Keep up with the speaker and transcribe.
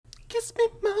Kiss me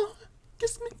more,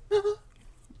 kiss me more.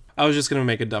 I was just gonna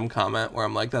make a dumb comment where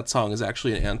I'm like, that song is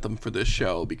actually an anthem for this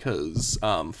show because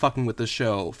fucking with this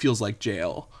show feels like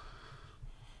jail.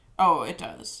 Oh, it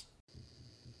does.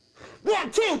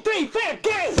 1, 2, 3, 4,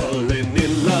 go! Falling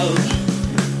in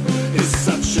love is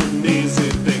such an easy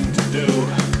thing to do.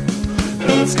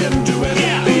 Girls can do it,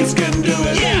 Yeah. these can do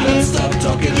it. Yeah. Let's stop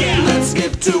talking, Yeah. let's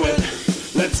get to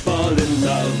it. Let's fall in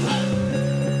love.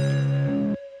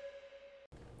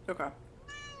 Okay.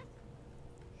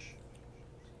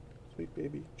 Sweet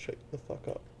baby, shut the fuck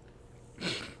up.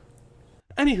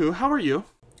 Anywho, how are you?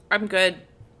 I'm good.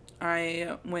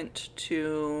 I went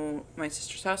to my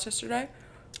sister's house yesterday.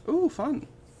 Ooh, fun.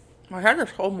 I had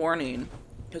this whole morning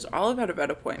because Olive had a vet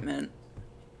appointment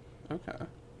Okay.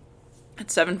 at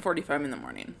 7:45 in the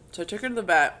morning. So I took her to the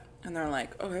vet, and they're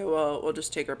like, okay, well, we'll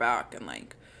just take her back, and,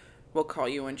 like, we'll call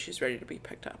you when she's ready to be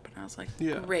picked up. And I was like,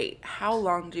 Yeah. great. How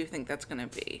long do you think that's going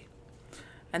to be?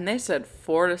 And they said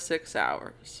 4 to 6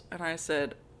 hours. And I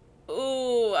said,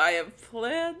 ooh, I have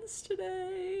plans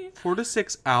today. 4 to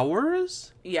 6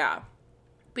 hours? Yeah.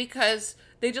 Because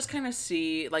they just kind of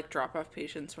see, like, drop-off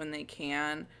patients when they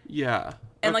can. Yeah.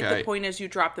 And, okay. like, the point is you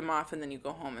drop them off and then you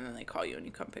go home and then they call you and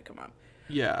you come pick them up.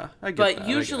 Yeah, I get But that, I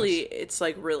usually guess. it's,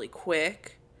 like, really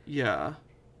quick. Yeah.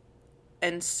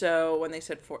 And so when they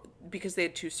said because they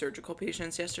had 2 surgical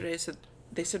patients yesterday, so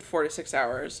they said 4 to 6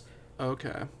 hours.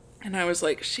 Okay. And I was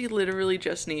like, she literally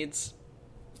just needs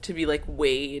to be, like,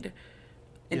 weighed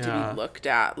and to Yeah. be looked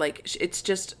at. Like, it's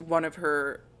just one of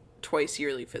her twice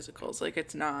yearly physicals. Like,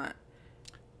 it's not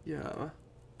Yeah.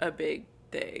 a big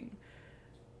thing.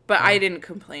 But I didn't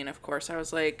complain, of course. I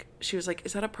was like, she was like,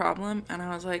 is that a problem? And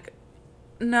I was like,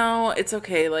 no, it's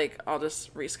okay. Like, I'll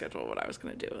just reschedule what I was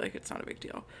going to do. Like, it's not a big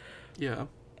deal. Yeah.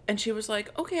 And she was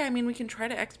like, okay, I mean, we can try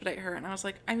to expedite her. And I was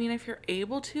like, I mean, if you're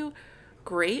able to,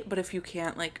 great. But if you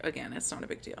can't, like, again, it's not a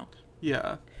big deal.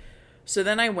 Yeah. So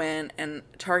then I went, and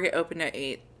Target opened at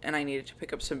 8, and I needed to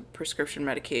pick up some prescription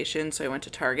medication. So I went to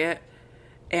Target,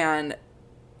 and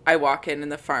I walk in,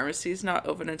 and the pharmacy's not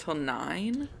open until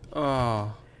 9.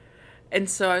 Oh. And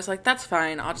so I was like, that's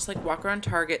fine. I'll just, like, walk around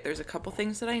Target. There's a couple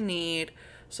things that I need.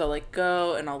 So I'll, like,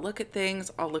 go, and I'll look at things.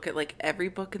 I'll look at, like, every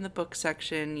book in the book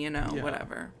section, you know, Yeah.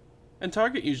 whatever. And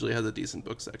Target usually has a decent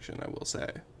book section, I will say.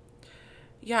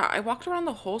 Yeah, I walked around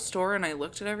the whole store, and I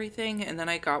looked at everything, and then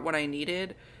I got what I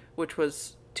needed, which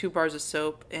was 2 bars of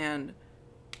soap and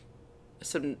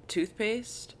some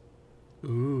toothpaste.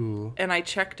 Ooh. And I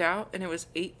checked out, and it was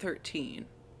 8:13.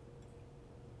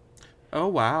 Oh,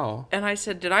 wow. And I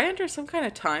said, did I enter some kind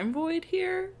of time void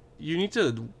here? You need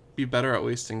to be better at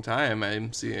wasting time,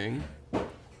 I'm seeing.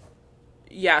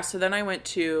 Yeah, so then I went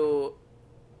to,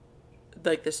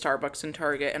 like, the Starbucks in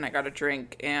Target, and I got a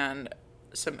drink and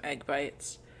some egg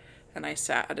bites. And I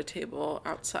sat at a table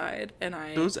outside, and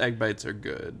Those egg bites are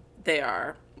good. They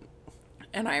are.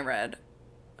 And I read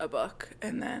a book,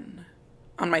 and then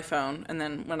on my phone, and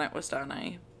then when I was done,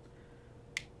 I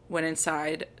went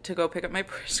inside to go pick up my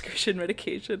prescription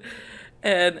medication,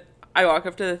 and I walk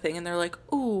up to the thing, and they're like,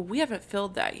 ooh, we haven't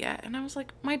filled that yet. And I was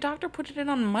like, my doctor put it in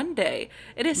on Monday.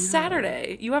 It is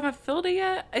Saturday. You haven't filled it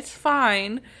yet? It's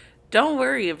fine. Don't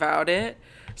worry about it.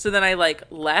 So then I, like,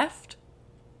 left,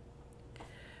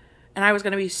 and I was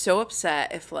going to be so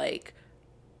upset if, like,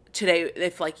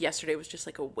 yesterday was just,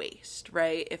 like, a waste,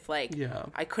 right? If, like, Yeah.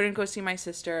 I couldn't go see my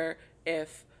sister,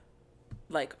 if,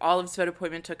 like, Olive's vet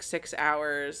appointment took 6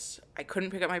 hours, I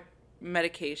couldn't pick up my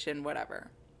medication,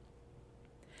 whatever.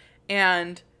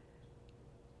 And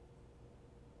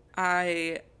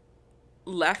I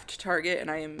left Target, and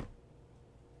I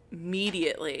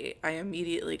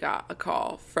immediately got a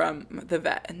call from the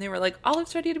vet, and they were like,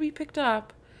 Olive's ready to be picked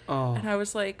up. Oh, And I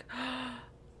was like,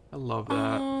 I love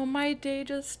that. oh, my day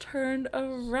just turned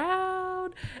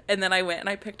around. And then I went and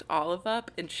I picked Olive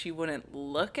up, and she wouldn't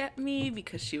look at me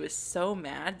because she was so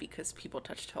mad because people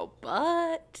touched her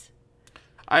butt.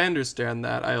 I understand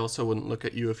that. I also wouldn't look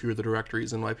at you if you were the direct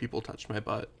reason why people touched my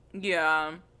butt.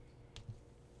 Yeah.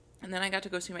 And then I got to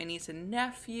go see my niece and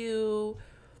nephew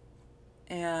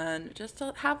and just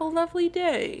to have a lovely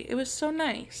day. It was so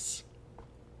nice.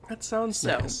 That sounds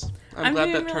So, nice. I'm I'm glad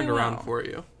doing that turned really around well. for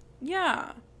you.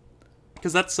 Yeah.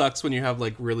 Because that sucks when you have,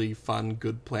 like, really fun,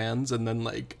 good plans and then,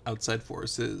 like, outside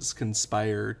forces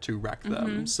conspire to wreck them.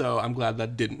 Mm-hmm. So I'm glad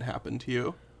that didn't happen to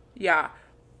you. Yeah.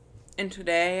 And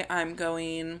today I'm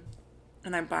going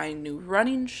and I'm buying new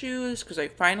running shoes because I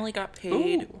finally got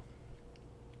paid Ooh,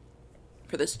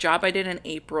 for this job I did in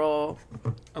April.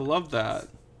 I love that.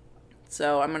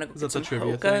 So I'm going to go Is get that the some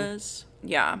trivia thing? Hoka's.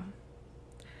 Yeah.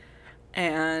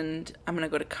 and I'm gonna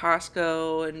go to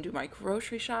Costco and do my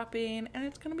grocery shopping, and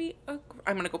it's gonna be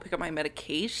I'm gonna go pick up my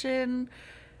medication.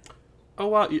 Oh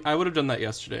wow, I would have done that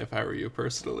yesterday if I were you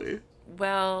personally.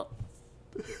 Well,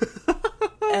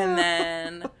 and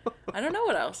then I don't know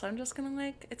what else. I'm just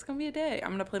gonna it's gonna be a day.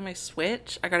 I'm gonna play my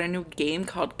Switch. I got a new game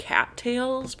called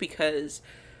Cattails because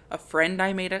a friend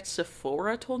I made at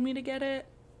Sephora told me to get it.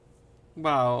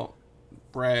 Wow,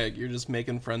 brag, you're just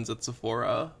making friends at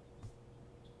Sephora.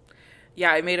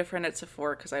 Yeah, I made a friend at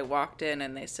Sephora because I walked in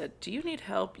and they said, "Do you need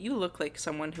help? You look like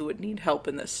someone who would need help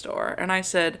in this store." And I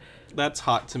said, That's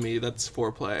hot to me, that's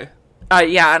foreplay.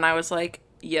 yeah, and I was like,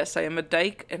 "Yes, I am a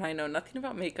dyke and I know nothing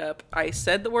about makeup." I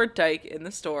said the word dyke in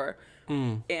the store,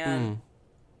 and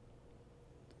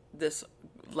this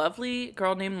lovely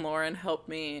girl named Lauren helped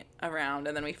me around,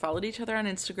 and then we followed each other on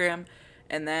Instagram,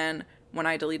 and then when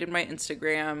I deleted my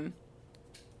Instagram,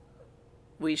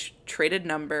 we traded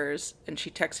numbers, and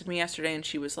she texted me yesterday and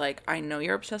she was like, "I know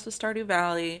you're obsessed with Stardew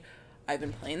Valley. I've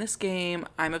been playing this game.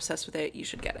 I'm obsessed with it. You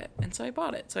should get it." And so I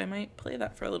bought it. So I might play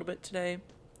that for a little bit today.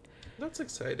 That's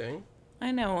exciting.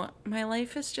 I know. My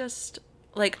life is just,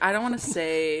 like, I don't want to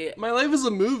say... My life is a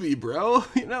movie, bro,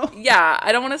 you know? Yeah,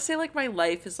 I don't want to say, like, my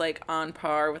life is, like, on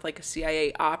par with, like, a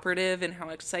CIA operative and how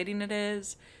exciting it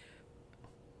is.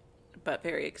 But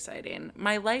very exciting.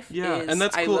 My life is, And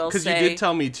that's cool, because you did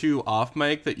tell me, too, off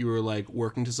mic, that you were, like,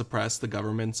 working to suppress the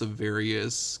governments of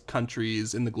various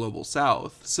countries in the global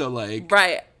south. So, like...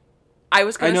 Right. I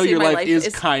was going I to know say your my life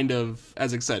is kind of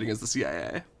as exciting as the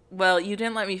CIA. Well, you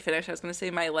didn't let me finish. I was going to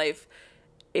say my life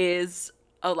is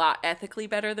a lot ethically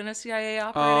better than a CIA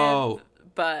operative.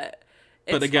 But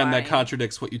it's again, fine. that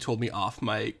contradicts what you told me off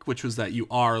mic, which was that you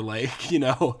are, like, you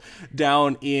know,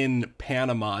 down in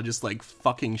Panama just, like,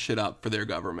 fucking shit up for their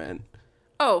government.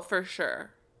 Oh, for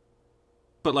sure.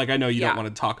 But, like, I know you Yeah. don't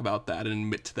want to talk about that and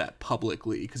admit to that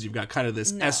publicly because you've got kind of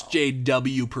this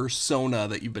SJW persona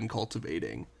that you've been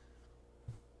cultivating.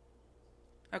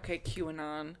 Okay,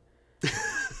 QAnon.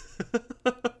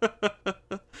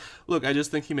 Look, I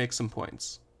just think he makes some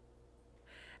points.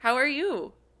 How are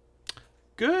you?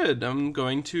 Good. I'm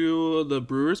going to the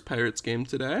Brewers Pirates game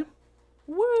today.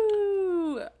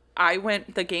 Woo!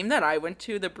 The game that I went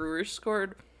to, the Brewers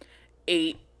scored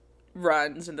 8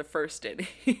 runs in the first inning.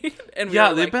 And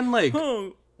they've been like...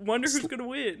 oh, wonder who's going to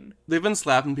win. They've been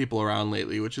slapping people around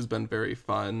lately, which has been very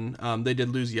fun. They did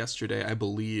lose yesterday, I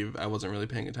believe. I wasn't really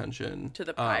paying attention. To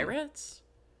the Pirates?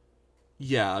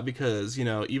 Yeah, because, you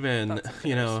know, even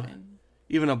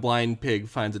a blind pig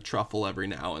finds a truffle every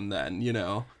now and then, you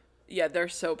know. Yeah, they're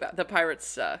so bad. The Pirates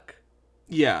suck.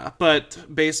 Yeah, but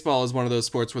baseball is one of those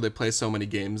sports where they play so many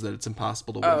games that it's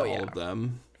impossible to win all of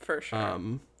them. For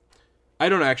sure.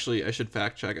 I should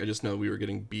fact check. I just know we were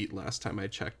getting beat last time I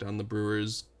checked on the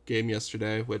Brewers game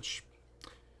yesterday, which,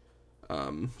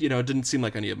 didn't seem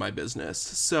like any of my business.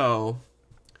 So,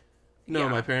 no,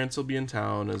 my parents will be in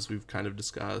town, as we've kind of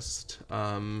discussed.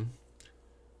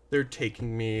 They're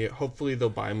taking me. Hopefully they'll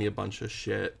buy me a bunch of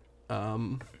shit.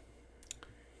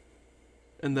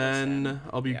 And then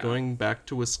I'll be going back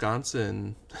to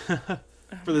Wisconsin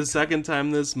for the second time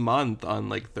this month on,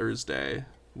 like, Thursday,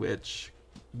 which,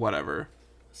 whatever.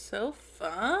 So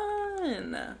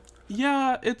fun.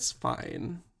 Yeah, it's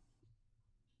fine.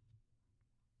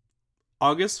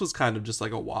 August was kind of just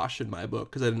like a wash in my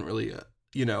book because I didn't really,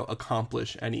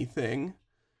 accomplish anything.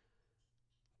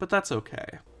 But that's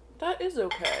okay. That is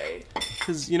okay.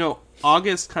 Because,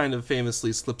 August kind of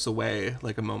famously slips away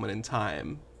like a moment in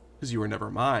time. Because You Were Never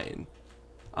Mine.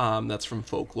 That's from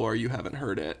Folklore. You haven't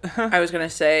heard it. I was going to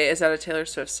say, is that a Taylor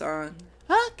Swift song?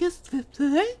 August slips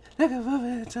away like a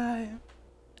moment in time.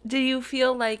 Do you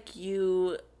feel like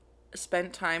you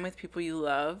spent time with people you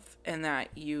love and that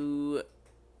you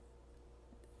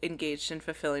engaged in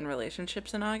fulfilling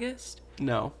relationships in August?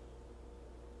 No.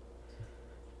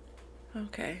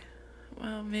 Okay.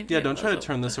 Well, maybe. Yeah, don't try to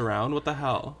turn this around. What the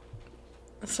hell?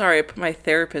 Sorry, I put my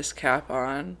therapist cap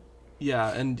on.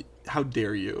 Yeah, and how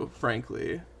dare you,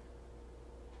 frankly.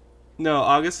 No,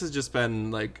 August has just been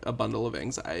like a bundle of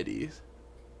anxiety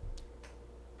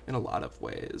in a lot of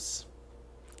ways.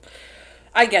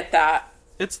 I get that.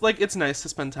 It's like, it's nice to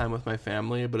spend time with my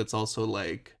family, but it's also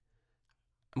like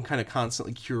I'm kind of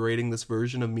constantly curating this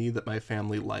version of me that my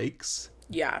family likes.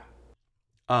 Yeah.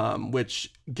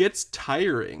 Which gets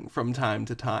tiring from time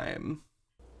to time.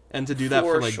 And to do that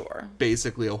for like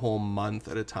basically a whole month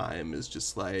at a time is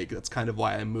just like, that's kind of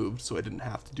why I moved, so I didn't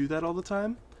have to do that all the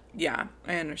time. Yeah,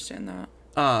 I understand that.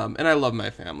 And I love my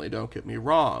family, don't get me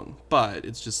wrong, but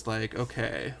it's just like,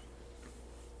 okay.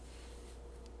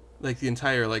 Like the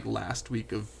entire like last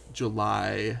week of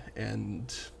July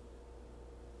and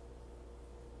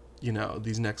you know,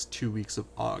 these next 2 weeks of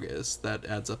August, that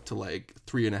adds up to like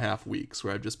 3.5 weeks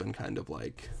where I've just been kind of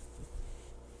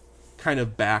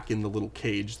back in the little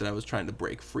cage that I was trying to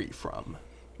break free from.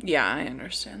 Yeah, I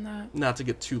understand that. Not to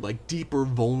get too like deep or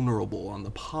vulnerable on the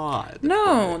pod.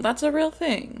 No, that's a real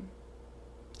thing.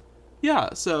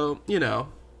 Yeah, so, you know,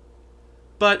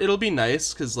 but it'll be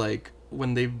nice because like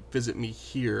when they visit me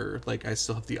here, like I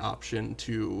still have the option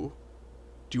to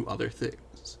do other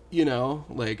things, you know,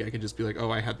 like I could just be like,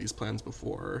 oh, I had these plans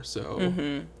before,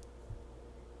 so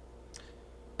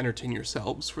entertain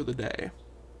yourselves for the day.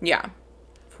 Yeah,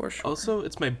 for sure. Also,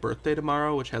 it's my birthday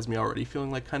tomorrow, which has me already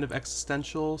feeling like kind of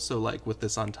existential, so like with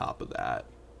this on top of that,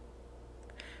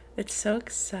 it's so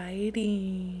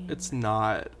exciting. it's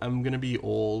not. I'm gonna be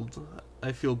old.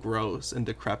 I feel gross and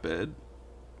decrepit.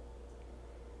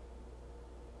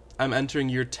 I'm entering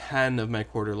year 10 of my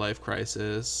quarter life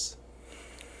crisis.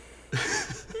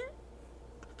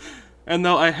 And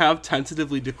though I have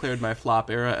tentatively declared my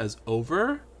flop era as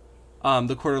over,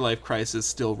 the quarter life crisis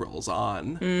still rolls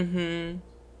on. Mm-hmm.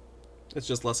 It's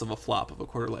just less of a flop of a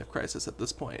quarter life crisis at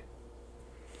this point.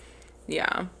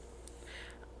 Yeah.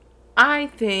 I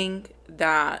think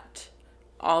that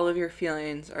all of your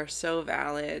feelings are so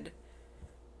valid.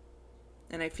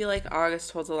 And I feel like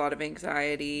August holds a lot of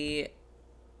anxiety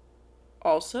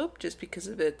also just because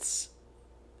of its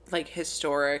like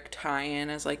historic tie-in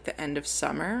as like the end of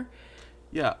summer.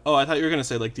 Yeah. Oh, I thought you were gonna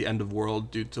say like the end of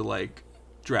world due to like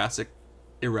drastic,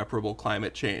 irreparable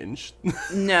climate change.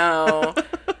 No.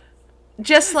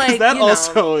 Just like that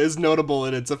also is notable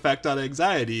in its effect on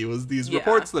anxiety, was these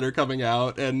reports that are coming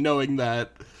out and knowing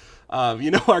that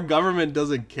you know, our government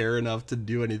doesn't care enough to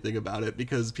do anything about it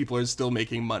because people are still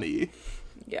making money.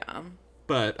 Yeah.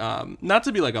 But not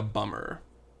to be like a bummer.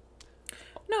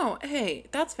 No, hey,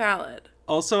 that's valid.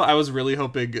 Also, I was really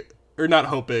hoping, or not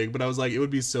hoping, but I was like, it would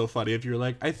be so funny if you were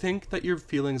like, I think that your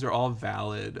feelings are all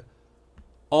valid.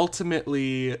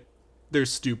 Ultimately, they're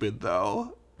stupid,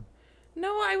 though.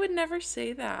 No, I would never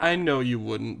say that. I know you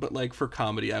wouldn't, but like for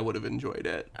comedy, I would have enjoyed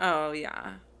it. Oh,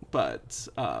 yeah. But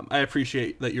I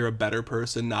appreciate that you're a better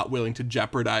person, not willing to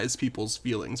jeopardize people's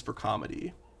feelings for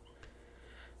comedy.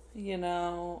 You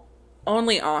know,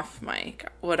 only off mic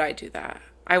would I do that.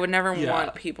 I would never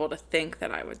want people to think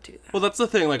that I would do that. Well, that's the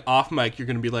thing. Like, off mic, you're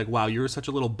going to be like, wow, you were such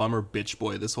a little bummer bitch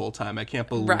boy this whole time. I can't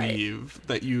believe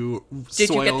that you Did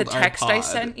soiled you get the text our pod. I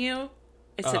sent you?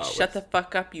 It said, shut the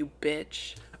fuck up, you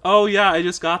bitch. Oh, yeah, I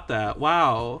just got that.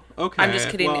 Wow. Okay. I'm just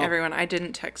kidding, everyone. I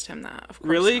didn't text him that, of course.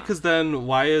 Really? Because then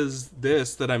why is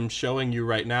this that I'm showing you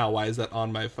right now, why is that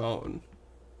on my phone?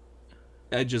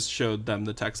 I just showed them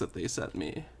the text that they sent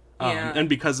me. And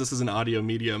because this is an audio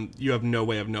medium, you have no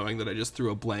way of knowing that I just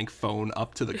threw a blank phone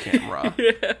up to the camera.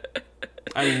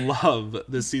 I love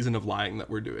this season of lying that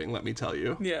we're doing, let me tell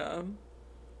you. Yeah.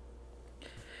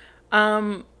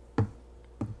 Well,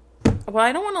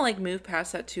 I don't want to, like, move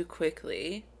past that too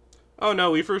quickly. Oh,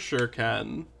 no, we for sure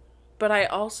can. But I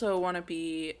also want to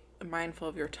be mindful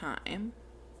of your time.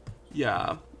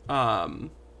 Yeah.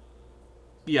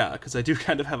 Yeah, because I do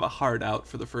kind of have a hard out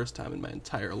for the first time in my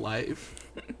entire life.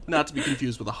 Not to be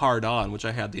confused with a hard on, which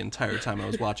I had the entire time I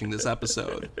was watching this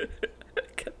episode.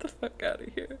 Get the fuck out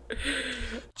of here.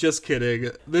 Just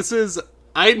kidding.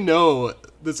 I know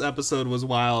this episode was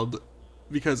wild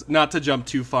because, not to jump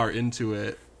too far into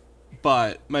it,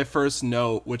 but my first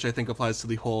note, which I think applies to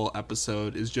the whole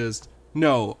episode, is just,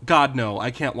 no, God, no,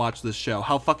 I can't watch this show.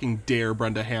 How fucking dare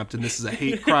Brenda Hampton? This is a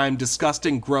hate crime,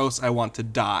 disgusting, gross, I want to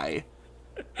die.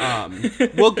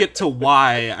 We'll get to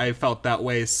why I felt that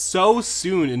way so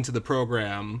soon into the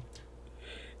program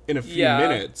in a few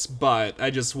minutes, but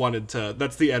I just wanted to,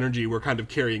 that's the energy we're kind of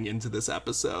carrying into this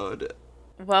episode.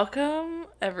 Welcome,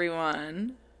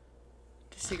 everyone,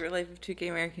 to Secret Life of 2 Gay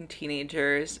American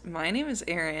Teenagers. My name is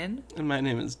Erin. And my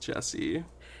name is Jesse.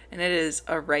 And it is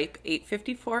a ripe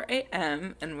 8:54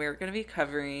 a.m., and we're going to be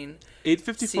covering...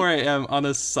 8:54 a.m. on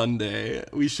a Sunday.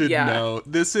 We should know.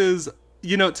 This is...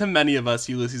 You know, to many of us,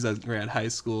 Ulysses S. Grant High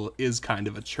School is kind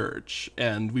of a church,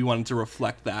 and we wanted to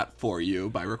reflect that for you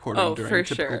by recording during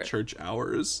typical church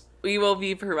hours. We will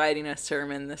be providing a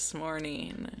sermon this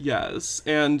morning. Yes,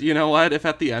 and you know what? If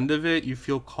at the end of it you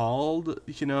feel called,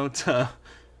 you know, to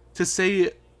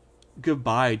say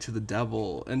goodbye to the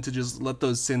devil and to just let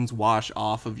those sins wash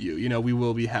off of you, you know, we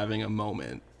will be having a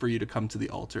moment for you to come to the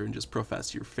altar and just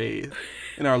profess your faith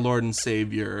in our Lord and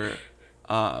Savior,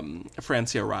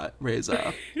 Francia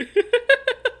Reza.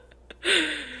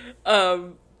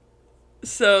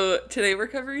 So today we're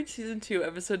covering season 2,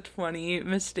 episode 20,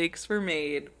 Mistakes Were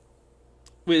Made.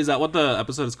 Wait, is that what the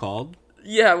episode is called?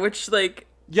 Yeah, which, like,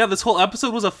 Yeah, this whole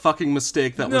episode was a fucking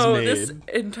mistake that was made. This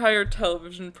entire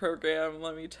television program,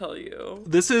 let me tell you.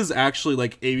 This is actually,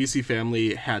 like, ABC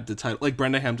Family had the title. Like,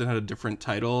 Brenda Hampton had a different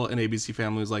title, and ABC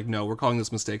Family was like, no, we're calling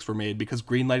this Mistakes Were Made, because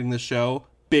greenlighting this show,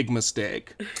 big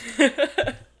mistake.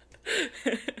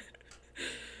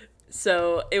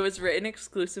 So, it was written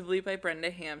exclusively by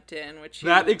Brenda Hampton, which...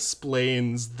 That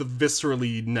explains the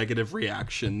viscerally negative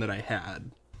reaction that I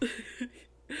had.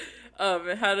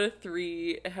 It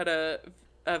had a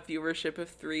viewership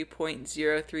of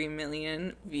 3.03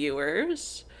 million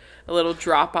viewers. A little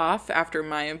drop off after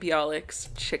Maya Bialik's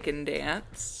Chicken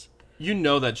Dance. You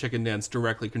know that Chicken Dance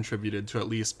directly contributed to at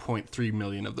least 0.3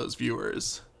 million of those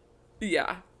viewers.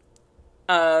 Yeah.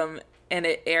 And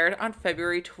it aired on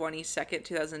February 22nd,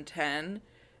 2010.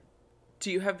 Do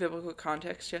you have biblical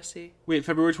context, Jesse? Wait,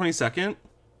 February 22nd?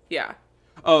 Yeah.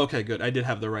 Oh, okay, good. I did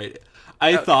have the right.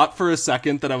 I thought for a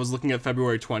second that I was looking at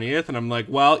February 20th, and I'm like,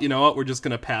 well, you know what? We're just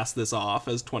going to pass this off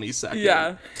as 22nd.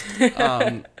 Yeah.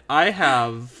 I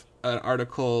have an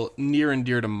article near and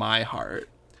dear to my heart,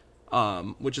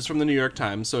 which is from the New York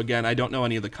Times. So again, I don't know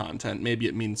any of the content. Maybe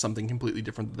it means something completely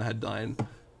different than the headline.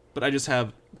 But I just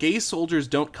have, gay soldiers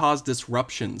don't cause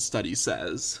disruption, study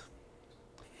says.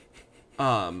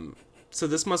 So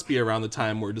this must be around the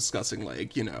time we're discussing,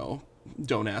 like, you know,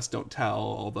 don't ask, don't tell,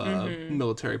 all the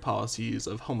military policies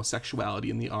of homosexuality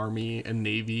in the Army and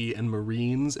Navy and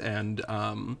Marines and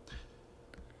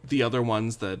the other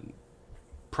ones that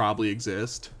probably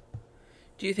exist.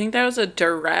 Do you think that was a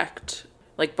direct,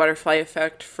 like, butterfly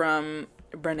effect from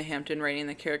Brenda Hampton writing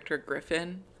the character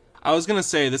Griffin? I was going to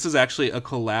say, this is actually a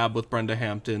collab with Brenda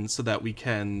Hampton so that we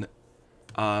can,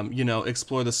 you know,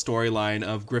 explore the storyline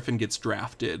of Griffin gets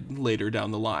drafted later down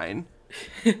the line.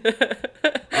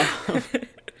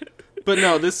 But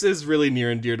no, this is really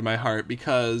near and dear to my heart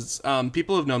because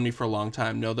people who have known me for a long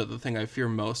time know that the thing I fear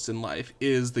most in life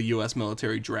is the U.S.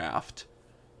 military draft.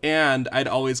 And I'd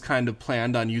always kind of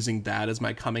planned on using that as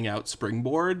my coming out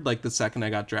springboard. Like the second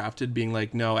I got drafted, being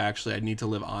like, no, actually, I need to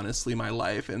live honestly my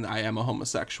life. And I am a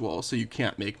homosexual, so you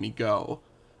can't make me go.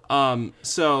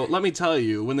 So let me tell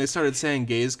you, when they started saying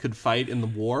gays could fight in the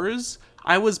wars,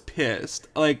 I was pissed.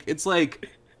 Like, it's like,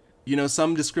 you know,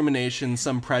 some discrimination,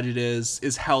 some prejudice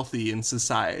is healthy in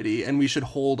society. And we should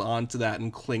hold on to that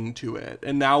and cling to it.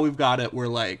 And now we've got it where,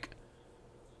 like,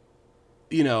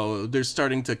 you know, they're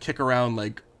starting to kick around,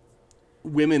 like,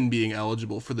 women being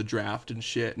eligible for the draft and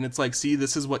shit. And it's like, see,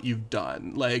 this is what you've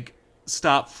done. Like,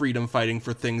 stop freedom fighting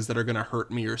for things that are gonna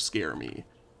hurt me or scare me.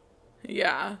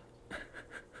 Yeah.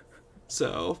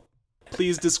 So,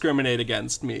 please discriminate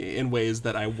against me in ways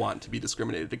that I want to be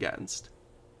discriminated against.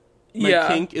 My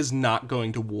kink is not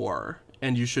going to war,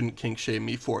 and you shouldn't kink shame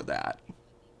me for that.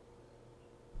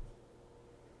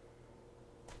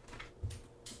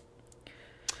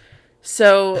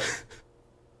 So,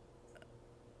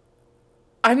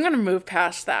 I'm going to move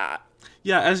past that.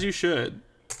 Yeah, as you should.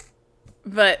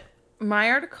 But my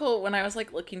article, when I was,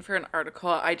 like, looking for an article,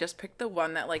 I just picked the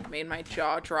one that, like, made my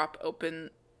jaw drop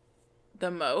open the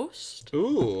most.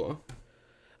 Ooh.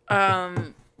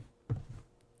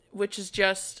 Which is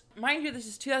just, mind you, this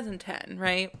is 2010,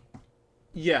 right?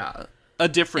 Yeah, a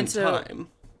different time.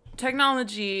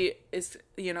 Technology is,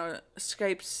 you know,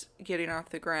 Skype's getting off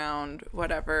the ground,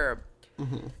 whatever.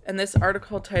 Mm-hmm. And this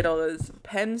article title is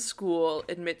Penn School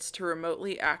Admits to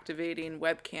Remotely Activating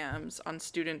Webcams on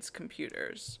Students'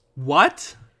 Computers.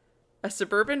 What? A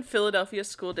suburban Philadelphia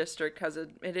school district has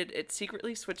admitted it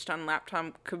secretly switched on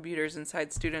laptop computers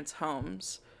inside students'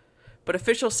 homes. But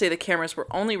officials say the cameras were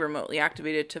only remotely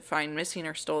activated to find missing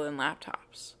or stolen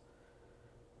laptops.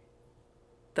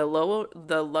 The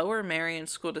Lower Marion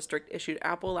School District issued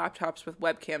Apple laptops with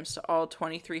webcams to all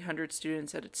 2,300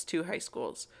 students at its 2 high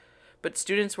schools. But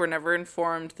students were never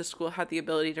informed the school had the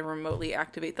ability to remotely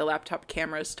activate the laptop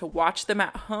cameras to watch them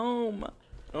at home.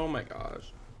 Oh my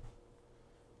gosh.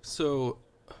 So,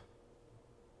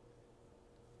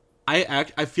 I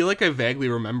feel like I vaguely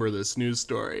remember this news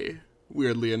story,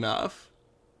 weirdly enough.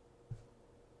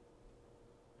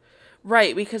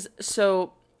 Right, because,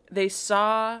 so, they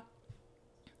saw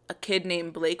a kid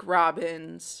named Blake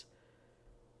Robbins,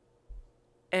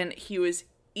 and he was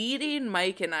eating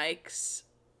Mike and Ike's,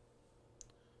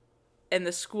 and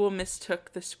the school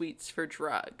mistook the sweets for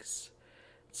drugs.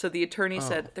 So the attorney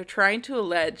said they're trying to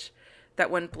allege that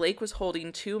when Blake was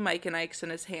holding 2 Mike and Ike's in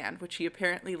his hand, which he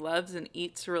apparently loves and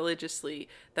eats religiously,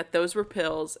 that those were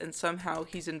pills and somehow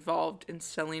he's involved in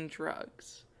selling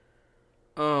drugs.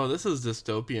 Oh, this is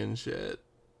dystopian shit.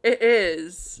 It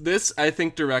is. This, I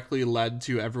think, directly led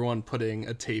to everyone putting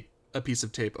a piece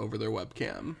of tape over their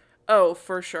webcam. Oh,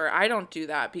 for sure. I don't do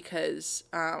that because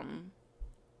I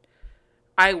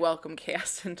I welcome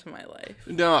chaos into my life.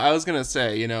 No, I was gonna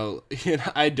say,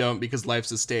 I don't, because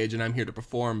life's a stage and I'm here to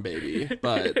perform, baby.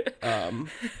 But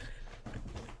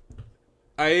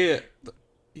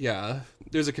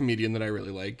there's a comedian that I really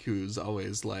like who's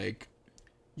always like,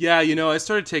 yeah, I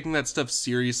started taking that stuff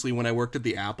seriously when I worked at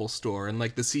the Apple store, and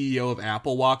like the CEO of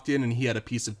Apple walked in and he had a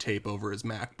piece of tape over his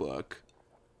MacBook.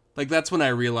 Like, that's when I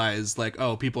realized, like,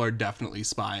 oh, people are definitely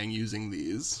spying using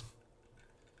these.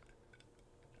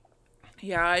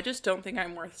 Yeah, I just don't think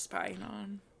I'm worth spying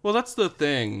on. Well, that's the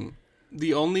thing.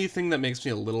 The only thing that makes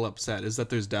me a little upset is that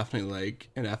there's definitely, like,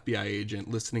 an FBI agent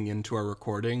listening into our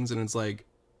recordings, and it's like,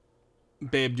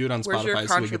 babe, do it on Spotify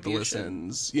so we get the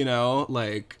listens,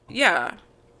 Like... Yeah.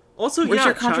 Also, where's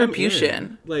your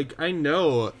contribution? Like, I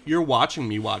know you're watching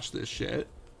me watch this shit.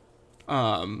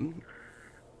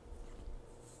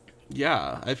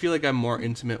 Yeah, I feel like I'm more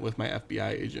intimate with my FBI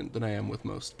agent than I am with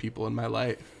most people in my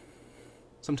life.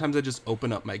 Sometimes I just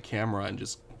open up my camera and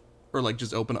just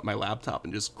open up my laptop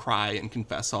and just cry and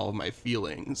confess all of my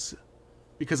feelings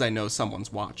because I know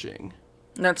someone's watching.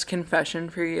 That's confession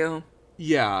for you.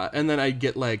 Yeah, and then I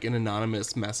get like an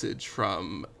anonymous message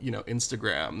from,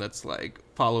 Instagram that's like,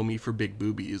 follow me for big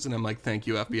boobies. And I'm like, thank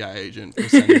you, FBI agent, for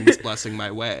sending this blessing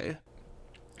my way.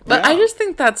 But yeah. I just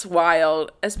think that's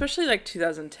wild, especially like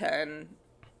 2010.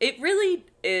 It really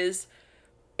is.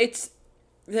 It's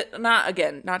not to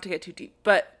get too deep,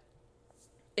 but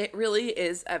it really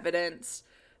is evidence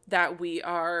that we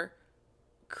are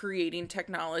creating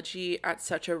technology at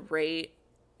such a rate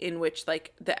in which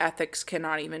like the ethics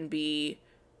cannot even be,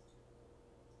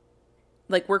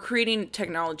 like, we're creating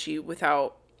technology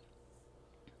without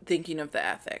thinking of the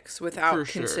ethics, without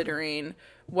considering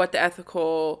what the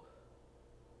ethical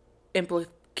implications.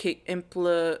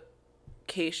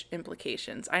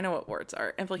 I know what words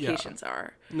are. Implications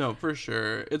are. No, for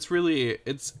sure.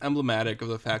 It's emblematic of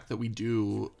the fact that we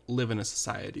do live in a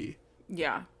society.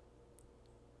 Yeah.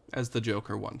 As the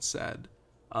Joker once said.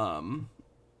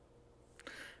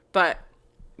 But,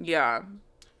 yeah.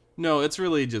 No, it's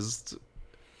really just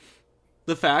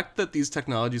the fact that these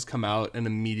technologies come out and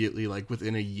immediately, like,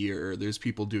 within a year, there's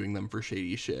people doing them for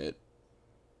shady shit.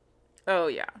 Oh,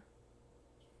 yeah.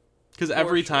 Because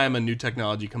every time a new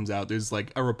technology comes out, there's,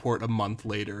 like, a report a month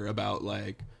later about,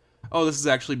 like, oh, this is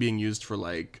actually being used for,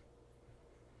 like,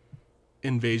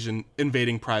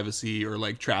 invading privacy or,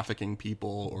 like, trafficking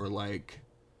people or, like,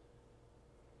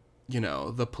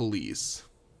 the police.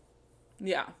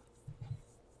 Yeah.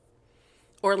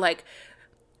 Or, like,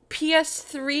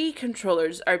 PS3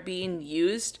 controllers are being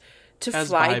used to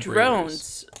fly vibrators.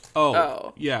 Drones.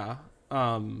 Oh. Yeah.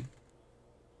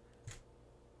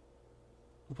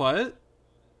 What?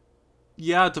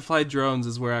 Yeah, to fly drones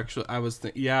is where actually I was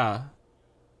thinking. Yeah.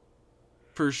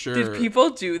 For sure. Did people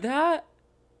do that?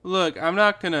 Look, I'm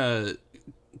not gonna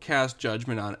cast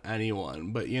judgment on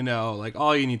anyone, but like,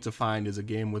 all you need to find is a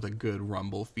game with a good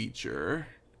rumble feature.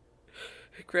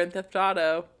 Grand Theft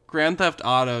Auto,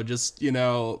 just,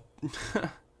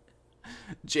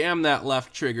 jam that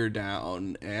left trigger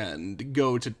down and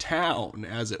go to town,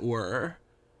 as it were.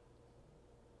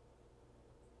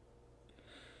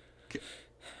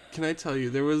 Can I tell you,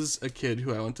 there was a kid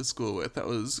who I went to school with that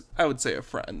was, I would say, a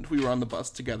friend. We were on the bus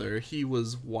together. He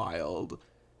was wild,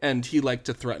 and he liked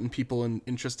to threaten people in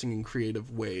interesting and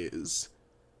creative ways.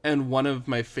 And one of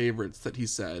my favorites that he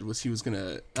said was he was going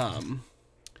to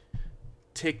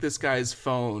take this guy's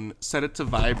phone, set it to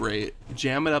vibrate,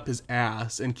 jam it up his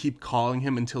ass, and keep calling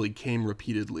him until he came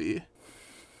repeatedly.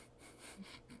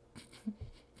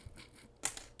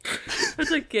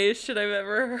 That's the gayest shit I've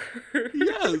ever heard.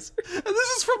 Yes. And this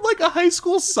is from, like, a high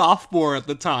school sophomore at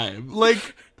the time.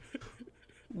 Like,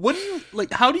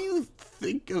 how do you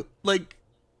think, like,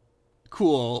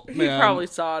 cool, man. He probably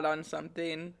saw it on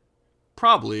something.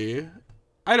 Probably.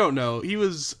 I don't know.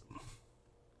 He's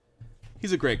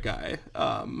a great guy.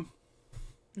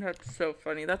 That's so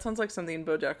funny. That sounds like something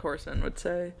BoJack Horseman would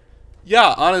say.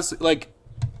 Yeah, honestly, like,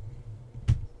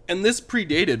 and this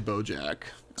predated BoJack.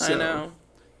 So, I know.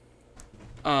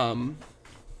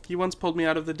 He once pulled me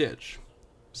out of the ditch.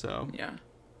 So yeah.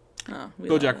 Oh,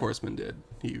 BoJack Horseman did.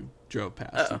 He drove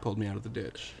past and pulled me out of the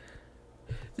ditch.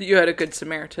 You had a good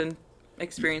Samaritan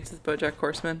experience with BoJack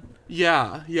Horseman.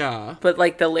 Yeah. But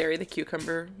like the Larry the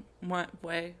Cucumber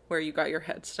way, where you got your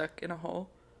head stuck in a hole.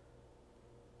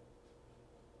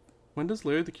 When does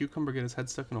Larry the Cucumber get his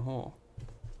head stuck in a hole?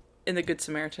 In the Good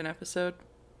Samaritan episode.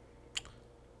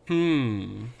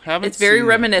 It's very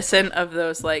reminiscent of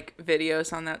those like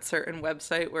videos on that certain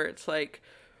website where it's like,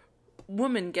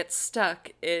 woman gets stuck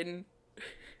in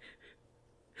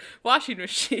washing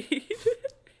machine.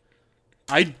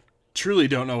 I truly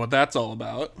don't know what that's all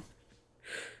about.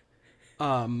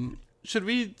 Should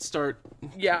we start?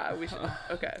 Yeah, we should.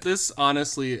 Okay. This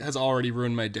honestly has already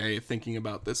ruined my day thinking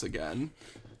about this again.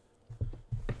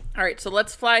 All right, so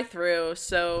let's fly through.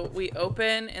 So we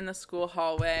open in the school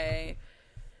hallway.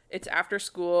 It's after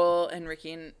school, and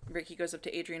Ricky goes up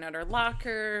to Adrian at her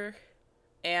locker,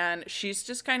 and she's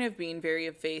just kind of being very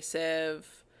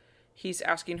evasive. He's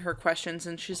asking her questions,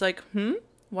 and she's like,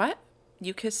 What?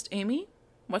 You kissed Amy?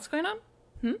 What's going on?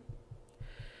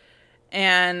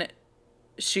 And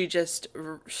she just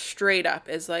straight up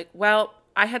is like, well,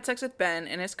 I had sex with Ben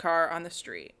in his car on the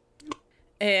street.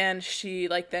 And she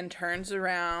like then turns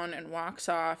around and walks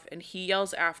off, and he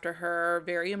yells after her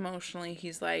very emotionally.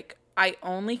 He's like, I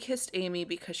only kissed Amy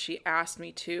because she asked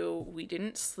me to. We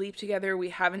didn't sleep together. We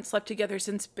haven't slept together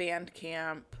since band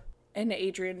camp. And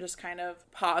Adrian just kind of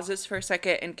pauses for a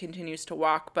second and continues to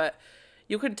walk, but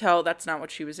you could tell that's not what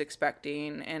she was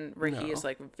expecting, and Ricky is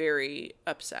like very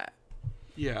upset.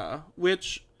 Yeah,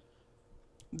 which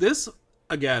this,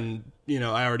 again, you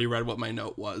know, I already read what my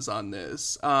note was on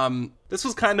this. This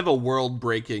was kind of a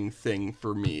world-breaking thing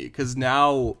for me, because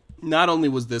now, not only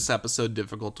was this episode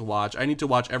difficult to watch, I need to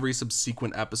watch every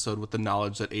subsequent episode with the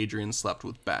knowledge that Adrian slept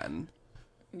with Ben.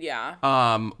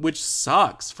 Yeah. Which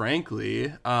sucks,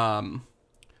 frankly.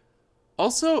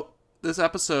 Also, this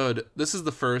episode, this is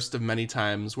the first of many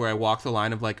times where I walk the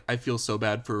line of, like, I feel so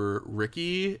bad for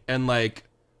Ricky, and, like,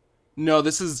 no,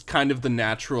 this is kind of the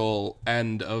natural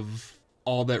end of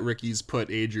all that Ricky's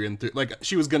put Adrian through. Like,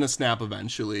 she was gonna snap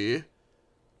eventually.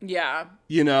 Yeah.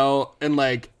 You know? And,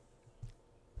 like,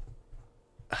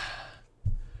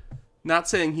 not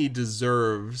saying he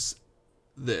deserves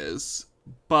this,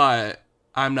 but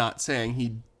I'm not saying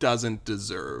he doesn't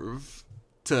deserve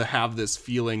to have this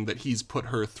feeling that he's put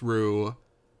her through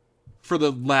for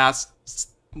the last,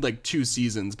 like, 2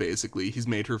 seasons, basically. He's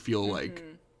made her feel, like,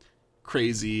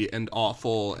 crazy and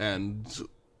awful and,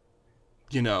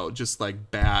 you know, just, like,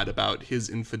 bad about his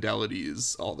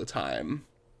infidelities all the time.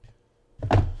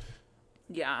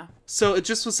 Yeah. So it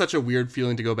just was such a weird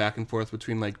feeling to go back and forth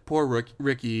between, like, poor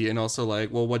Ricky and also,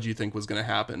 like, well, what do you think was going to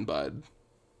happen, bud?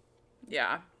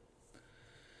 Yeah.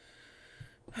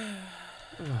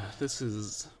 This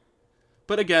is...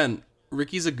 But again,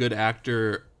 Ricky's a good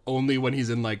actor only when he's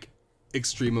in, like,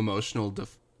 extreme emotional,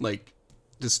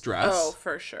 distress. Oh,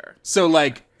 for sure. So,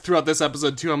 like, throughout this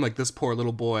episode, too, I'm like, this poor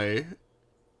little boy.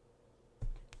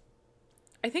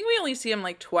 I think we only see him,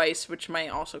 like, twice, which might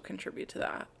also contribute to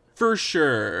that. For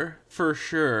sure.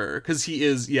 Because he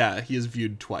is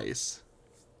viewed twice.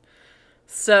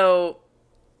 So,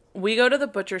 we go to the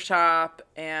butcher shop,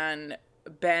 and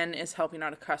Ben is helping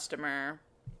out a customer.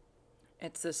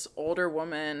 It's this older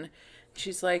woman.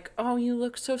 She's like, oh, you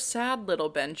look so sad, little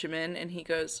Benjamin. And he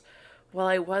goes, well,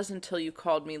 I was until you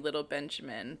called me little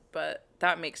Benjamin, but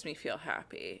that makes me feel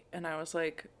happy. And I was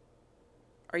like,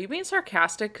 are you being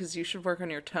sarcastic? Because you should work on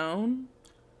your tone.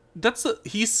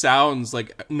 He sounds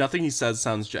like nothing he says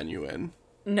sounds genuine.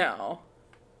 No.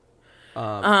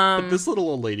 But this little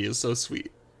old lady is so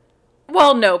sweet.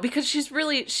 Well, no, because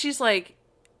she's like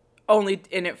only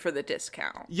in it for the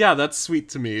discount. Yeah, that's sweet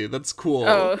to me. That's cool.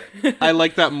 Oh. I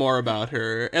like that more about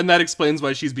her. And that explains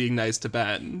why she's being nice to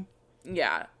Ben.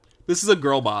 Yeah. This is a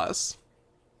girl boss.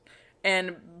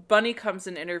 And Bunny comes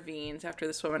and intervenes after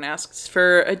this woman asks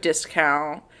for a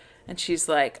discount. And she's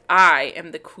like, I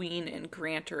am the queen and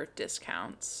granter of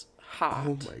discounts. Hot.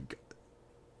 Oh my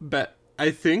god.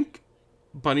 I think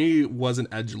Bunny was an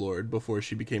edgelord before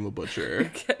she became a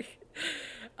butcher. Okay.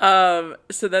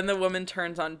 So then the woman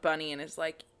turns on Bunny and is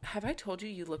like, have I told you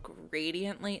you look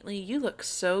radiant lately? You look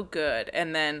so good.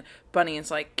 And then Bunny is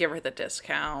like, give her the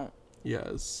discount.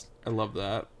 Yes. I love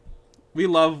that. We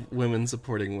love women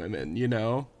supporting women, you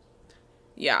know?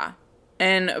 Yeah.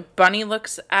 And Bunny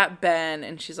looks at Ben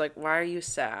and she's like, why are you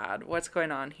sad? What's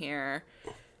going on here?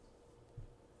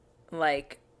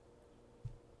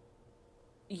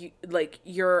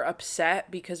 You're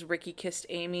upset because Ricky kissed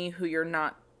Amy, who you're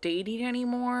not dating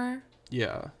anymore?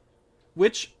 Yeah.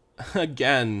 Which,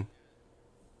 again,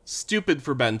 stupid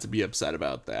for Ben to be upset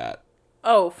about that.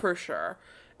 Oh, for sure.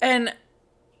 And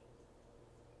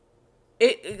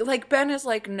Ben is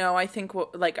like, no, I think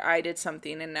I did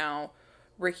something and now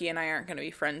Ricky and I aren't going to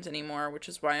be friends anymore, which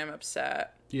is why I'm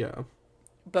upset. Yeah.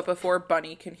 But before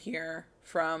Bunny can hear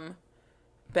from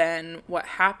Ben what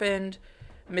happened,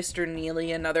 Mr.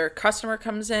 Neely, another customer,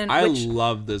 comes in. I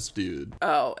love this dude.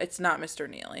 Oh, it's not Mr.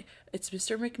 Neely. It's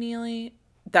Mr. McNeely.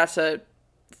 That's a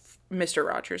Mr.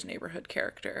 Rogers' Neighborhood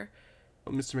character.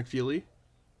 Oh, Mr. McFeely?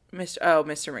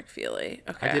 Mr. McFeely.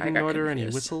 Okay, I didn't order confused.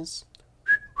 any whistles.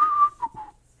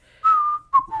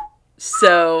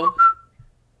 So...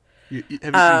 Have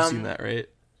you seen that, right?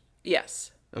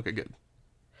 Yes. Okay, good.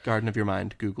 Garden of Your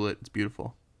Mind. Google it. It's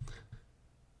beautiful.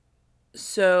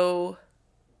 So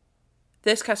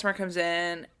this customer comes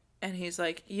in and he's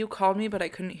like, you called me, but I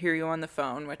couldn't hear you on the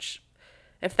phone, which,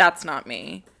 if that's not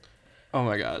me. Oh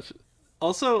my gosh.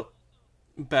 Also,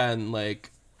 Ben,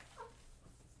 like,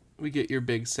 we get your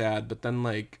big sad, but then,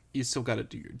 like, you still got to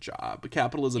do your job.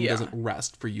 Capitalism doesn't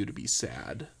rest for you to be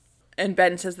sad. And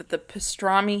Ben says that the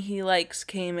pastrami he likes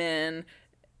came in,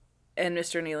 and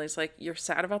Mr. Neely's like, you're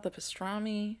sad about the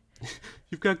pastrami?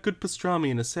 You've got good pastrami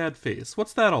and a sad face.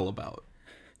 What's that all about?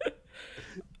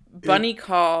 Bunny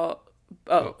call...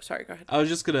 Oh, sorry, go ahead. I was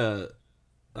just gonna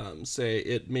say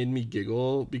it made me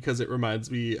giggle because it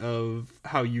reminds me of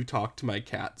how you talk to my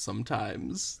cat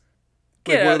sometimes.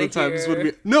 Get one out of the times when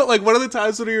we one of the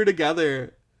times when we were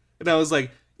together, and I was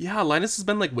like, yeah, Linus has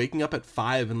been like waking up at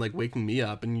 5 and like waking me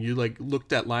up, and you like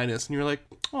looked at Linus and you were like,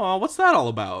 oh, what's that all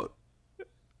about?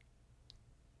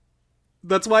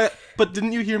 That's why. But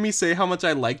didn't you hear me say how much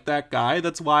I liked that guy?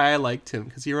 That's why I liked him,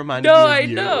 because he reminded me of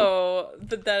you. No, I know.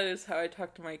 But that is how I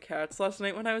talk to my cats. Last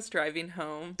night when I was driving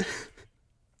home,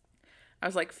 I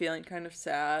was like feeling kind of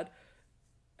sad.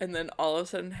 And then all of a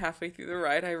sudden, halfway through the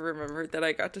ride, I remembered that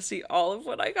I got to see Olive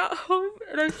when I got home.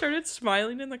 And I started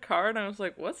smiling in the car, and I was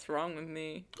like, what's wrong with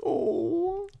me?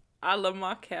 Oh, I love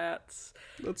my cats.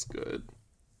 that's good.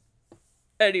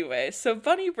 Anyway, so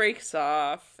Bunny breaks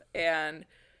off, and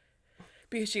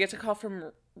because she gets a call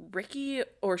from Ricky,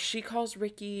 or she calls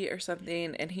Ricky or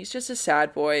something, and he's just a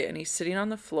sad boy, and he's sitting on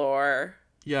the floor.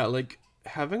 Yeah, like,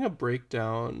 having a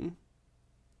breakdown.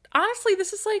 Honestly,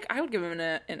 this is like, I would give him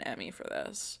an Emmy for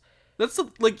this. That's,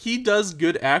 like, he does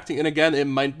good acting, and again, it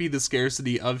might be the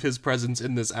scarcity of his presence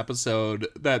in this episode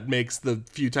that makes the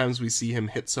few times we see him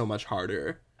hit so much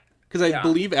harder. Because I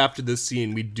believe after this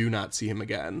scene, we do not see him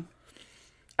again.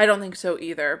 I don't think so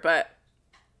either, but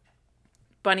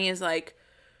Bunny is like,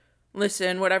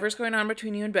 listen, whatever's going on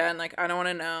between you and Ben, like, I don't want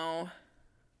to know.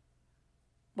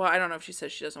 Well, I don't know if she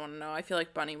says she doesn't want to know. I feel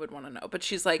like Bunny would want to know. But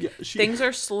she's like, things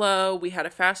are slow. We had a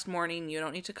fast morning. You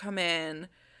don't need to come in.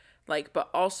 Like, but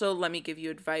also let me give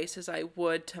you advice as I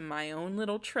would to my own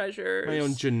little treasures. My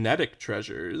own genetic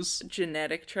treasures.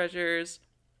 Genetic treasures.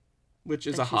 Which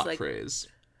is a hot phrase.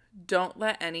 Don't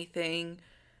let anything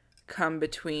come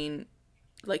between,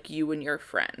 like, you and your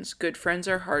friends. Good friends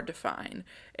are hard to find.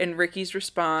 And Ricky's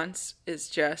response is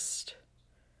just,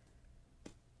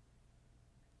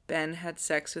 Ben had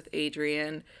sex with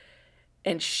Adrian,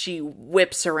 and she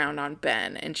whips around on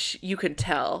Ben, and you can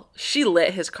tell she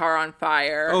lit his car on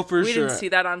fire. Oh, for sure. We didn't see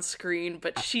that on screen,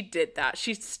 but she did that.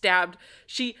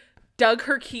 She dug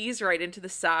her keys right into the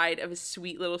side of a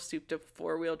sweet little souped-up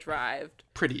four-wheel drive.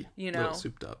 Pretty, you know, little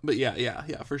souped up. But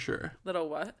yeah, for sure. Little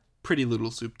what? Pretty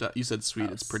little souped up. You said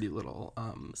sweet. It's pretty little.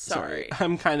 Sorry.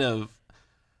 I'm kind of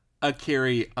a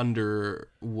Carrie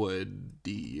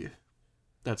Underwood-y.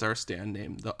 That's our stand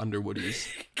name, the Underwoodies.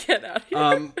 Get out of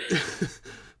here.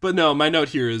 But no, my note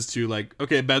here is to, like,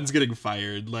 okay, Ben's getting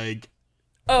fired. Like,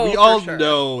 we all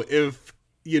know if,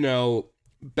 you know,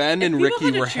 Ben and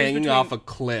Ricky were hanging off a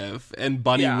cliff and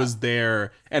Bunny was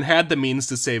there and had the means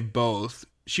to save both,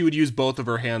 she would use both of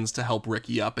her hands to help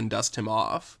Ricky up and dust him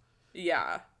off.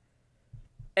 Yeah.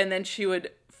 And then she would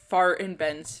fart in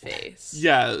Ben's face.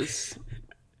 Yes.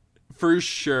 For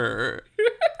sure.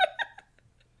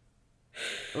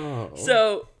 Oh.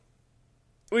 So,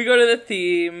 we go to the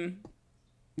theme.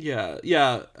 Yeah.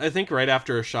 I think right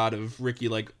after a shot of Ricky,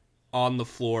 like, on the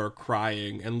floor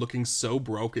crying and looking so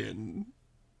broken.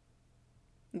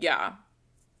 Yeah.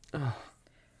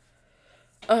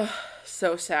 Ugh,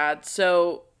 so sad.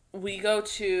 So, we go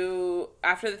to,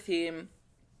 after the theme,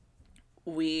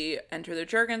 we enter the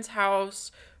Juergens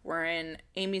house. We're in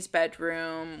Amy's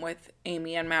bedroom with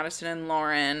Amy and Madison and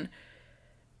Lauren.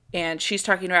 And she's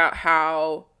talking about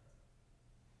how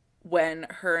when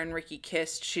her and Ricky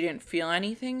kissed, she didn't feel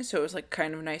anything. So it was like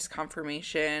kind of nice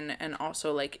confirmation. And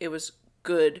also like it was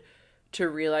good to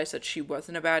realize that she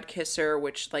wasn't a bad kisser,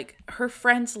 which like her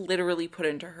friends literally put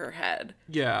into her head.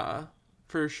 Yeah,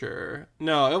 for sure.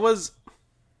 No, it was,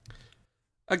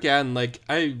 again, like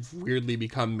I've weirdly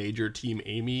become major team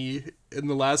Amy in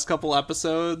the last couple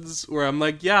episodes where I'm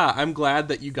like, yeah, I'm glad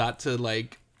that you got to,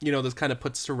 like, you know, this kind of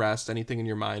puts to rest anything in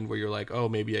your mind where you're like, oh,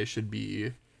 maybe I should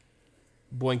be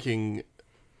boinking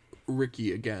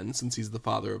Ricky again since he's the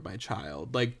father of my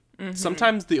child. Like,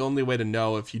 sometimes the only way to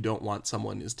know if you don't want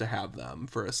someone is to have them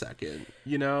for a second,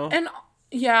 you know? And,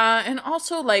 yeah, and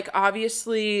also, like,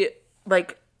 obviously,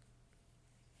 like,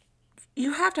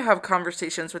 you have to have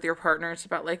conversations with your partners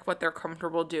about, like, what they're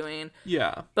comfortable doing.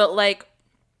 Yeah. But, like,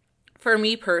 for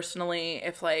me personally,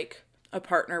 if, like, a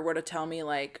partner were to tell me,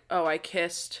 like, oh, I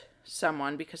kissed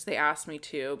someone because they asked me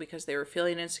to, because they were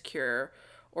feeling insecure,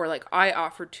 or like I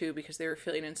offered to because they were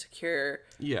feeling insecure.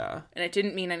 Yeah. And it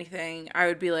didn't mean anything, I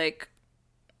would be like,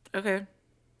 okay.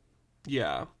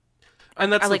 Yeah.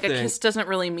 And that's like the thing. A kiss doesn't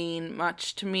really mean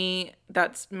much to me.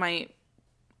 That's my...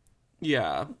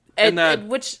 Yeah. And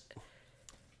which...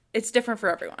 It's different for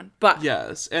everyone, but...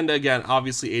 Yes. And again,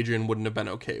 obviously Adrian wouldn't have been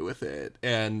okay with it.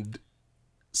 And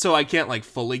so I can't, like,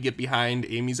 fully get behind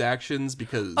Amy's actions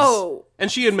because... Oh.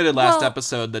 And she admitted last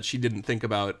episode that she didn't think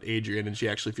about Adrian, and she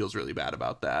actually feels really bad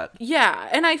about that. Yeah,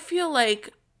 and I feel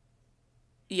like...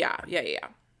 Yeah.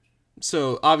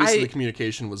 So, obviously the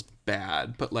communication was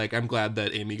bad, but, like, I'm glad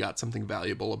that Amy got something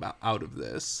valuable out of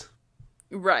this.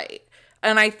 Right.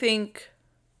 And I think...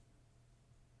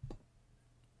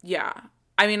 Yeah.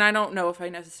 I mean, I don't know if I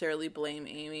necessarily blame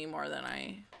Amy more than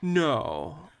I...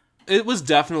 No. It was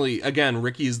definitely, again,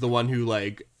 Ricky's the one who,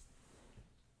 like,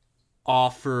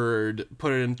 offered,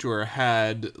 put it into her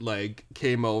head, like,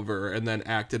 came over, and then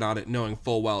acted on it, knowing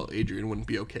full well Adrian wouldn't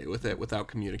be okay with it without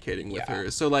communicating with her.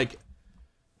 So, like,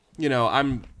 you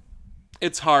know,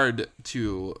 it's hard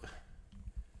to...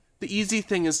 The easy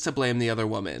thing is to blame the other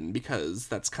woman, because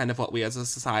that's kind of what we as a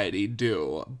society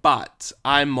do. But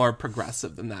I'm more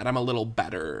progressive than that. I'm a little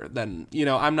better than, you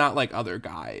know, I'm not like other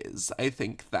guys. I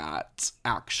think that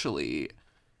actually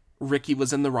Ricky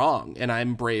was in the wrong, and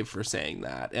I'm brave for saying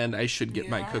that, and I should get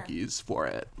my cookies for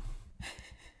it.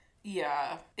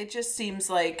 Yeah, it just seems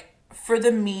like for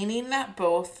the meaning that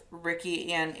both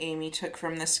Ricky and Amy took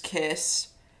from this kiss,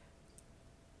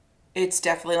 it's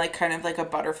definitely like kind of like a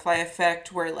butterfly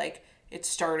effect where like it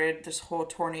started this whole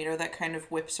tornado that kind of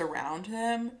whips around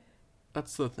them.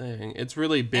 That's the thing. It's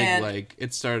really big. And, like,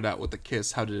 it started out with a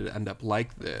kiss. How did it end up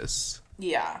like this?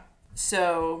 Yeah.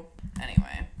 So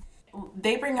anyway,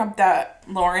 they bring up that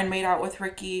Lauren made out with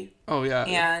Ricky. Oh yeah.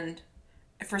 And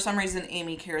for some reason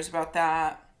Amy cares about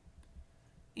that.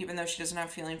 Even though she doesn't have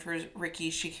feeling for Ricky,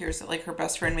 she cares that, like, her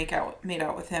best friend made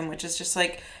out with him, which is just,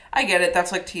 like, I get it.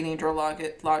 That's, like, teenager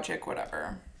logic,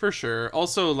 whatever. For sure.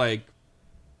 Also, like,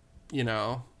 you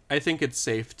know, I think it's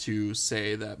safe to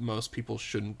say that most people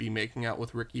shouldn't be making out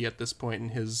with Ricky at this point in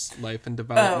his life and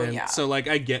development. Oh, yeah. So, like,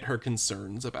 I get her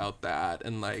concerns about that,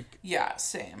 and, like... Yeah,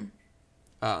 same.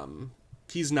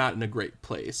 He's not in a great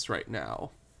place right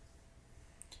now.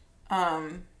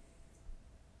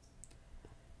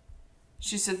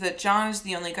 She says that John is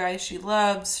the only guy she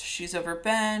loves. She's over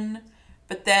Ben.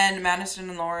 But then Madison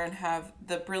and Lauren have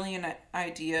the brilliant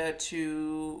idea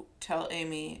to tell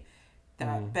Amy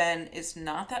that Ben is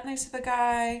not that nice of a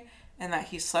guy and that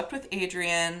he slept with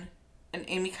Adrian. And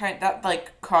Amy that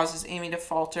like causes Amy to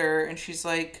falter. And she's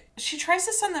like, she tries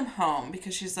to send them home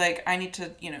because she's like, I need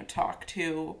to, you know, talk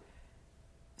to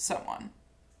someone.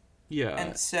 Yeah.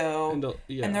 And so,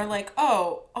 and they're like,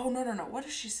 no. What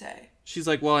does she say? She's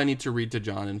like, well, I need to read to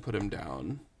John and put him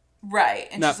down. Right.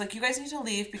 And she's like, you guys need to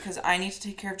leave because I need to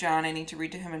take care of John. I need to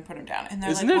read to him and put him down. And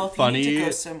they're like, well, if you need to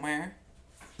go somewhere.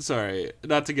 Sorry,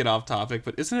 not to get off topic,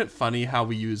 but isn't it funny how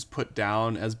we use put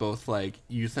down as both, like,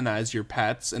 euthanize your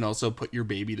pets and also put your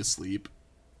baby to sleep?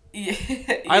 Yeah.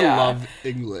 I love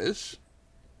English.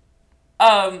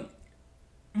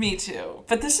 Me too.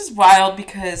 But this is wild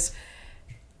because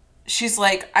she's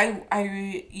like,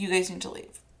 you guys need to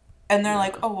leave. And they're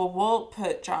like, oh, well, we'll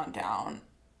put John down.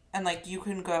 And, like, you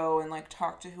can go and, like,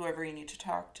 talk to whoever you need to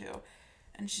talk to.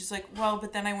 And she's like, well,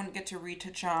 but then I wouldn't get to read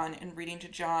to John. And reading to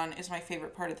John is my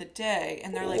favorite part of the day.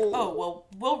 And they're like, oh, well,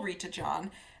 we'll read to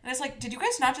John. And it's like, did you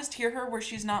guys not just hear her where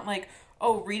she's not like,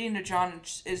 oh, reading to John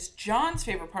is John's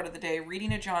favorite part of the day.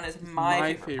 Reading to John is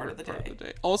my favorite part of the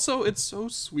day. Also, it's so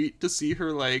sweet to see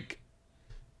her, like,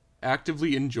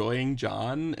 actively enjoying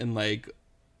John and, like...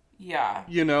 Yeah.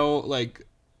 You know, like...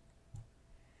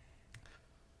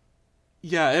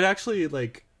 Yeah, it actually,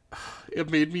 like, it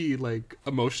made me, like,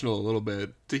 emotional a little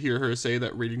bit to hear her say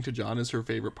that reading to John is her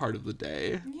favorite part of the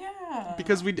day. Yeah.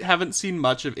 Because we haven't seen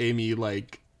much of Amy,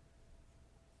 like,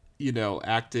 you know,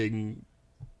 acting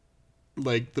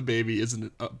like the baby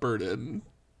isn't a burden.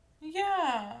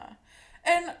 Yeah.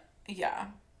 And, yeah.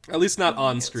 At least not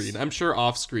on screen. I'm sure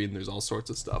off screen there's all sorts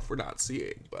of stuff we're not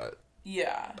seeing, but...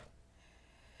 Yeah.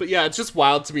 But yeah, it's just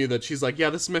wild to me that she's like, yeah,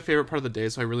 this is my favorite part of the day,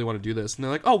 so I really want to do this. And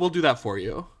they're like, oh, we'll do that for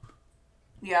you.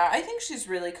 Yeah, I think she's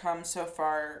really come so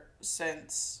far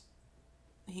since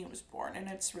he was born. And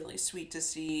it's really sweet to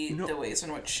see the ways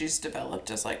in which she's developed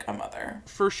as, like, a mother.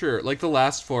 For sure. Like, the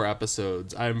last 4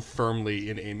 episodes, I'm firmly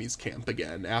in Amy's camp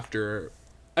again. After,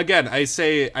 again, I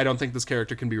say I don't think this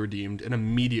character can be redeemed. And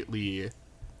immediately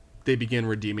they begin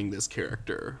redeeming this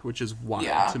character, which is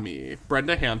wild to me.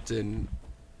 Brenda Hampton...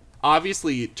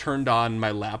 obviously turned on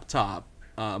my laptop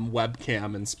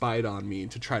webcam and spied on me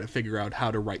to try to figure out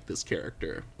how to write this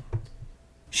character.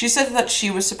 She said that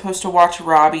she was supposed to watch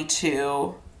Robbie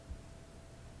too.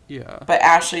 Yeah. But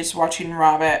Ashley's watching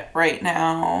Robert right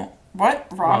now. What?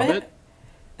 Robert?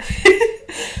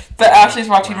 But Ashley's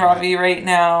watching Robbie right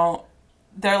now.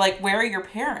 They're like, where are your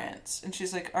parents? And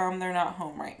she's like, they're not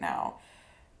home right now.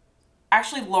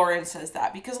 Actually, Lauren says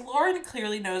that because Lauren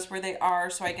clearly knows where they are,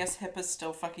 so I guess Hippa's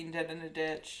still fucking dead in a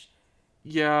ditch.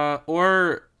 Yeah,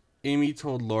 or Amy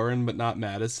told Lauren but not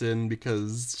Madison,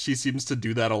 because she seems to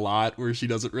do that a lot, where she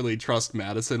doesn't really trust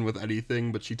Madison with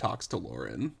anything, but she talks to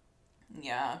Lauren.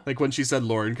 Yeah. Like when she said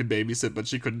Lauren could babysit, but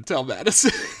she couldn't tell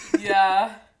Madison.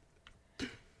 Yeah.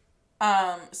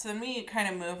 So then we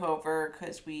kind of move over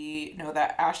because we know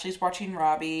that Ashley's watching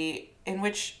Robbie, in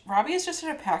which Robbie is just in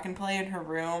a pack and play in her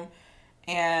room,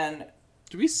 and...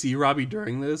 Do we see Robbie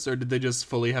during this, or did they just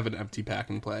fully have an empty pack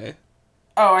and play?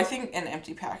 Oh, I think an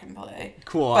empty pack and play.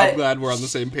 Cool, but I'm glad we're on the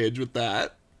same page with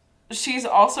that. She's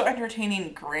also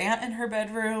entertaining Grant in her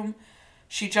bedroom.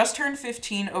 She just turned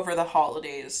 15 over the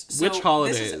holidays. So Which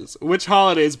holidays? Which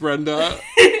holidays, Brenda?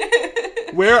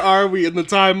 Where are we in the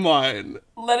timeline?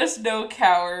 Let us know,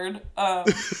 coward.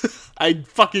 I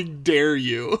fucking dare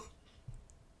you.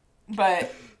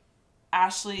 But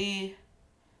Ashley...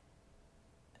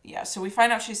 Yeah, so we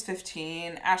find out she's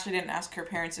 15. Ashley didn't ask her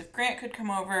parents if Grant could come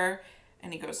over.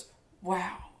 And he goes,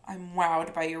 wow, I'm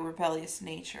wowed by your rebellious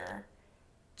nature.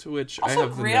 To which also, I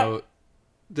have the note,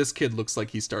 this kid looks like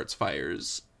he starts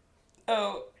fires.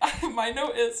 Oh, my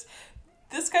note is,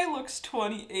 this guy looks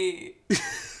 28.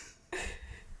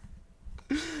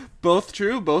 Both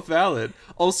true, both valid.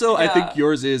 Also, yeah. I think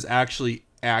yours is actually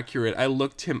accurate. I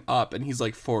looked him up and he's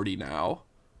like 40 now.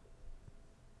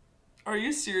 Are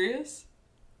you serious?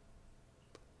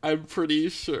 I'm pretty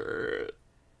sure.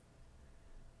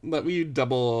 Let me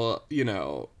double,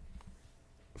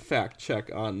 fact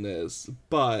check on this,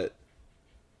 but...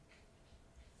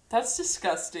 That's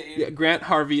disgusting. Yeah, Grant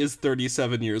Harvey is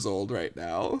 37 years old right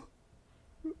now.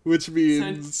 Which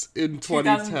means so in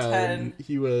 2010,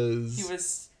 he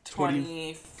was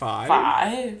 25?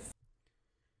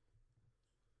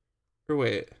 Or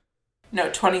wait.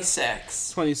 No,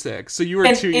 26. 26. So you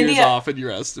were 2 years off in your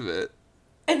estimate.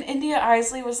 And India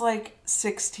Isley was like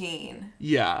 16.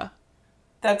 Yeah.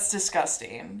 That's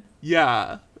disgusting.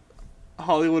 Yeah.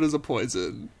 Hollywood is a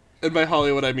poison. And by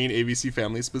Hollywood, I mean ABC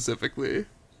Family specifically.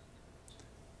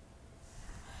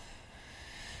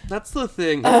 That's the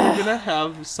thing. If you're gonna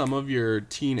have some of your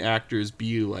teen actors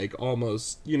be like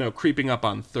almost, creeping up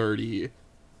on 30,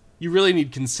 you really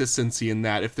need consistency in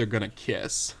that if they're gonna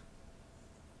kiss.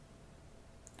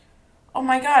 Oh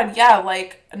my god, yeah,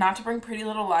 like, not to bring Pretty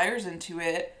Little Liars into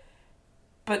it,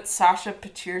 but Sasha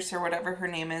Pierce, or whatever her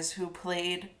name is, who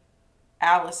played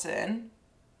Allison,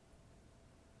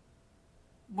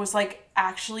 was, like,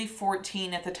 actually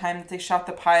 14 at the time that they shot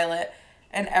the pilot,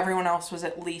 and everyone else was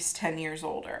at least 10 years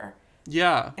older.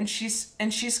 Yeah. And she's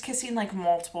kissing, like,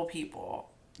 multiple people.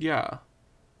 Yeah.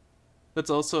 That's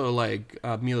also like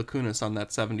Mila Kunis on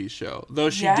that 70s show. Though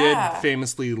she did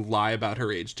famously lie about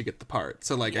her age to get the part.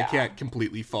 So, I can't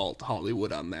completely fault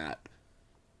Hollywood on that.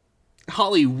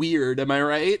 Holly Weird, am I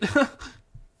right?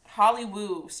 Holly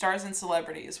Woo, stars and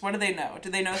celebrities. What do they know? Do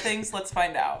they know things? Let's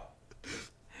find out.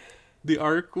 The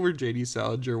arc where J.D.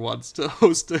 Salinger wants to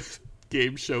host a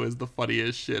game show is the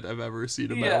funniest shit I've ever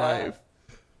seen in my life.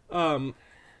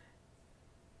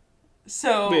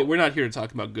 So wait, we're not here to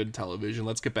talk about good television.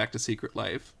 Let's get back to Secret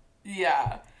Life.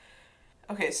 Yeah.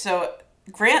 Okay, so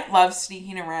Grant loves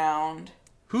sneaking around.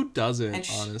 Who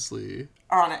doesn't, honestly?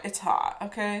 It's hot,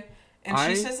 okay? And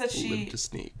she says that she live to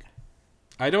sneak.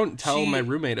 I don't tell my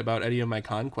roommate about any of my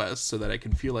conquests so that I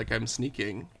can feel like I'm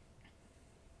sneaking.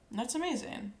 That's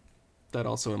amazing. That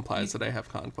also implies that I have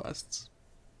conquests.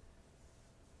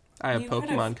 I have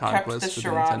Pokemon Conquest for the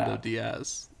Nintendo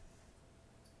DS.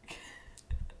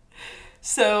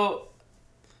 So,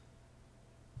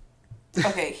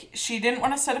 okay, she didn't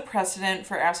want to set a precedent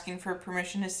for asking for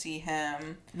permission to see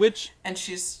him. And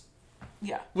she's,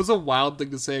 was a wild thing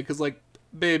to say, because,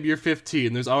 babe, you're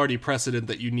 15. There's already precedent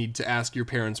that you need to ask your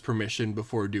parents' permission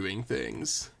before doing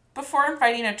things. Before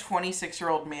inviting a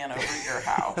 26-year-old man over your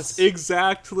house. Yes,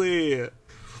 exactly. Oh,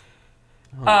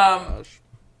 gosh.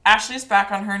 Ashley's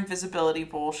back on her invisibility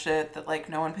bullshit that,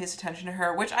 no one pays attention to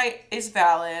her, which is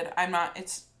valid.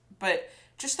 But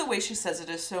just the way she says it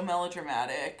is so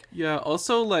melodramatic. Yeah,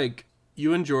 also,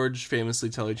 you and George famously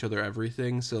tell each other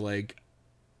everything, so,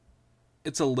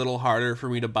 it's a little harder for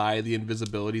me to buy the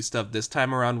invisibility stuff this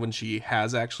time around when she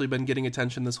has actually been getting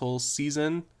attention this whole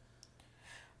season.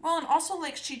 Well, and also,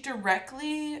 like, she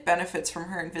directly benefits from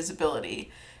her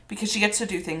invisibility because she gets to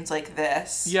do things like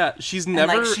this. Yeah, she's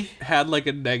never had, like,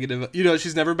 a negative... You know,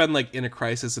 she's never been, like, in a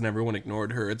crisis and everyone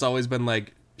ignored her. It's always been,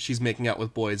 like, she's making out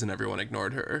with boys and everyone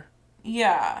ignored her.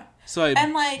 Yeah. So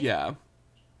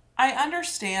I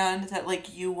understand that,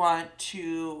 like, you want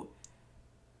to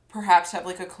perhaps have,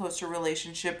 like, a closer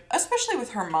relationship, especially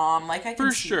with her mom. Like, I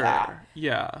can see that.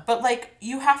 Yeah. But, like,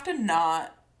 you have to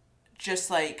not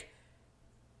just, like,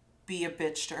 be a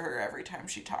bitch to her every time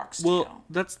she talks to you. Well,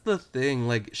 that's the thing.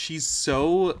 Like, she's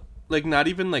so, like, not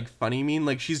even, like, funny mean.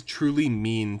 Like, she's truly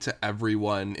mean to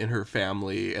everyone in her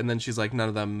family. And then she's like, none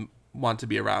of them want to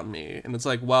be around me. And it's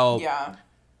like, well... Yeah.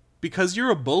 Because you're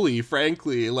a bully,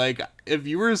 frankly. Like, if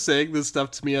you were saying this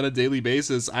stuff to me on a daily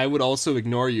basis, I would also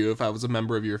ignore you if I was a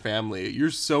member of your family.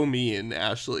 You're so mean,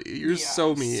 Ashley. You're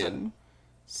so mean.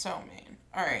 So mean.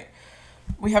 All right.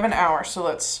 We have an hour, so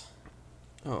let's...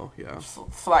 Oh, yeah.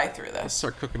 Fly through this.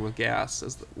 Start cooking with gas,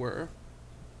 as it were.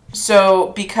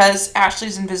 So, because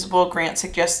Ashley's invisible, Grant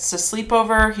suggests a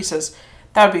sleepover. He says,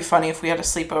 that would be funny if we had a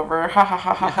sleepover. Ha ha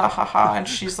ha ha ha ha ha. And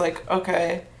she's like,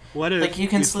 okay. What if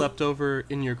you slept over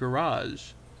in your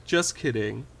garage? Just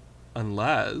kidding.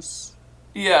 Unless...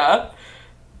 Yeah.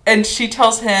 And she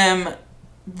tells him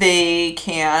they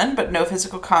can, but no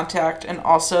physical contact. And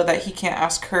also that he can't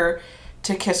ask her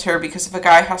to kiss her because if a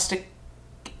guy has to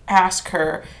ask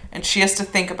her and she has to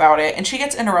think about it, and she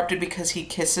gets interrupted because he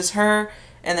kisses her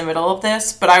in the middle of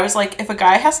this, but I was like, if a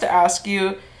guy's asking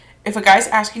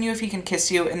you if he can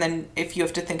kiss you, and then if you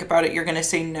have to think about it, you're gonna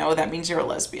say no, that means you're a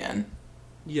lesbian.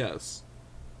 Yes.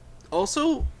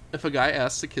 Also, if a guy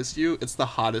asks to kiss you, it's the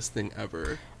hottest thing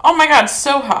ever. Oh my god,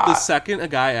 so hot. The second a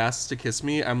guy asks to kiss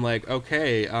me, I'm like,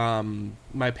 okay,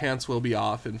 my pants will be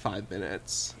off in 5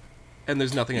 minutes. And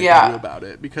there's nothing I can do about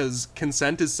it, because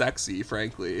consent is sexy,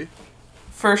 frankly.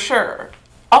 For sure.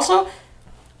 Also,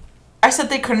 I said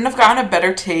they couldn't have gotten a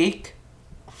better take,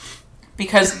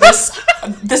 because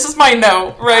this is my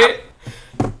note, right?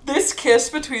 This kiss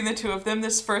between the two of them,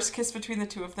 this first kiss between the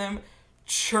two of them,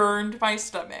 churned my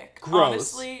stomach. Gross.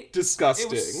 Honestly,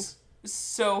 disgusting. It was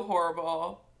so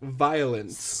horrible.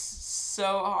 Violent. So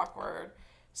awkward.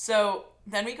 So...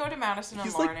 Then we go to Madison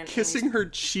and Lauren. He's like kissing her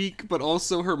cheek, but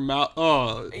also her mouth.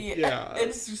 Oh, yeah.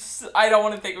 It's just, I don't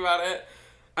want to think about it.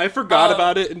 I forgot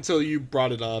about it until you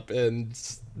brought it up, and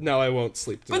now I won't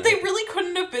sleep tonight. But they really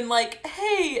couldn't have been like,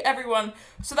 hey, everyone.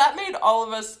 So that made all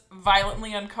of us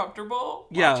violently uncomfortable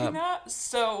watching that.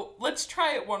 So let's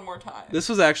try it one more time. This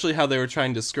was actually how they were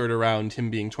trying to skirt around him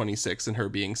being 26 and her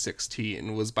being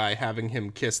 16, was by having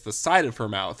him kiss the side of her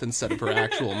mouth instead of her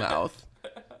actual mouth.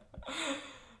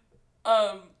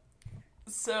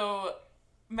 So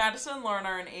Madison and Lauren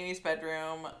are in Amy's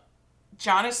bedroom.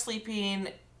 John is sleeping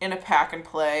in a pack and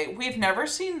play. We've never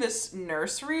seen this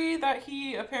nursery that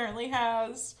he apparently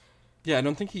has. Yeah, I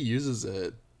don't think he uses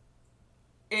it.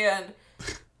 And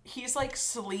he's like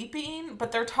sleeping,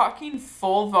 but they're talking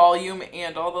full volume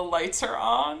and all the lights are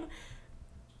on.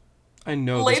 I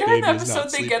know. Later in the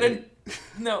episode,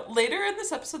 later in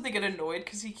this episode, they get annoyed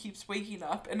because he keeps waking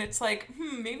up, and it's like,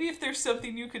 maybe if there's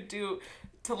something you could do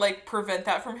to like prevent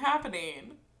that from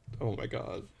happening. Oh my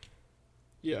god.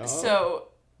 Yeah. So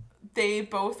they're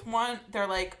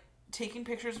like taking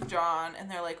pictures of John, and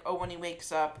they're like, oh, when he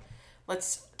wakes up,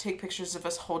 let's take pictures of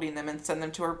us holding them and send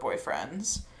them to our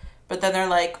boyfriends. But then they're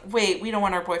like, wait, we don't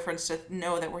want our boyfriends to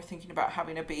know that we're thinking about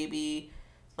having a baby.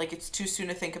 Like, it's too soon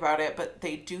to think about it, but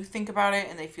they do think about it,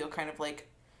 and they feel kind of like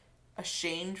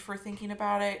ashamed for thinking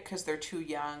about it because they're too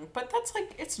young. But that's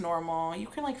like, it's normal. You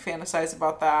can like fantasize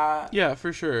about that. Yeah,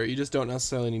 for sure. You just don't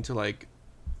necessarily need to like,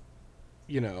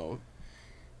 you know,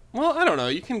 well, I don't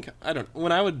know.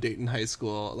 When I would date in high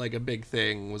school, like a big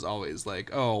thing was always like,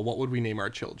 oh, what would we name our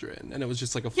children? And it was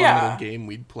just like a fun little game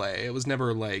we'd play. It was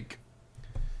never like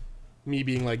me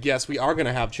being like, yes, we are going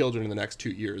to have children in the next 2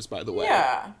 years, by the way.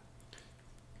 Yeah.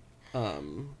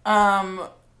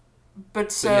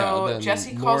 But so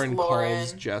Jesse calls Lauren.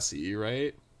 Calls Jesse,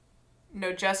 right?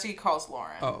 No, Jesse calls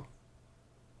Lauren. Oh.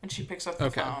 And she picks up the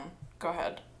phone. Go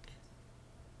ahead.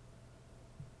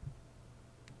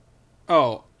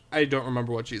 Oh, I don't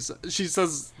remember what she says. She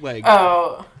says like,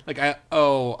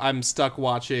 I'm stuck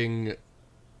watching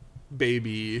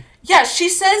Baby. Yeah, she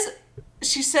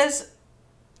says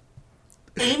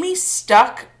Amy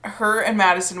stuck her and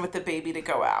Madison with the baby to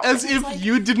go out. As if like,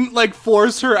 you didn't, like,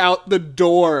 force her out the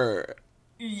door.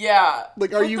 Yeah.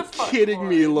 Like, are you kidding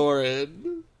me,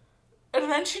 Lauren? And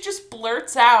then she just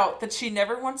blurts out that she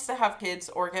never wants to have kids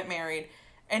or get married.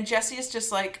 And Jesse is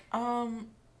just like,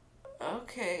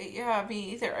 okay, yeah,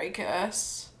 me either, I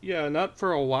guess. Yeah, not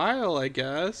for a while, I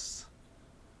guess.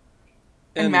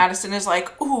 And Madison is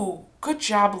like, ooh, good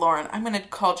job, Lauren. I'm going to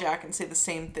call Jack and say the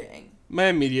same thing. My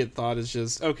immediate thought is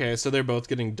just, okay, so they're both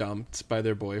getting dumped by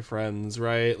their boyfriends,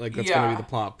 right? Like, that's going to be the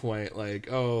plot point. Like,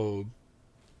 oh,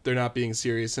 they're not being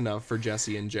serious enough for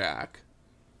Jesse and Jack.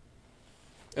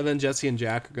 And then Jesse and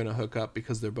Jack are going to hook up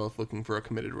because they're both looking for a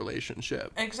committed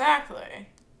relationship. Exactly.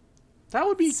 That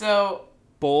would be so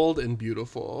bold and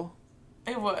beautiful.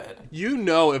 It would. You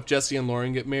know, if Jesse and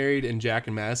Lauren get married and Jack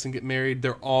and Madison get married,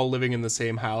 they're all living in the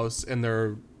same house and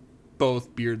they're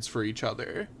both beards for each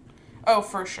other. Oh,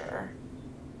 for sure.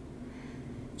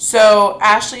 So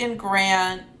Ashley and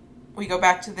Grant, we go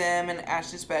back to them in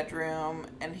Ashley's bedroom,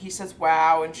 and he says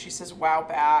wow, and she says wow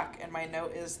back, and my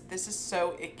note is, this is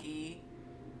so icky.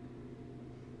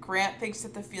 Grant thinks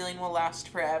that the feeling will last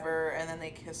forever, and then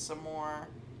they kiss some more.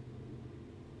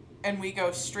 And we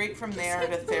go straight from there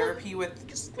to therapy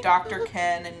with Dr.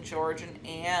 Ken and George and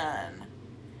Anne.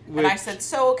 And I said,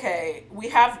 so okay, we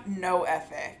have no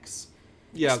ethics.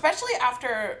 Yeah. Especially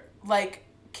after, like,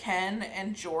 Ken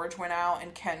and George went out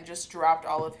and Ken just dropped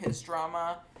all of his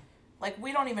drama. Like,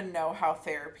 we don't even know how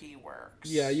therapy works.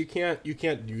 Yeah, you can't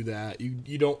do that.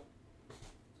 You don't.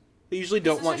 They usually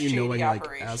don't want you knowing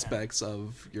like aspects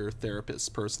of your therapist's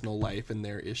personal life and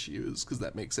their issues because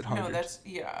that makes it harder. No, that's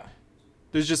yeah.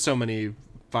 There's just so many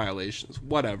violations.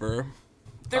 Whatever.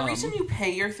 The reason you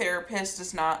pay your therapist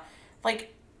is not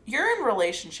like you're in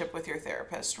relationship with your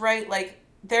therapist, right? Like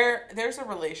there's a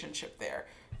relationship there.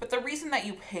 But the reason that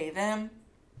you pay them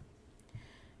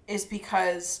is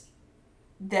because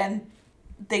then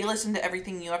they listen to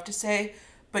everything you have to say,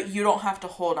 but you don't have to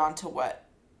hold on to what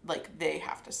like they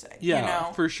have to say. Yeah, you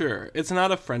know? For sure. It's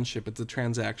not a friendship, it's a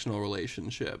transactional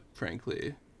relationship,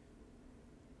 frankly.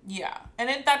 Yeah. And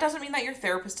that doesn't mean that your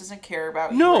therapist doesn't care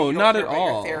about you. No, not at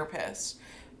all. Your therapist.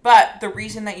 But the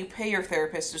reason that you pay your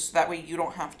therapist is so that way you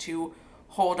don't have to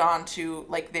hold on to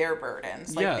like their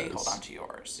burdens like they hold on to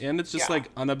yours. And it's just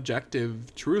like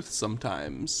unobjective truth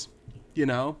sometimes, you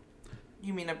know?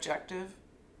 You mean objective?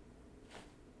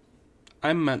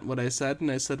 I meant what I said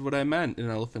and I said what I meant. An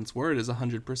elephant's word is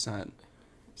 100%.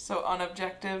 So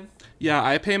unobjective? Yeah,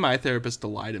 I pay my therapist to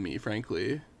lie to me,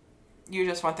 frankly. You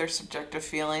just want their subjective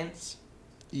feelings?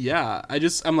 Yeah,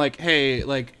 I'm like, hey,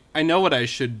 like, I know what I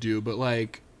should do, but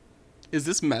like, is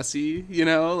this messy? You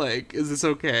know, like, is this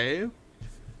okay?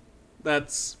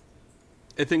 That's,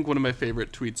 I think one of my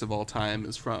favorite tweets of all time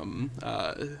is from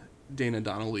Dana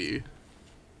Donnelly.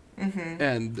 Mm-hmm.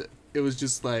 And it was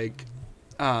just like,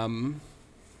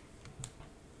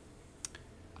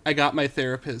 I got my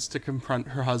therapist to confront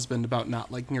her husband about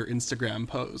not liking her Instagram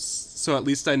posts. So at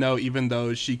least I know even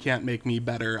though she can't make me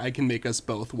better, I can make us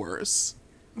both worse.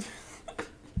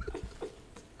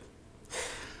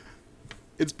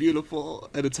 It's beautiful,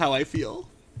 and it's how I feel.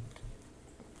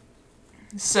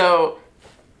 So,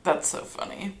 that's so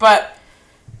funny. But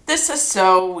this is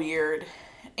so weird.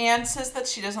 Anne says that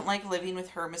she doesn't like living with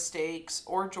her mistakes,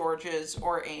 or George's,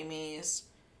 or Amy's.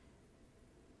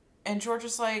 And George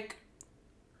is like,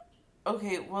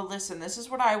 okay, well, listen, this is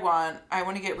what I want. I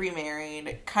want to get remarried.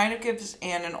 It kind of gives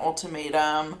Anne an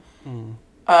ultimatum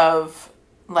of,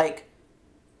 like,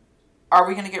 are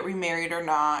we going to get remarried or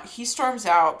not? He storms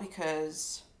out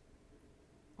because,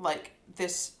 like,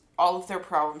 all of their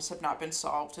problems have not been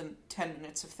solved in 10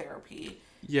 minutes of therapy.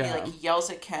 Yeah. He, like, yells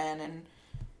at Ken, and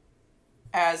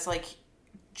as, like,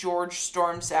 George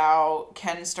storms out,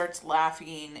 Ken starts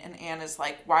laughing, and Anne is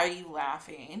like, why are you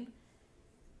laughing?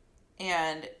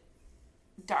 And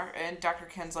Dr.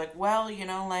 Ken's like, well, you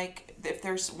know, like, if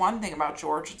there's one thing about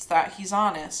George, it's that he's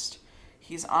honest.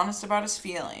 He's honest about his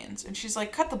feelings. And she's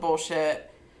like, cut the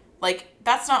bullshit. Like,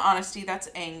 that's not honesty, that's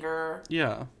anger.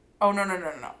 Yeah. Oh,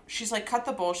 no. She's like, cut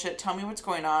the bullshit. Tell me what's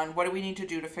going on. What do we need to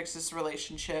do to fix this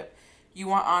relationship? You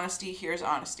want honesty? Here's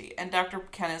honesty. And Dr.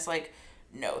 Ken is like,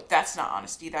 no, that's not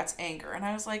honesty, that's anger. And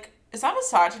I was like, is that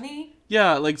misogyny?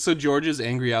 Yeah, like, so George's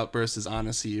angry outburst is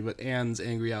honesty, but Anne's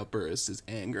angry outburst is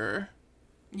anger.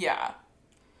 Yeah.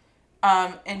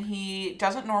 And he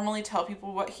doesn't normally tell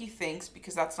people what he thinks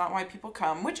because that's not why people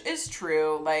come, which is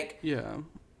true. Like, yeah.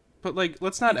 But, like,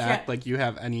 let's not act like you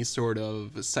have any sort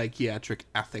of psychiatric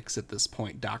ethics at this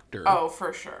point, doctor. Oh,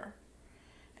 for sure.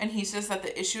 And he says that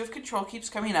the issue of control keeps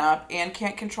coming up. Anne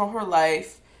can't control her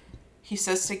life. He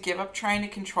says to give up trying to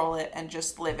control it and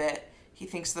just live it. He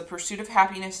thinks the pursuit of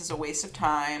happiness is a waste of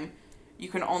time. You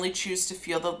can only choose to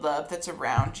feel the love that's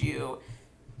around you.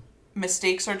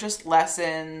 Mistakes are just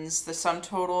lessons. The sum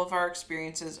total of our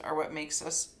experiences are what makes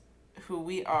us who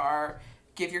we are.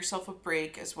 Give yourself a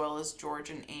break, as well as George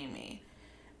and Amy.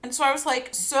 And so I was like,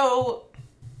 so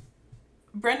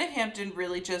Brenda Hampton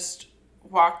really just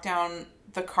walked down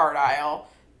the card aisle,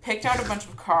 picked out a bunch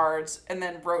of cards, and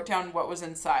then wrote down what was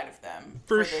inside of them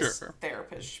for this sure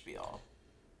therapist spiel.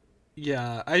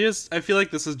 Yeah, I feel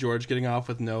like this is George getting off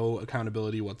with no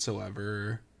accountability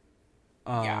whatsoever.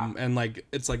 And like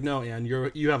it's like, no, Anne,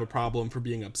 you have a problem for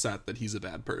being upset that he's a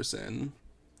bad person.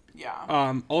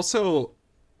 Yeah. Also,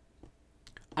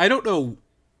 I don't know.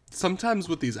 Sometimes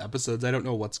with these episodes, I don't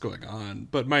know what's going on.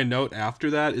 But my note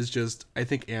after that is just, I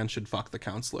think Anne should fuck the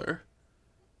counselor.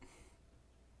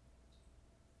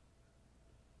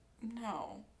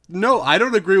 No, I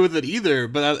don't agree with it either.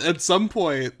 But at some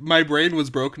point, my brain was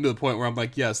broken to the point where I'm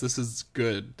like, yes, this is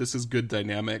good. This is good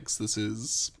dynamics. This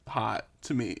is hot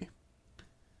to me.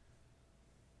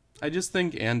 I just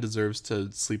think Anne deserves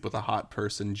to sleep with a hot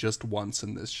person just once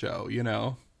in this show, you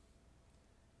know?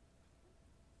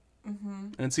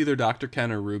 Mm-hmm. And it's either Dr.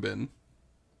 Ken or Ruben.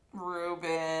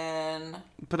 Ruben.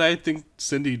 But I think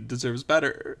Cindy deserves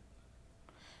better.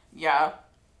 Yeah.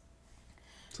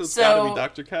 So it's gotta be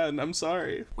Dr. Ken. I'm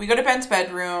sorry. We go to Ben's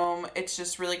bedroom. It's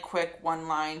just really quick, one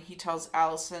line. He tells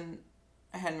Allison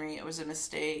Henry it was a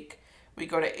mistake. We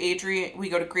go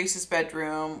to Grace's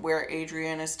bedroom where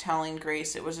Adrian is telling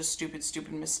Grace it was a stupid,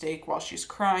 stupid mistake while she's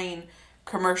crying.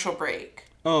 Commercial break.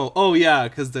 Oh yeah,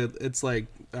 because it's like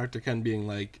Dr. Ken being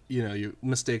like, you know,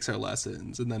 mistakes are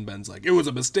lessons, and then Ben's like, it was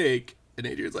a mistake, and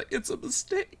Adrian's like, it's a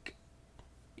mistake.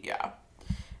 Yeah.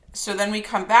 So then we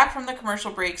come back from the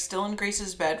commercial break, still in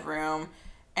Grace's bedroom,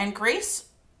 and Grace,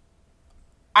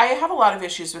 I have a lot of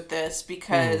issues with this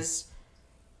because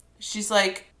she's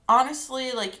like,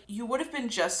 honestly, like, you would have been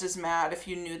just as mad if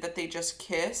you knew that they just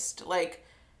kissed. Like,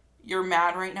 you're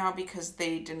mad right now because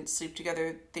they didn't sleep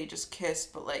together, they just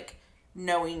kissed, but like,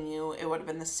 knowing you, it would have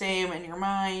been the same in your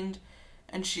mind.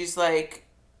 And she's like,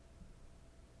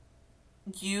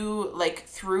 you, like,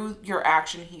 through your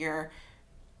action here,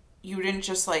 you didn't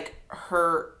just, like,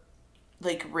 hurt,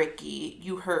 like, Ricky.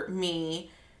 You hurt me.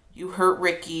 You hurt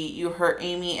Ricky. You hurt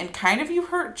Amy. And kind of you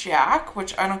hurt Jack,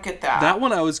 which I don't get that. That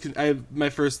one my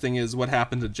first thing is, what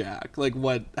happened to Jack? Like,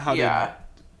 but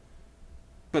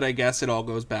I guess it all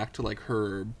goes back to, like,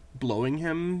 her blowing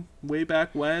him way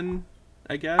back when,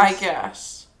 I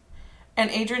guess.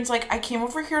 And Adrian's like, I came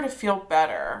over here to feel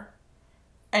better.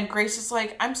 And Grace is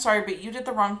like, I'm sorry, but you did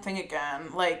the wrong thing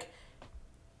again. Like,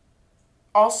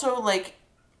 also, like,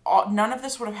 none of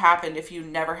this would have happened if you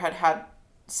never had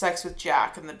sex with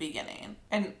Jack in the beginning.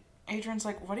 And Adrian's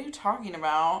like, what are you talking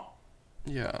about?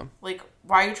 Yeah. Like,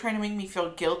 why are you trying to make me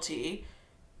feel guilty?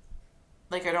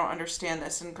 Like, I don't understand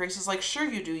this. And Grace is like, sure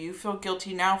you do. You feel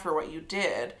guilty now for what you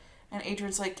did. And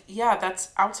Adrian's like, yeah,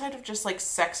 that's outside of just, like,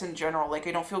 sex in general. Like,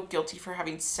 I don't feel guilty for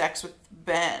having sex with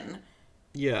Ben.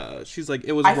 Yeah, she's like,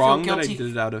 it was wrong that I did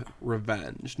it out of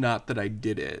revenge, not that I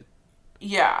did it.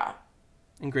 Yeah.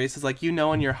 And Grace is like, you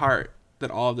know in your heart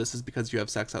that all of this is because you have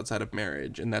sex outside of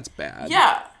marriage, and that's bad.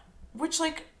 Yeah. Which,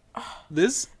 like...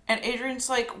 This... And Adrian's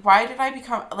like, why did I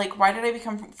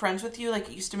become friends with you? Like,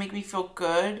 it used to make me feel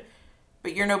good,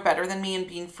 but you're no better than me, and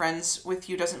being friends with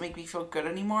you doesn't make me feel good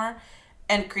anymore.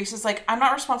 And Grace is like, I'm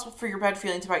not responsible for your bad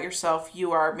feelings about yourself.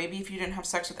 You are. Maybe if you didn't have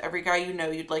sex with every guy you know,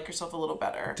 you'd like yourself a little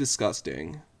better.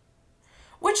 Disgusting.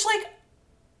 Which, like,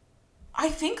 I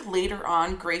think later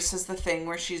on, Grace says the thing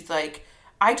where she's like,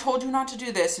 I told you not to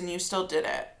do this, and you still did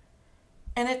it.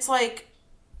 And it's like,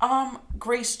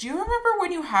 Grace, do you remember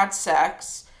when you had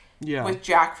sex with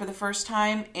Jack for the first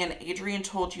time, and Adrian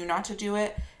told you not to do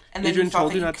it, and then Adrian you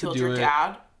thought that you killed your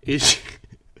dad?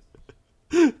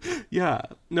 Yeah.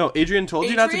 No, Adrian told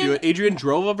you not to do it. Adrian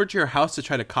drove over to your house to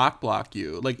try to cock block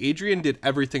you. Like, Adrian did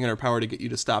everything in her power to get you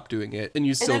to stop doing it, and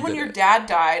you still did it. And then when your dad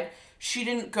died, she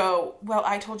didn't go, well,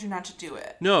 I told you not to do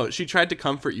it. No, she tried to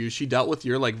comfort you. She dealt with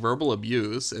your, like, verbal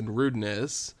abuse and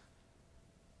rudeness.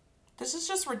 This is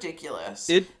just ridiculous.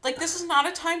 Like, this is not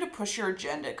a time to push your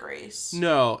agenda, Grace.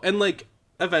 No, and, like,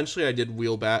 eventually I did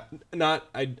wheel back.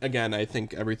 I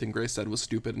think everything Grace said was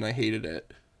stupid, and I hated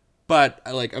it. But,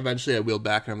 like, eventually I wheeled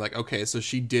back, and I'm like, okay, so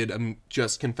she did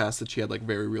just confess that she had, like,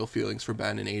 very real feelings for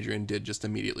Ben, and Adrian did just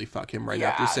immediately fuck him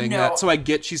after saying that. So I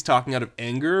get she's talking out of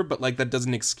anger, but, like, that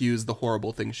doesn't excuse the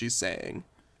horrible things she's saying.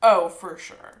 Oh, for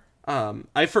sure.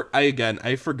 I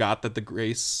forgot that the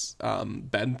Grace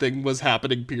Ben thing was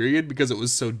happening, period, because it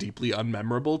was so deeply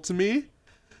unmemorable to me.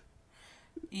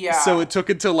 Yeah. So it took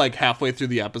until, like, halfway through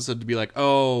the episode to be like,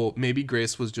 oh, maybe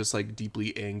Grace was just, like,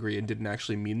 deeply angry and didn't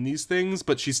actually mean these things,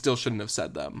 but she still shouldn't have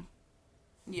said them.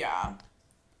 Yeah.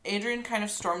 Adrian kind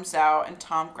of storms out, and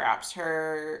Tom grabs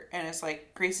her and is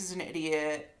like, Grace is an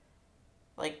idiot.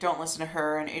 Like, don't listen to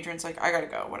her. And Adrian's like, I gotta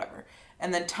go, whatever.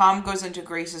 And then Tom goes into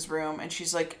Grace's room, and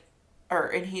she's like,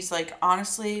 and he's like,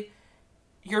 honestly,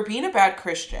 you're being a bad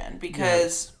Christian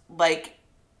because, like,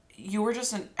 you were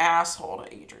just an asshole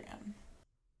to Adrian.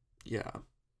 Yeah.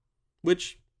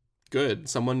 Which, good.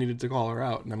 Someone needed to call her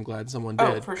out, and I'm glad someone did.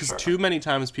 Oh, for sure. Because too many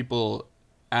times people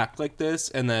act like this,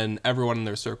 and then everyone in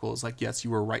their circle is like, yes,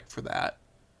 you were right for that.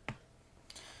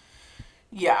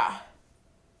 Yeah.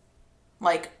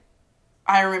 Like,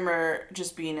 I remember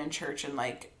just being in church and,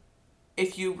 like,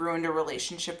 if you ruined a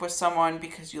relationship with someone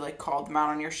because you, like, called them out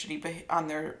on your on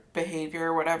their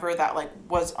behavior or whatever that, like,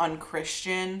 was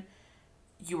unchristian,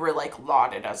 you were, like,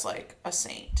 lauded as, like, a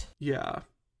saint. Yeah,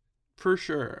 for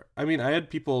sure. I mean, I had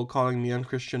people calling me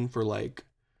unchristian for, like,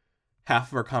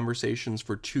 half of our conversations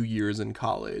for 2 years in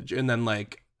college. And then,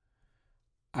 like,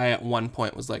 I at one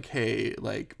point was like, hey,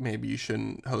 like, maybe you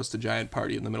shouldn't host a giant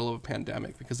party in the middle of a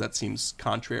pandemic because that seems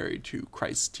contrary to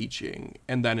Christ's teaching.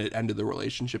 And then it ended the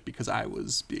relationship because I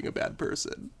was being a bad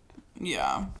person.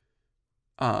 Yeah.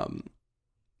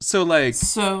 So, like,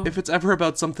 if it's ever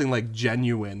about something, like,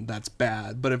 genuine, that's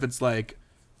bad. But if it's like,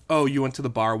 oh, you went to the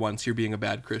bar once, you're being a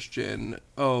bad Christian.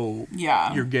 Oh,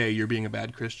 yeah, you're gay, you're being a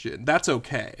bad Christian. That's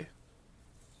okay.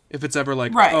 If it's ever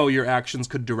like, right. oh, your actions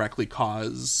could directly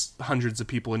cause hundreds of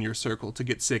people in your circle to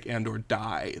get sick and or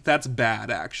die, that's bad,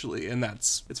 actually. And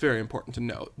it's very important to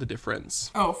note the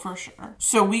difference. Oh, for sure.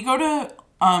 So we go to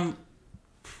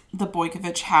the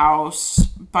Boykovich house.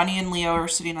 Bunny and Leo are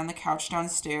sitting on the couch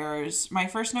downstairs. My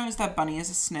first note is that Bunny is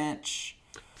a snitch.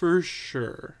 For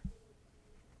sure.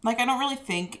 Like, I don't really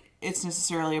think it's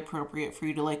necessarily appropriate for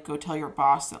you to, like, go tell your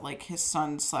boss that, like, his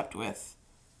son slept with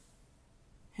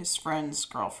his friend's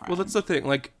girlfriend. Well, that's the thing.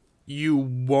 Like, you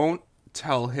won't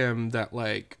tell him that,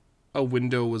 like, a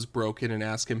window was broken and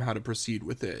ask him how to proceed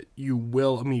with it. You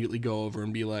will immediately go over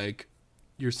and be like,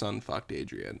 your son fucked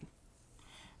Adrian.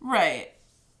 Right.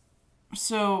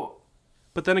 So...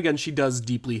 But then again, she does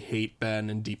deeply hate Ben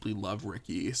and deeply love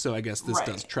Ricky, so I guess this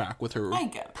does track with her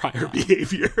prior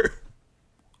behavior.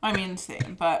 I mean,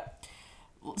 same, but...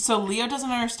 So Leo doesn't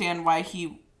understand why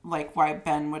why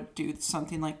Ben would do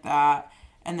something like that.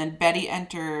 And then Betty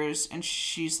enters, and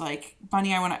she's like,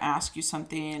 Bunny, I want to ask you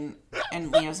something.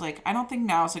 And Leo's like, I don't think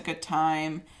now's a good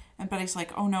time. And Betty's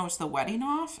like, oh no, is the wedding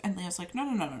off? And Leo's like,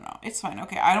 no, it's fine.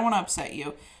 Okay, I don't want to upset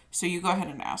you. So you go ahead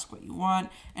and ask what you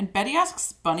want. And Betty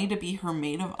asks Bunny to be her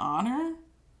maid of honor.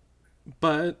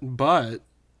 But,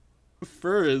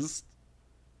 first,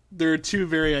 there are two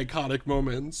very iconic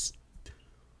moments.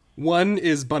 One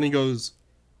is Bunny goes,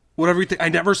 whatever you think, I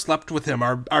never slept with him.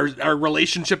 Our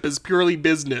relationship is purely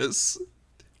business.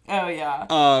 Oh,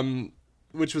 yeah.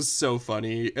 Which was so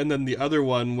funny. And then the other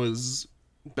one was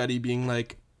Betty being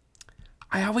like,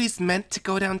 I always meant to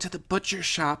go down to the butcher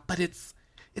shop, but it's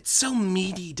so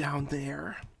meaty down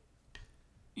there.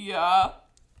 Yeah.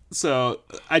 So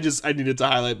I needed to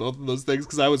highlight both of those things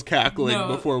because I was cackling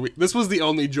before this was the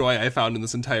only joy I found in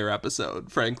this entire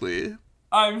episode, frankly.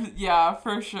 Yeah,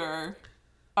 for sure.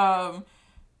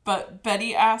 But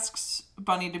Betty asks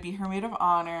Bunny to be her maid of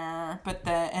honor,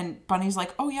 and Bunny's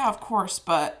like, oh yeah, of course,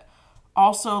 but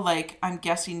also, like, I'm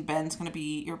guessing Ben's gonna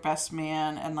be your best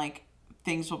man, and, like,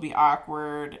 things will be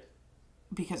awkward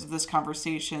because of this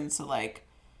conversation, so, like,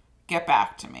 get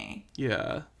back to me.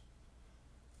 Yeah.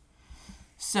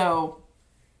 So,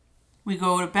 we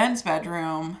go to Ben's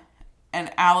bedroom,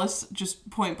 and Alice just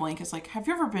point blank is like, have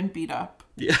you ever been beat up?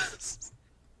 Yes.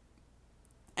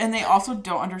 And they also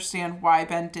don't understand why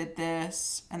Ben did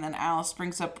this. And then Alice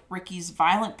brings up Ricky's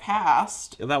violent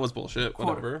past. Yeah, that was bullshit.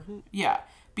 Whatever. Yeah,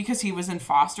 because he was in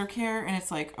foster care. And it's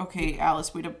like, okay,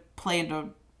 Alice, way to play into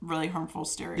really harmful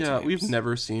stereotypes. Yeah, we've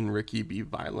never seen Ricky be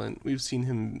violent. We've seen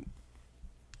him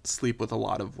sleep with a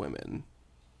lot of women.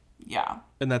 Yeah.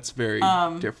 And that's very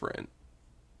different.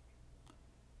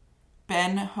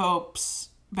 Ben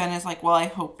is like, well, I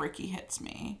hope Ricky hits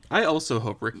me. I also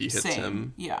hope Ricky hits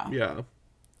him. Yeah. Yeah.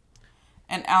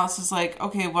 And Alice is like,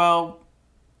 okay, well,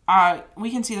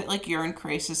 we can see that, like, you're in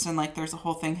crisis and, like, there's a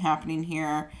whole thing happening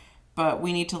here, but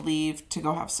we need to leave to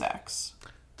go have sex.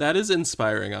 That is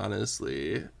inspiring,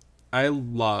 honestly. I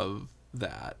love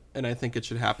that, and I think it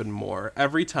should happen more.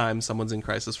 Every time someone's in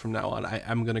crisis from now on,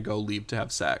 I'm going to go leave to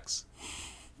have sex.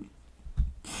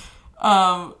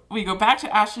 We go back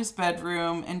to Ashley's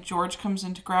bedroom, and George comes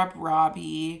in to grab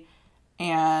Robbie,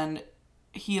 and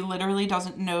he literally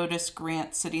doesn't notice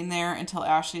Grant sitting there until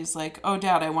Ashley's like, oh,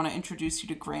 Dad, I want to introduce you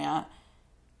to Grant.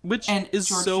 Which is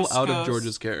George so out of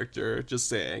George's character, just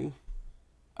saying.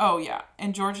 Oh, yeah.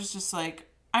 And George is just like,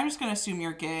 I'm just going to assume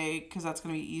you're gay, because that's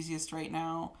going to be easiest right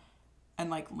now, and,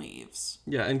 like, leaves.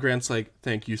 Yeah, and Grant's like,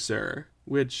 thank you, sir.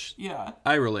 Which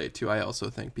I relate to. I also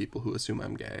thank people who assume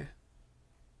I'm gay.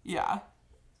 Yeah.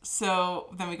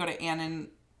 So then we go to Anne and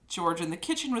George in the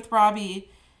kitchen with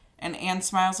Robbie, And Anne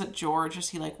smiles at George as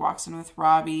he, like, walks in with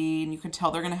Robbie. And you can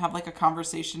tell they're going to have, like, a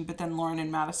conversation. But then Lauren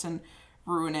and Madison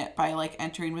ruin it by, like,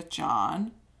 entering with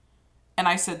John. And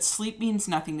I said, sleep means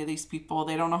nothing to these people.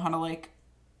 They don't know how to, like,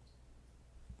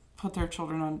 put their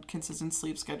children on consistent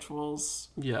sleep schedules.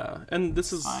 Yeah. And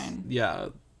this is fine. Yeah.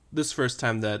 This first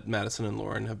time that Madison and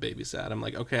Lauren have babysat, I'm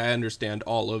like, okay, I understand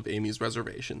all of Amy's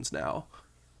reservations now.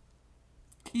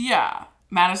 Yeah.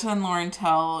 Madison and Lauren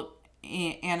tell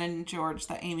Anne and George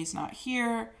that Amy's not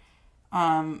here.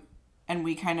 And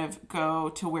we kind of go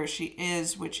to where she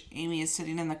is, which Amy is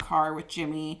sitting in the car with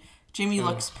Jimmy. Jimmy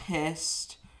looks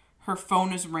pissed. Her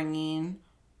phone is ringing.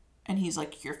 And he's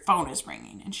like, your phone is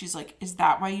ringing. And she's like, is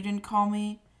that why you didn't call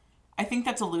me? I think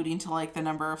that's alluding to, like, the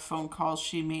number of phone calls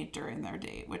she made during their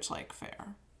date, which, like,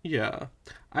 fair. Yeah.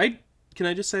 Can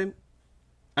I just say,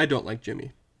 I don't like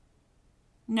Jimmy.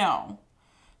 No.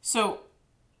 So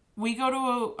we go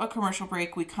to a commercial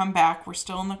break. We come back. We're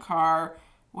still in the car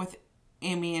with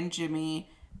Amy and Jimmy.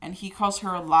 And he calls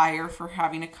her a liar for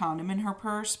having a condom in her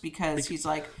purse because he's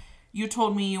like, you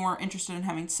told me you weren't interested in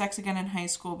having sex again in high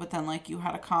school, but then, like, you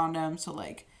had a condom. So,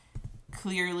 like,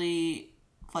 clearly,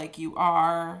 like, you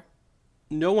are.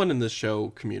 No one in this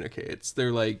show communicates.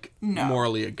 They're, like,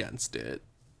 morally against it.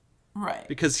 Right.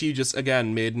 Because he just,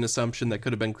 again, made an assumption that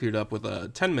could have been cleared up with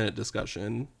a 10-minute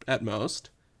discussion, at most,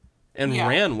 and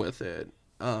ran with it.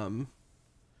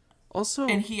 Also...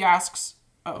 And he asks...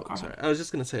 Oh, sorry. I was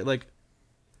just going to say, like,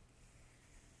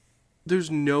 there's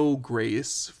no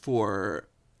grace for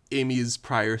Amy's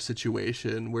prior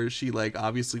situation where she, like,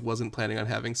 obviously wasn't planning on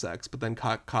having sex, but then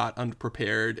caught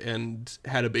unprepared and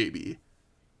had a baby.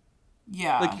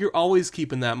 Yeah. Like, you're always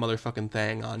keeping that motherfucking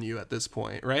thing on you at this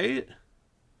point, right?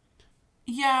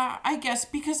 Yeah, I guess,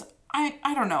 because I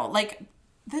don't know, like,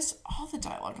 all the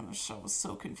dialogue on the show was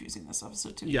so confusing this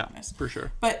episode, to be honest. For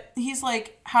sure. But he's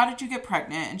like, how did you get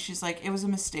pregnant? And she's like, it was a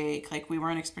mistake. Like, we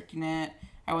weren't expecting it.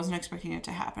 I wasn't expecting it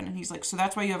to happen. And he's like, so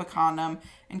that's why you have a condom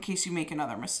in case you make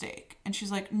another mistake. And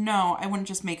she's like, no, I wouldn't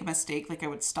just make a mistake. Like, I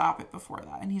would stop it before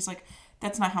that. And he's like,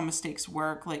 that's not how mistakes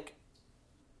work. Like,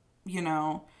 you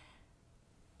know...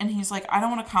 And he's like, I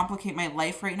don't want to complicate my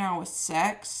life right now with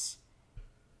sex.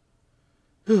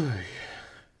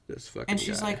 This fucking And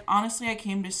she's guy. like, honestly, I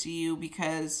came to see you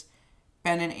because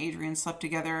Ben and Adrian slept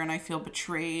together and I feel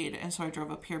betrayed. And so I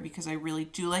drove up here because I really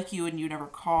do like you and you never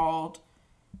called.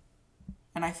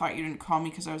 And I thought you didn't call me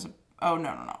because I was oh,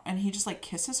 no. And he just, like,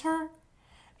 kisses her.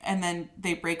 And then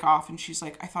they break off and she's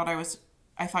like, I thought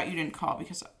you didn't call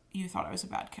because you thought I was a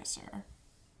bad kisser.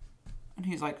 And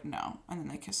he's like, no. And then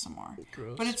they kiss some more.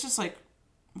 Gross. But it's just, like,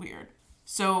 weird.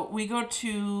 So we go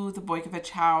to the Boykovich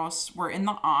house. We're in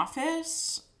the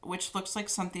office, which looks like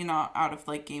something out of,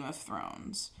 like, Game of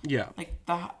Thrones. Yeah. Like,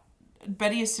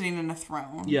 Betty is sitting in a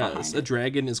throne. Yes, a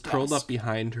dragon is curled up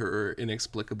behind her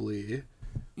inexplicably.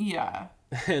 Yeah.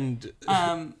 And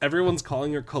everyone's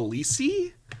calling her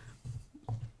Khaleesi?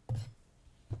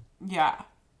 Yeah.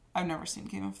 I've never seen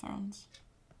Game of Thrones.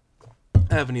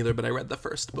 I haven't either, but I read the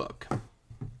first book.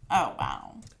 Oh,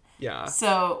 wow. Yeah.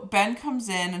 So Ben comes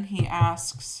in and he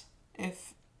asks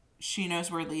if she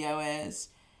knows where Leo is.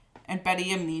 And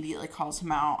Betty immediately calls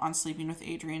him out on sleeping with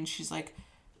Adrian. She's like,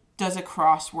 does a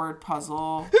crossword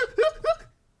puzzle.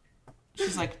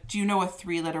 She's like, do you know a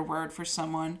 3-letter word for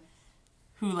someone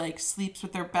who, like, sleeps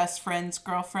with their best friend's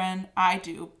girlfriend? I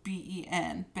do.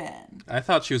 B-E-N. Ben. I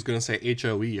thought she was going to say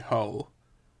H-O-E, ho.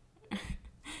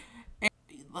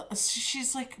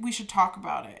 She's like, we should talk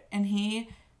about it. And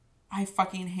I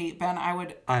fucking hate Ben. I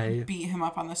would beat him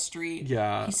up on the street.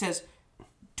 Yeah. He says,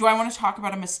 do I want to talk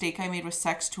about a mistake I made with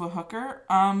sex to a hooker?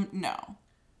 No.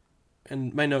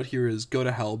 And my note here is, go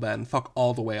to hell, Ben. Fuck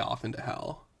all the way off into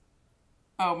hell.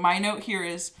 Oh, my note here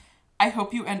is, I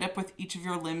hope you end up with each of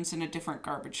your limbs in a different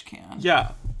garbage can.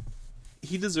 Yeah.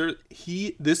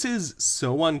 This is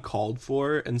so uncalled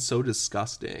for and so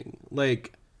disgusting.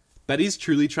 Like, Betty's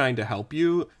truly trying to help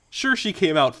you. Sure, she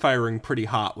came out firing pretty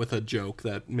hot with a joke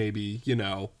that maybe,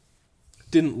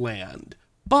 didn't land.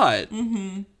 But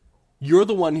you're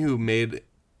the one who made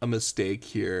a mistake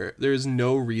here. There's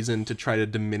no reason to try to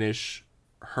diminish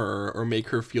her or make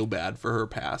her feel bad for her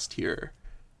past here.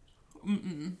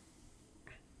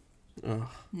 Ugh.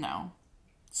 No.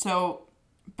 So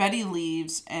Betty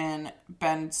leaves and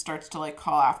Ben starts to, like,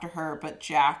 call after her, but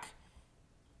Jack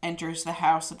enters the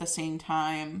house at the same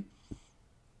time.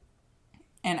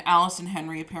 And Alice and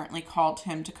Henry apparently called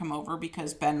him to come over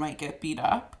because Ben might get beat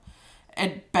up.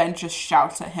 And Ben just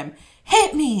shouts at him,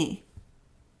 hit me!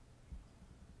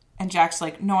 And Jack's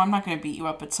like, no, I'm not going to beat you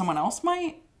up, but someone else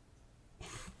might.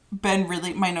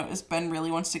 my note is Ben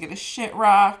really wants to get his shit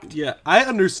rocked. Yeah, I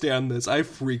understand this. I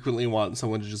frequently want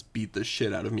someone to just beat the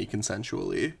shit out of me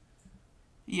consensually.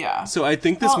 Yeah. So I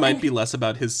think this might be less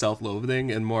about his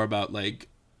self-loathing and more about, like,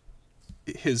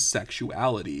 his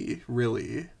sexuality,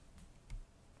 really.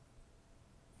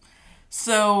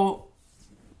 So,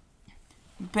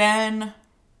 Ben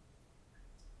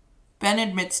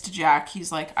admits to Jack,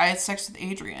 he's like, I had sex with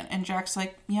Adrian. And Jack's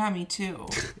like, yeah, me too.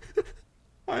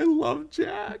 I love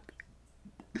Jack.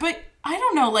 But, I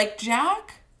don't know, like,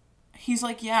 Jack, he's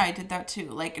like, yeah, I did that too.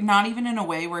 Like, not even in a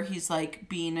way where he's, like,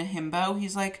 being a himbo.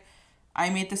 He's like, I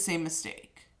made the same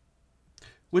mistake.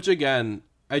 Which, again,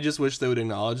 I just wish they would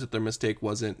acknowledge that their mistake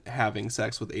wasn't having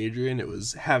sex with Adrian. It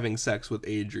was having sex with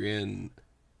Adrian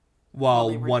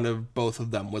while one of both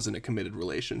of them was in a committed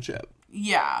relationship.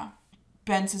 Yeah.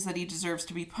 Ben says that he deserves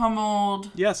to be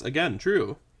pummeled. Yes, again,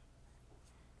 true.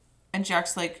 And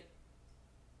Jack's like,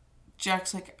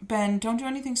 Ben, don't do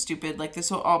anything stupid. Like,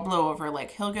 this will all blow over.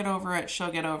 Like, he'll get over it.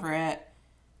 She'll get over it.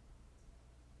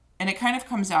 And it kind of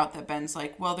comes out that Ben's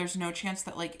like, well, there's no chance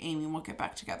that, like, Amy will get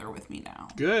back together with me now.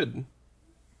 Good.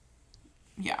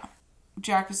 Yeah.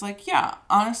 Jack is like, yeah,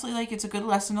 honestly, like, it's a good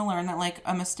lesson to learn that, like,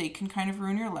 a mistake can kind of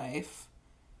ruin your life.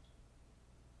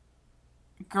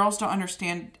 Girls don't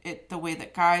understand it the way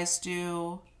that guys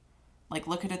do. Like,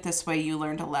 look at it this way, you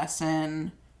learned a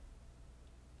lesson.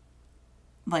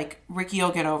 Like, Ricky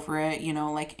will get over it, you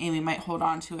know, like, Amy might hold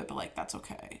on to it, but, like, that's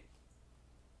okay.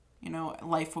 You know,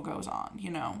 life will goes on,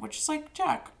 you know, which is like,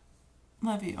 Jack,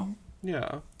 love you.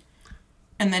 Yeah.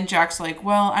 And then Jack's like,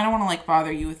 well, I don't want to, like,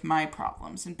 bother you with my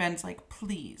problems. And Ben's like,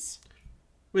 please.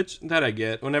 Which, that I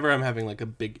get. Whenever I'm having, like, a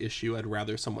big issue, I'd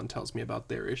rather someone tells me about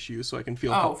their issue so I can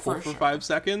feel helpful for 5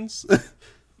 seconds.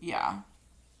 Yeah.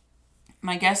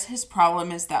 And I guess his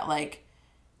problem is that, like,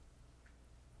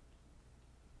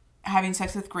 having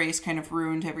sex with Grace kind of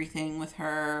ruined everything with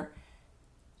her.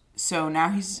 So now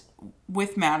he's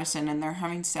with Madison and they're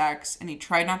having sex, and he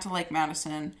tried not to like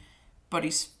Madison, but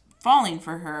he's falling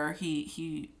for her.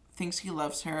 He thinks he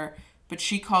loves her, but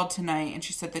she called tonight and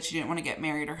she said that she didn't want to get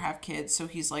married or have kids. So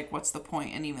he's like, what's the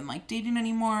point in even, like, dating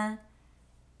anymore?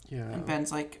 Yeah. And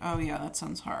Ben's like, oh yeah, that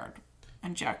sounds hard.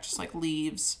 And Jack just, like,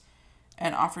 leaves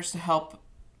and offers to help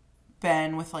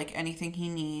Ben with, like, anything he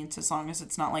needs as long as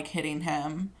it's not, like, hitting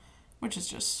him, which is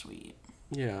just sweet.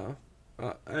 Yeah.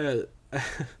 I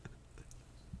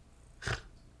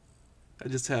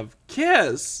just have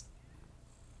kiss.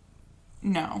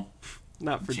 No.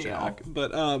 Not for Jail. Jack,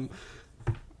 but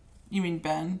You mean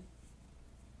Ben?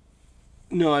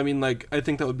 No, I mean, like, I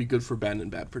think that would be good for Ben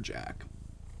and bad for Jack.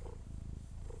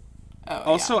 Oh,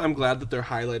 also, yeah. I'm glad that they're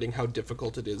highlighting how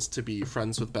difficult it is to be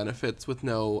friends with benefits with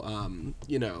no,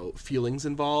 you know, feelings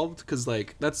involved, because,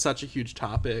 like, that's such a huge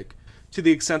topic, to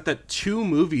the extent that 2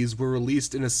 movies were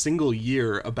released in a single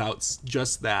year about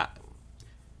just that.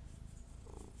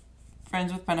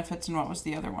 Friends with Benefits, and what was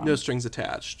the other one? No Strings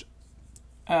Attached.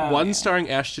 One starring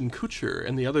Ashton Kutcher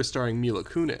and the other starring Mila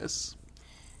Kunis.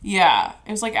 Yeah,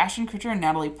 it was like Ashton Kutcher and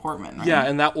Natalie Portman, right? Yeah,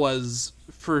 and that was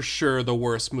for sure the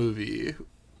worst movie,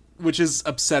 which is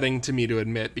upsetting to me to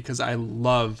admit because I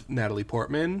love Natalie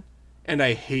Portman and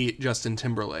I hate Justin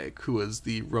Timberlake, who was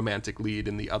the romantic lead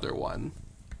in the other one.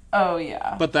 Oh,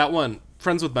 yeah. But that one,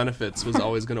 Friends with Benefits, was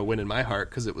always going to win in my heart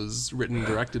because it was written and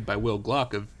directed by Will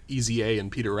Gluck of Easy A and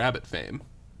Peter Rabbit fame.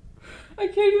 I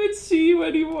can't even see you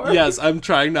anymore. Yes, I'm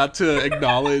trying not to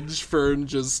acknowledge Fern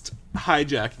just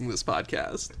hijacking this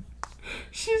podcast.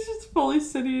 She's just fully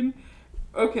sitting.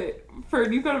 Okay,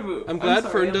 Fern, you gotta move. I'm glad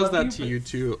Fern does that to you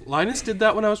too. Linus did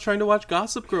that when I was trying to watch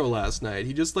Gossip Girl last night.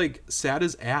 He just, like, sat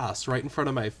his ass right in front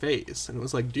of my face. And it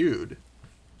was like, dude,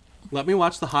 let me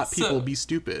watch the hot people be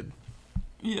stupid.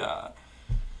 Yeah.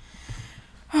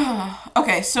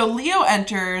 Okay, so Leo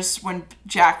enters when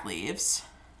Jack leaves.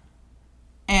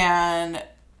 And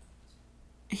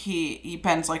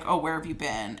Ben's like, oh, where have you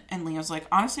been? And Leo's like,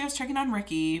 honestly, I was checking on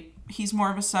Ricky. He's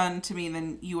more of a son to me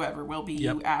than you ever will be,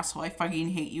 you asshole. I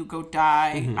fucking hate you. Go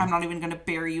die. I'm not even going to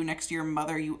bury you next to your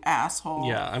mother, you asshole.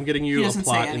 Yeah, I'm getting you a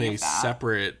plot in a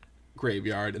separate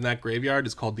graveyard, and that graveyard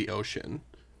is called the Ocean.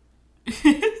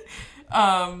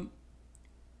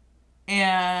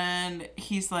 And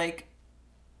he's like,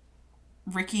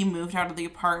 Ricky moved out of the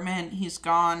apartment. He's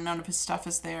gone. None of his stuff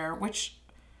is there, which...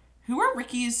 Who are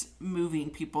Ricky's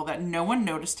moving people that no one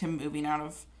noticed him moving out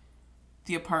of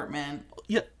the apartment?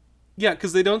 Yeah,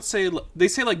 because they don't say... They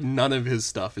say, like, none of his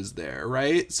stuff is there,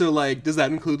 right? So, like, does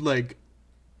that include, like,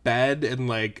 bed and,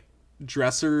 like,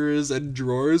 dressers and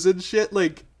drawers and shit?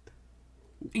 Like...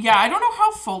 Yeah, I don't know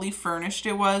how fully furnished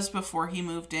it was before he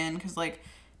moved in, because, like,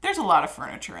 there's a lot of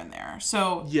furniture in there,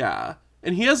 so... Yeah.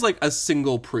 And he has, like, a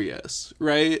single Prius,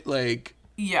 right? Like...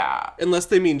 Yeah. Unless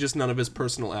they mean just none of his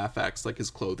personal affects, like his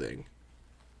clothing.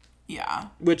 Yeah.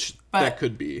 Which, that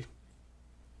could be.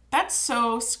 That's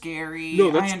so scary. No,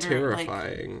 that's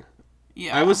terrifying. Like,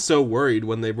 yeah. I was so worried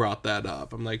when they brought that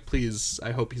up. I'm like, please,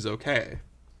 I hope he's okay.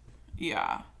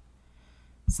 Yeah.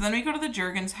 So then we go to the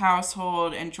Jurgens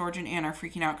household, and George and Anne are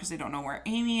freaking out because they don't know where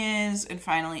Amy is. And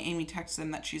finally, Amy texts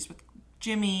them that she's with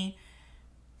Jimmy.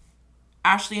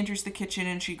 Ashley enters the kitchen,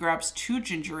 and she grabs 2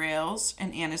 ginger ales.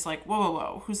 And Anne is like, whoa, whoa,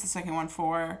 whoa, who's the second one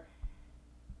for?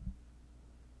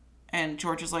 And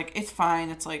George is like, it's fine.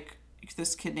 It's like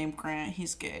this kid named Grant.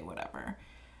 He's gay, whatever.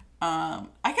 I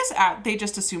guess they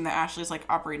just assume that Ashley's, like,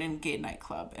 operating a gay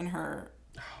nightclub in her,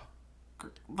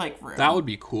 like, room. That would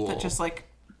be cool. That just, like,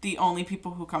 the only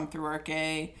people who come through are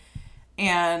gay.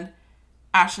 And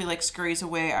Ashley, like, scurries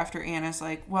away after Anna's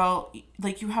like, well,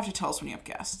 like, you have to tell us when you have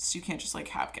guests. You can't just, like,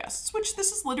 have guests. Which,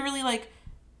 this is literally, like,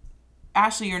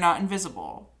 Ashley, you're not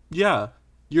invisible. Yeah.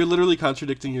 You're literally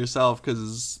contradicting yourself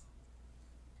because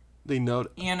they know.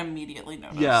 Anne immediately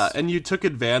noticed. Yeah, and you took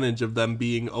advantage of them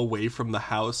being away from the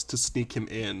house to sneak him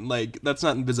in. Like, that's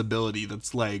not invisibility.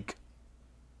 That's, like,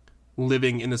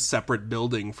 living in a separate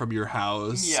building from your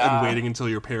house and waiting until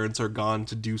your parents are gone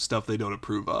to do stuff they don't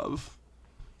approve of.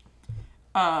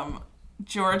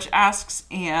 George asks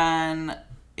Anne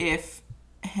if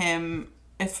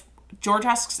George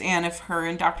asks Anne if her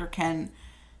and Dr. Ken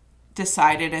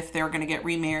decided if they were going to get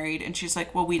remarried, and she's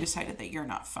like, well, we decided that you're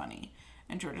not funny.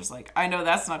 And George is like, I know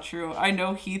that's not true. I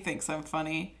know he thinks I'm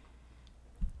funny.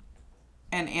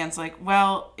 And Anne's like,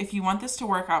 well, if you want this to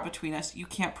work out between us, you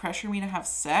can't pressure me to have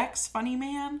sex, funny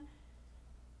man.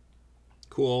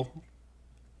 Cool.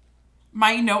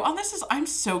 My note on this is I'm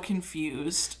so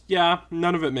confused. Yeah,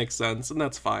 none of it makes sense, and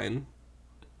that's fine.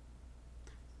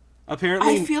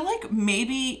 Apparently, I feel like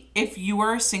maybe if you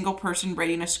are a single person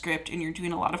writing a script and you're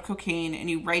doing a lot of cocaine and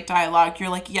you write dialogue, you're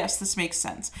like, yes, this makes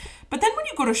sense. But then when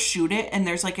you go to shoot it and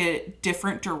there's like a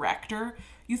different director,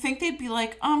 you think they'd be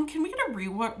like, can we get a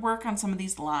rework on some of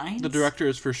these lines? The director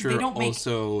is for sure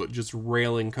also just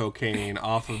railing cocaine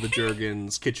off of the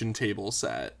Jurgens kitchen table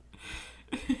set.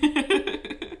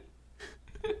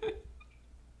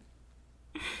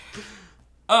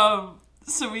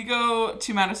 So we go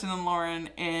to Madison and Lauren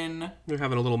in... They're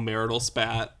having a little marital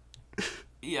spat.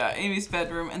 Yeah, Amy's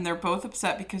bedroom, and they're both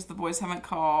upset because the boys haven't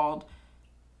called.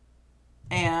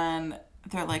 And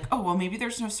they're like, oh, well, maybe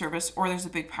there's no service or there's a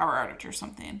big power outage or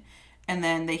something. And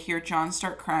then they hear John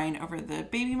start crying over the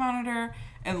baby monitor,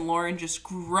 and Lauren just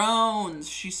groans.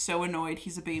 She's so annoyed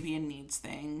he's a baby and needs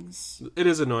things. It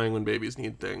is annoying when babies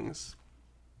need things.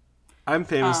 I'm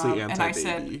famously anti-baby, and I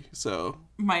said, so...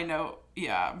 My note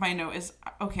is,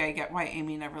 okay, I get why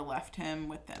Amy never left him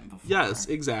with them before. Yes,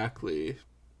 exactly.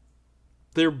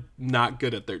 They're not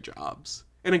good at their jobs.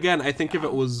 And again, I think if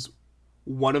it was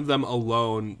one of them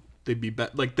alone, they'd be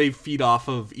like, they feed off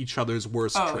of each other's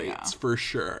worst traits, for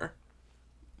sure.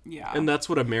 Yeah. And that's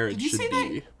what a marriage should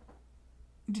be.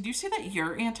 Did you say that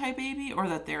you're anti-baby or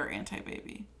that they're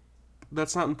anti-baby?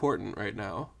 That's not important right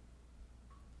now.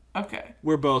 Okay.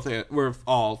 We're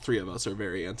all 3 of us are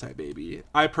very anti-baby.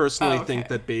 I personally think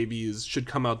that babies should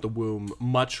come out the womb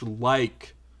much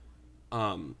like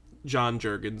John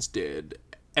Jurgens did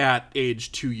at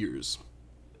age 2 years.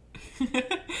 They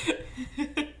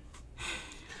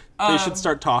should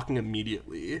start talking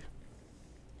immediately.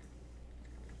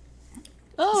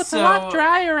 Oh, it's a lot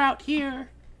drier out here.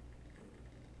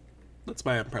 That's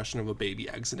my impression of a baby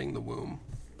exiting the womb.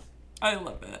 I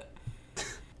love it.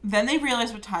 Then they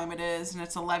realize what time it is, and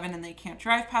it's 11, and they can't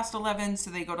drive past 11, so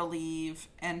they go to leave,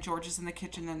 and George is in the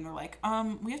kitchen, and they're like,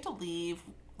 we have to leave.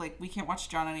 Like, we can't watch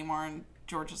John anymore, and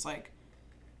George is like,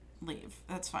 leave.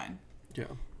 That's fine.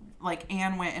 Yeah. Like,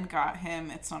 Anne went and got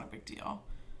him. It's not a big deal.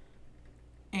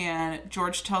 And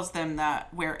George tells them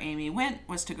that where Amy went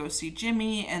was to go see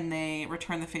Jimmy, and they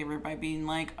return the favor by being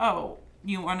like, oh,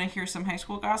 you want to hear some high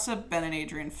school gossip? Ben and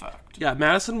Adrian fucked. Yeah,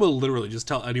 Madison will literally just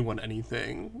tell anyone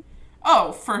anything.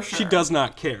 Oh, for sure. She does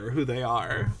not care who they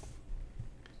are.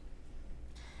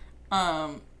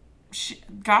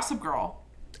 Gossip Girl.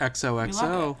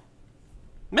 XOXO.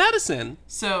 Madison.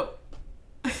 So,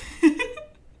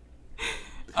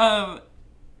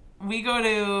 we go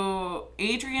to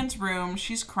Adrian's room.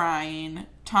 She's crying.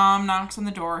 Tom knocks on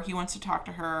the door. He wants to talk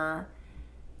to her.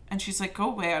 And she's like,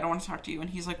 go away. I don't want to talk to you. And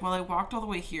he's like, well, I walked all the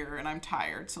way here and I'm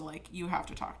tired. So, like, you have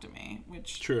to talk to me.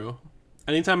 Which... True.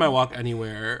 Anytime I walk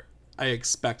anywhere, I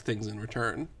expect things in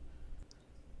return.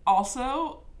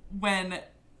 Also, when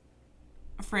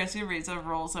Francia Reza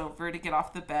rolls over to get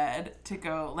off the bed to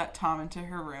go let Tom into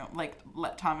her room, like,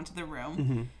 let Tom into the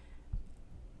room,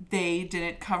 they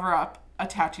didn't cover up a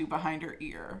tattoo behind her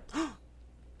ear.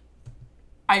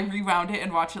 I rewound it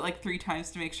and watched it like 3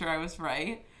 times to make sure I was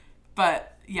right.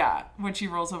 But yeah, when she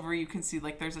rolls over, you can see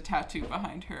like there's a tattoo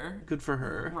behind her. Good for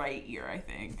her. Right ear, I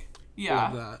think.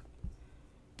 Yeah. Love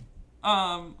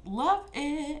that. Love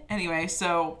it. Anyway,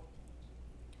 so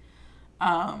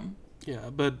yeah,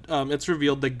 but it's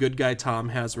revealed that good guy Tom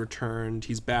has returned.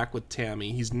 He's back with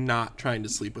Tammy. He's not trying to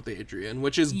sleep with Adrian,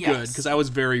 which is good because I was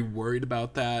very worried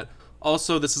about that.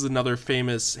 Also, this is another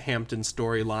famous Hampton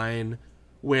storyline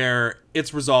where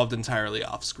it's resolved entirely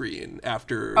off screen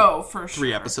after for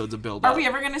 3 episodes of build-up. Are we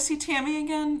ever going to see Tammy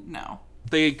again? No.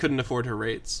 They couldn't afford her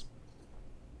rates.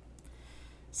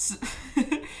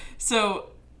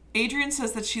 So Adrian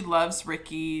says that she loves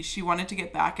Ricky. She wanted to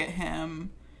get back at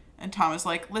him. And Tom is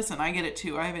like, listen, I get it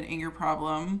too. I have an anger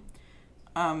problem.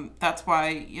 That's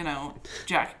why,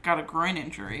 Jack got a groin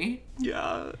injury.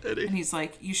 Yeah, Eddie. And he's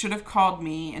like, you should have called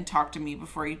me and talked to me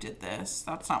before you did this.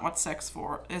 That's not what sex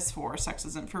is for. Sex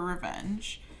isn't for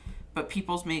revenge. But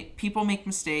people make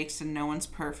mistakes and no one's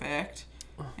perfect.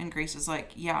 And Grace is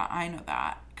like, yeah, I know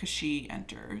that. Because she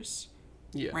enters.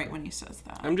 Yeah. Right when he says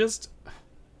that.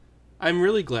 I'm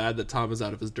really glad that Tom is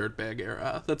out of his dirtbag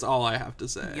era. That's all I have to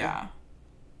say. Yeah.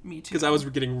 Me too. Because I was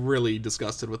getting really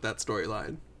disgusted with that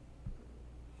storyline.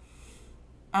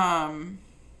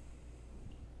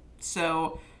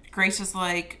 So Grace is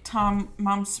like, Tom,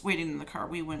 Mom's waiting in the car.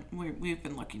 We've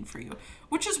been looking for you.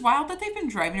 Which is wild that they've been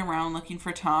driving around looking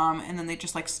for Tom and then they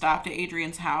just like stopped at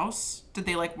Adrian's house. Did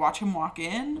they like watch him walk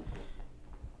in?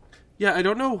 Yeah, I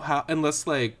don't know how, unless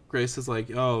like Grace is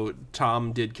like, oh,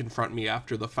 Tom did confront me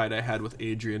after the fight I had with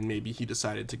Adrian. Maybe he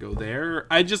decided to go there.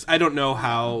 I don't know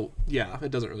how. Yeah, it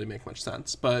doesn't really make much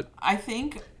sense. But I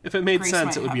think if it made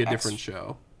sense, it would be a different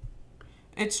show.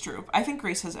 It's true. I think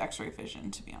Grace has X-ray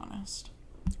vision, to be honest.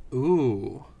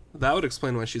 Ooh, that would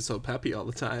explain why she's so peppy all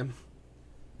the time.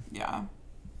 Yeah.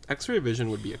 X-ray vision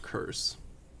would be a curse.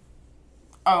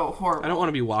 Oh, horrible. I don't want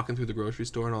to be walking through the grocery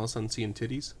store and all of a sudden seeing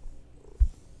titties.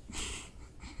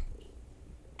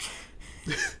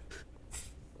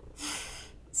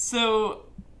 So,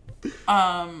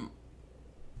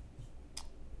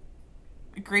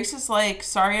 Grace is like,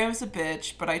 sorry I was a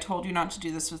bitch, but I told you not to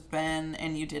do this with Ben,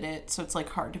 and you did it, so it's, like,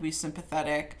 hard to be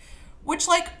sympathetic. Which,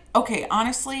 like, okay,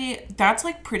 honestly, that's,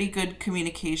 like, pretty good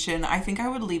communication. I think I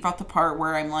would leave out the part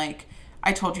where I'm like,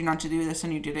 I told you not to do this,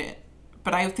 and you did it.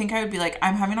 But I think I would be like,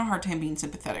 I'm having a hard time being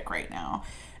sympathetic right now.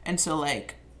 And so,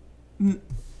 like,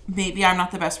 maybe I'm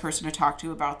not the best person to talk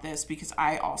to about this because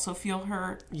I also feel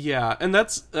hurt. Yeah, and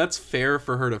that's fair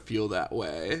for her to feel that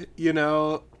way,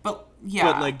 But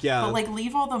yeah, but like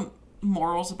leave all the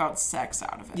morals about sex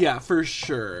out of it. Yeah, for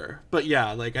sure. But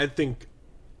yeah, like I think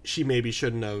she maybe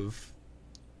shouldn't have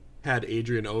had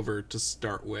Adrian over to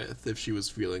start with if she was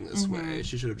feeling this way.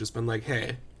 She should have just been like,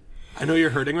 hey, I know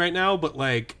you're hurting right now, but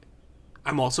like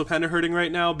I'm also kind of hurting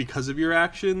right now because of your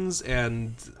actions,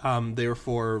 and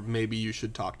therefore maybe you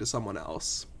should talk to someone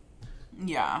else.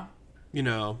 Yeah.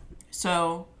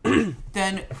 So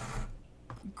then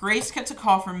Grace gets a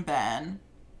call from Ben,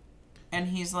 and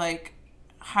he's like,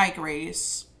 hi,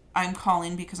 Grace. I'm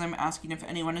calling because I'm asking if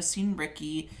anyone has seen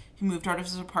Ricky. He moved out of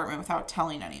his apartment without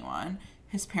telling anyone.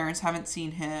 His parents haven't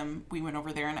seen him. We went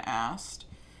over there and asked.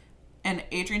 And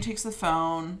Adrian takes the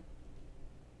phone.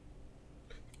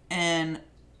 And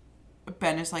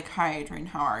Ben is like, hi, Adrian,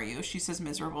 how are you? She says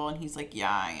miserable, and he's like, yeah,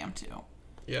 I am too.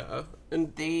 Yeah.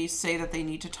 And they say that they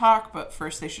need to talk, but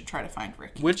first they should try to find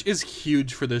Ricky. Which is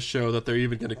huge for this show, that they're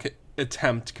even going to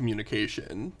attempt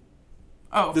communication.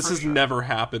 Oh, this has never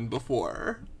happened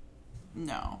before.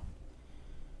 No.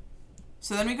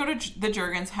 So then we go to the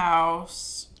Juergens'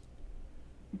 house.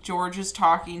 George is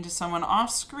talking to someone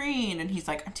off screen, and he's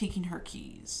like, I'm taking her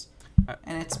keys.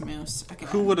 And it's Moose again.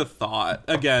 Who would have thought?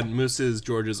 Again, Moose is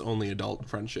George's only adult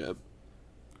friendship.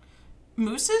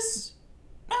 Moose is...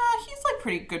 he's like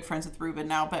pretty good friends with Ruben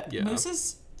now, but yeah. Moose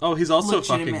is... Oh, he's also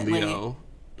fucking Leo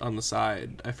on the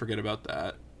side. I forget about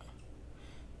that.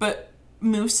 But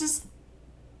Moose is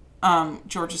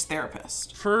George's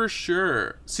therapist. For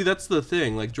sure. See, that's the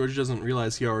thing. Like, George doesn't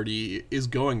realize he already is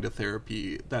going to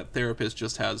therapy. That therapist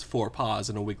just has 4 paws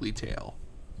and a wiggly tail.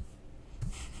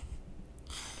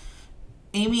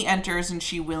 Amy enters and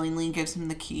she willingly gives him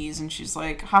the keys, and she's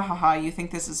like, ha ha ha, you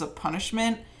think this is a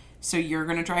punishment? So you're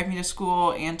going to drive me to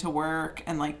school and to work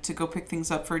and like to go pick things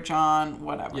up for John,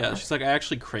 whatever. Yeah, she's like, I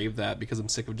actually crave that because I'm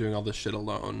sick of doing all this shit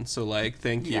alone. So like,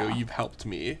 thank you. Yeah. You've helped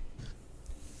me.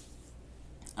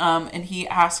 And he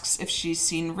asks if she's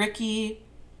seen Ricky,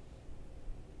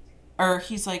 or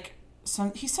he's like,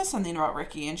 he says something about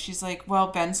Ricky, and she's like, well,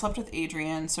 Ben slept with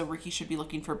Adrian, so Ricky should be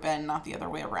looking for Ben, not the other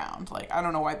way around. Like, I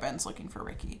don't know why Ben's looking for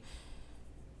Ricky.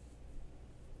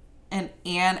 And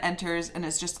Anne enters and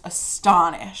is just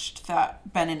astonished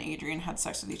that Ben and Adrian had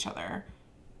sex with each other.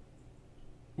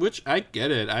 Which, I get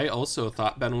it. I also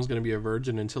thought Ben was going to be a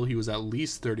virgin until he was at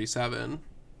least 37.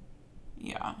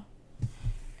 Yeah.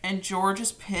 And George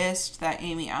is pissed that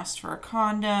Amy asked for a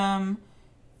condom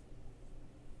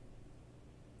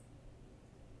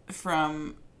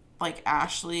from, like,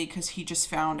 Ashley, because he just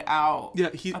found out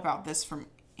about this from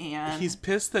Anne. He's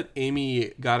pissed that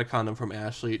Amy got a condom from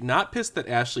Ashley. Not pissed that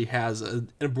Ashley has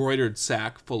an embroidered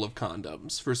sack full of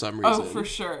condoms for some reason. Oh, for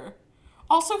sure.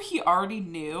 Also, he already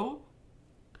knew,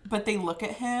 but they look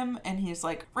at him and he's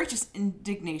like, righteous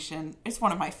indignation is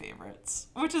one of my favorites,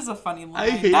 which is a funny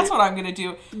line. That's what I'm going to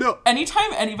do. No.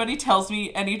 Anytime anybody tells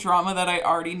me any drama that I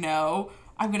already know,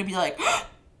 I'm going to be like,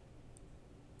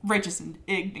 righteous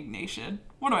indignation.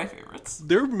 One of my favorites.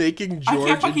 They're making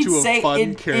George into a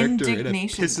fun character and it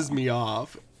pisses me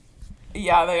off.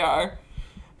 Yeah, they are.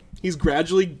 He's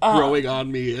gradually growing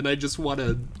on me and I just want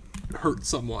to hurt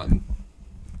someone.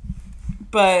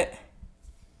 But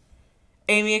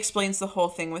Amy explains the whole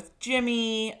thing with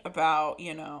Jimmy about,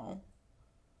 you know,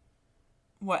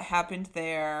 what happened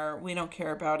there. We don't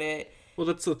care about it. Well,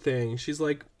 that's the thing. She's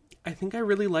like, I think I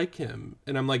really like him.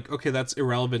 And I'm like, okay, that's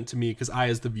irrelevant to me because I,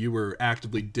 as the viewer,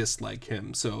 actively dislike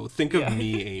him. So think of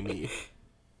me, Amy.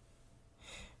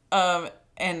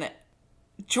 And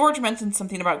George mentioned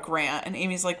something about Grant, and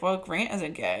Amy's like, well, Grant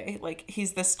isn't gay. Like,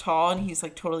 he's this tall, and he's,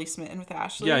 like, totally smitten with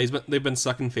Ashley. Yeah, they've been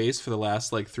sucking face for the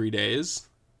last, like, 3 days.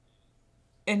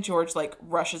 And George, like,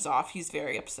 rushes off. He's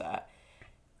very upset.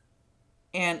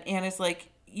 And Anna's like,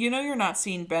 you know you're not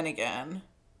seeing Ben again.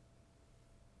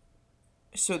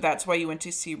 So that's why you went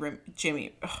to see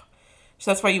Jimmy. Ugh.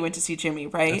 So that's why you went to see Jimmy,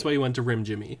 right? That's why you went to Rim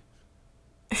Jimmy.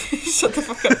 Shut the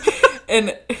fuck up.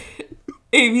 And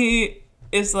Amy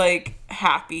is, like,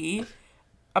 happy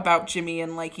about Jimmy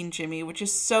and liking Jimmy, which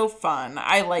is so fun.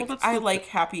 I like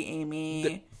happy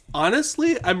Amy.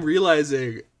 Honestly, I'm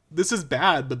realizing this is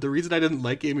bad, but the reason I didn't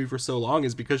like Amy for so long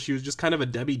is because she was just kind of a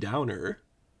Debbie Downer.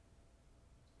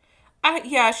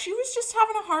 Yeah, she was just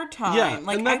having a hard time. Yeah,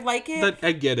 like, I like it.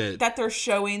 I get it. That they're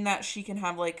showing that she can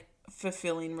have, like,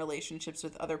 fulfilling relationships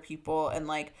with other people, and,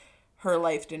 like, her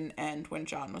life didn't end when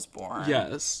John was born.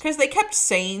 Yes. Because they kept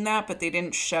saying that, but they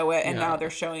didn't show it, and now they're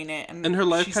showing it. And her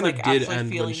life kind of did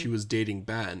end when she was dating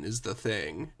Ben, is the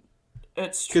thing.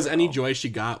 It's true. Because any joy she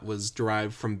got was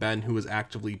derived from Ben, who was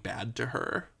actively bad to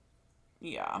her.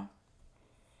 Yeah.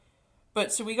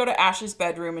 But so we go to Ashley's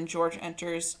bedroom, and George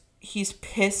enters. He's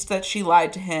pissed that she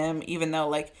lied to him, even though,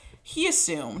 like, he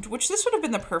assumed, which this would have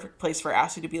been the perfect place for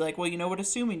Ashley to be like, well, you know what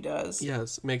assuming does.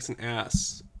 Yes, makes an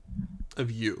ass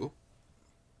of you.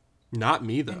 Not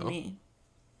me, though. And me.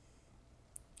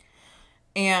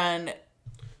 And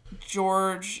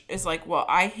George is like, well,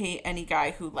 I hate any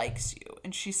guy who likes you.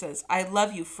 And she says, I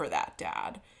love you for that,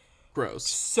 Dad. Gross.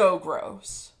 So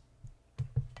gross.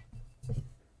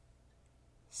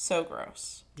 So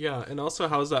gross. Yeah, and also,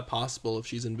 how is that possible if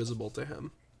she's invisible to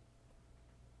him?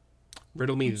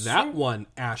 Riddle me that one,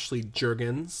 Ashley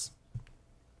Juergens.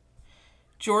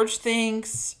 George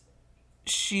thinks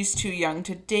she's too young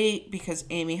to date because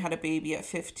Amy had a baby at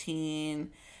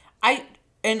 15.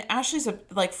 And Ashley's,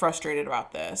 like, frustrated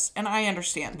about this, and I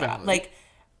understand that. Valid. Like,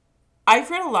 I've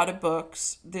read a lot of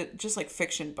books, that just, like,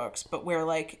 fiction books, but where,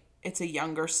 like, it's a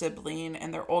younger sibling,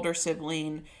 and their older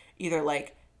sibling either,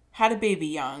 like, had a baby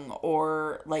young,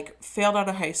 or, like, failed out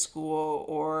of high school,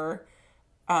 or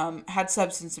had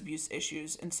substance abuse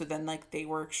issues, and so then, like, they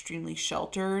were extremely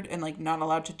sheltered and, like, not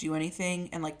allowed to do anything,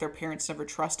 and, like, their parents never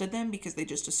trusted them because they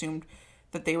just assumed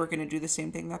that they were going to do the same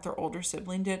thing that their older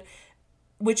sibling did,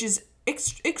 which is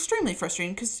extremely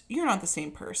frustrating because you're not the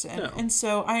same person. No. And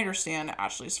so I understand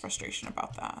Ashley's frustration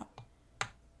about that.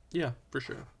 Yeah, for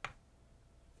sure.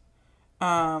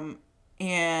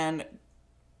 And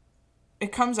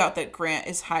it comes out that Grant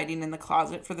is hiding in the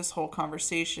closet for this whole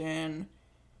conversation.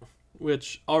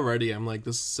 Which, already, I'm like,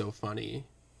 this is so funny.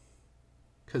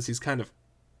 Because he's kind of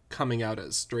coming out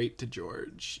as straight to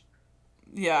George.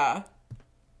 Yeah.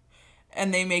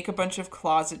 And they make a bunch of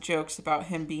closet jokes about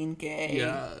him being gay.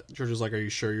 Yeah. George is like, are you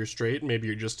sure you're straight? Maybe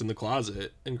you're just in the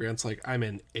closet. And Grant's like, I'm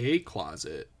in a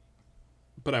closet.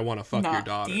 But I want to fuck your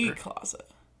daughter. Not the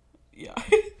closet. Yeah.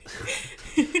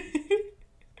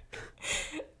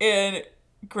 And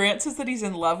Grant says that he's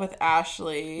in love with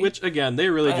Ashley. Which, again, they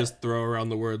really just throw around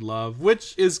the word love,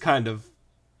 which is kind of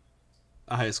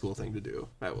a high school thing to do,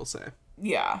 I will say.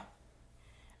 Yeah.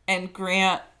 And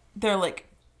Grant, they're like,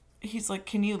 he's like,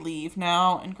 can you leave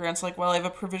now? And Grant's like, well, I have a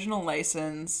provisional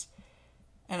license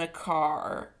and a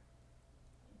car,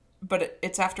 but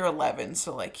it's after 11,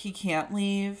 so, like, he can't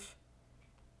leave.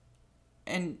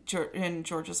 And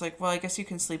George is like, well, I guess you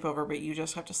can sleep over, but you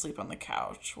just have to sleep on the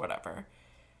couch, whatever.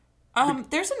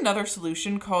 There's another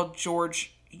solution called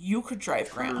George, you could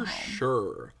drive Grant home.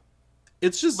 Sure.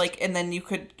 It's just... like, and then he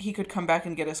could come back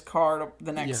and get his car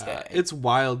the next day. It's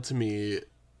wild to me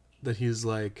that he's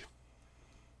like,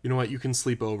 you know what, you can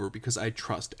sleep over because I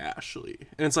trust Ashley.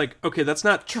 And it's like, okay, that's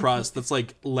not trust. That's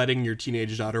like letting your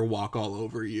teenage daughter walk all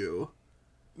over you.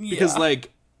 Because,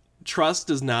 like, trust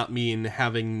does not mean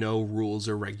having no rules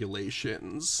or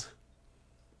regulations.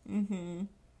 Mm-hmm.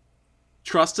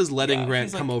 Trust is letting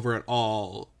Grant come over at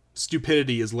all.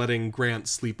 Stupidity is letting Grant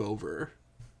sleep over.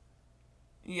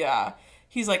 Yeah.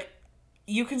 He's like,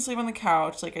 you can sleep on the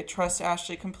couch. Like, I trust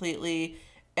Ashley completely.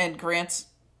 And Grant's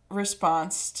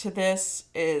response to this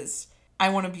is, I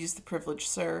won't abuse the privilege,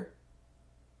 sir.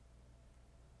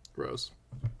 Gross.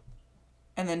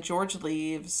 And then George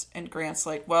leaves, and Grant's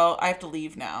like, well, I have to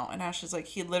leave now. And Ashley's like,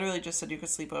 he literally just said you could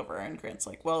sleep over. And Grant's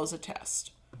like, well, it was a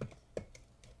test.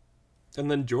 And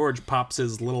then George pops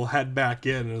his little head back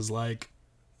in and is like,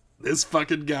 this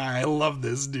fucking guy, I love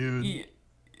this dude.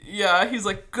 Yeah, he's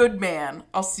like, good man.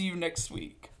 I'll see you next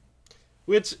week.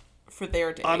 Which, for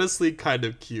their date. Honestly, kind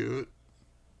of cute.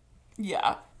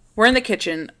 Yeah. We're in the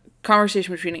kitchen.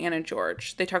 Conversation between Anne and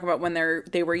George. They talk about when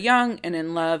they were young and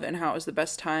in love and how it was the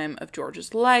best time of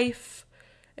George's life.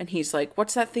 And he's like,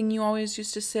 what's that thing you always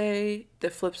used to say?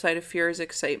 The flip side of fear is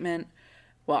excitement.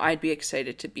 Well, I'd be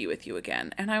excited to be with you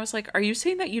again. And I was like, are you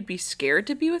saying that you'd be scared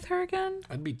to be with her again?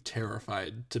 I'd be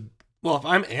terrified to... Well, if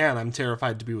I'm Anne, I'm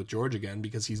terrified to be with George again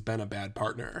because he's been a bad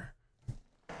partner.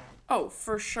 Oh,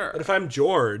 for sure. But if I'm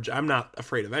George, I'm not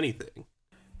afraid of anything.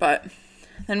 But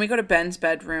then we go to Ben's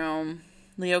bedroom.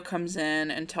 Leo comes in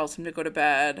and tells him to go to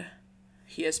bed.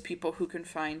 He has people who can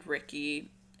find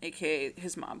Ricky, aka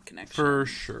his mom connection. For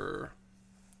sure.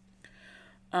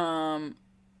 And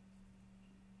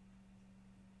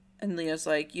Leo's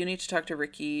like, you need to talk to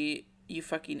Ricky, you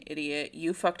fucking idiot.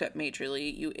 You fucked up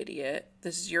majorly, you idiot.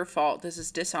 This is your fault. This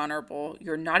is dishonorable.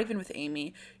 You're not even with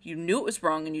Amy. You knew it was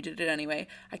wrong and you did it anyway.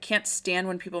 I can't stand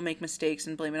when people make mistakes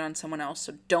and blame it on someone else,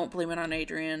 so don't blame it on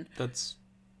Adrian. That's...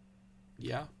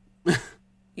 Yeah.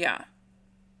 Yeah.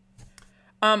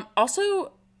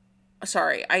 Also,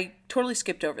 sorry, I totally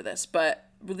skipped over this, but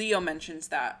Leo mentions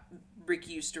that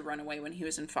Ricky used to run away when he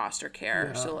was in foster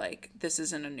care. Yeah. So, like, this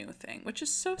isn't a new thing, which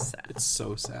is so sad. It's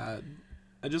so sad.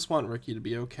 I just want Ricky to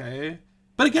be okay.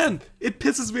 But again, it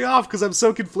pisses me off because I'm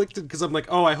so conflicted because I'm like,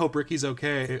 oh, I hope Ricky's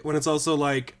okay. When it's also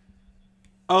like,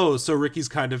 oh, so Ricky's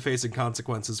kind of facing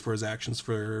consequences for his actions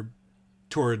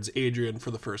towards Adrian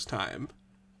for the first time.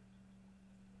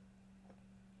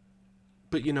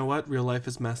 But you know what? Real life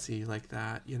is messy like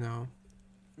that, you know?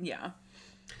 Yeah.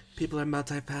 People are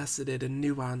multifaceted and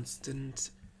nuanced, and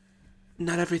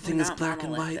not everything is black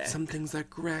and white. Some things are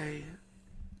gray.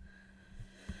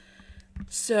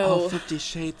 So... all 50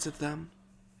 shades of them.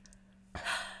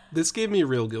 This gave me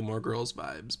real Gilmore Girls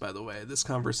vibes, by the way, this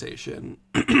conversation.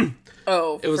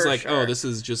 Oh, it was like, sure. Oh, this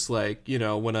is just like, you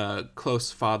know, when a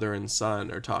close father and son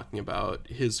are talking about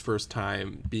his first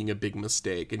time being a big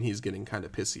mistake and he's getting kind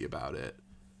of pissy about it.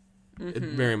 Mm-hmm. It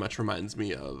very much reminds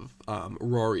me of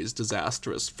Rory's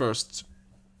disastrous first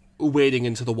wading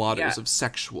into the waters of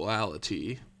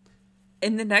sexuality.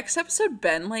 In the next episode,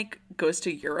 Ben, like, goes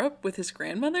to Europe with his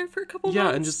grandmother for a couple months.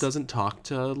 Yeah, and just doesn't talk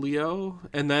to Leo.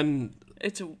 And then...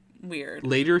 it's weird.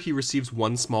 Later, he receives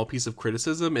one small piece of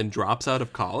criticism and drops out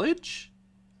of college?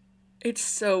 It's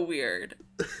so weird.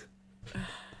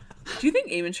 Do you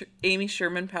think Amy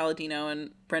Sherman Palladino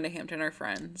and Brenda Hampton are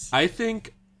friends? I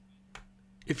think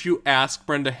if you ask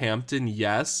Brenda Hampton,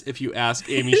 yes. If you ask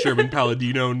Amy Sherman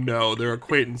Palladino, no. They're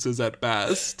acquaintances at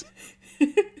best.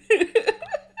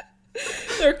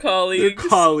 They're colleagues. They're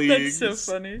colleagues. That's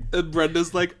so funny. And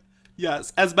Brenda's like,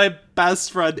 yes, as my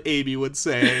best friend Amy would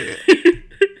say.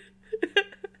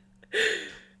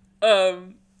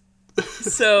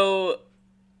 So,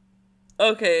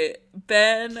 okay,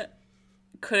 Ben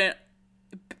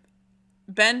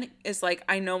is like,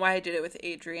 I know why I did it with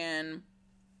Adrian.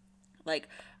 Like,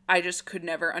 I just could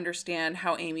never understand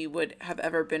how Amy would have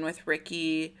ever been with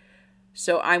Ricky.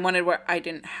 So I wanted what I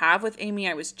didn't have with Amy.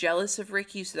 I was jealous of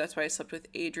Ricky, so that's why I slept with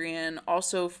Adrian.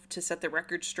 Also, to set the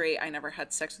record straight, I never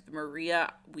had sex with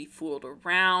Maria. We fooled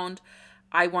around.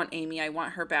 I want Amy. I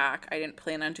want her back. I didn't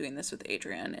plan on doing this with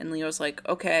Adrian. And Leo's like,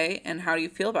 okay, and how do you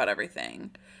feel about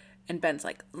everything? And Ben's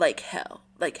like hell,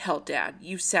 Dad.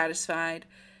 You satisfied?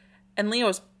 And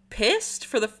Leo's pissed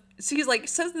for the So he's like,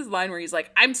 says this line where he's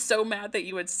like, I'm so mad that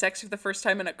you had sex for the first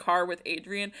time in a car with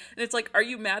Adrian. And it's like, are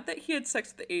you mad that he had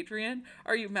sex with Adrian?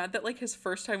 Are you mad that like his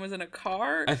first time was in a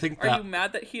car? I think Are you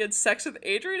mad that he had sex with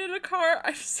Adrian in a car?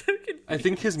 I'm so confused. I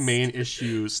think his main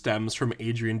issue stems from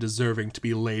Adrian deserving to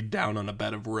be laid down on a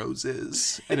bed of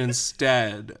roses. And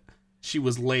instead, she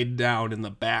was laid down in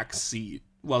the back seat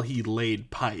while he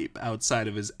laid pipe outside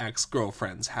of his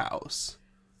ex-girlfriend's house.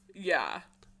 Yeah.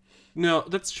 No,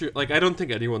 that's true. Like, I don't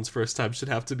think anyone's first time should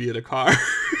have to be in a car.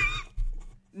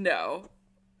 No.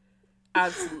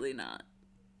 Absolutely not.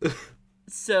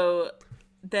 So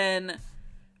then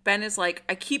Ben is like,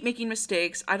 I keep making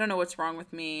mistakes. I don't know what's wrong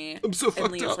with me. I'm so fucked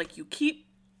up. And Leo's like, you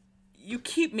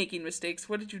keep making mistakes.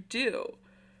 What did you do?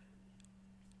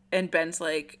 And Ben's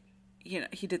like, you know,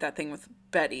 he did that thing with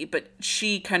Betty, but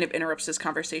she kind of interrupts his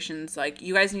conversations. Like,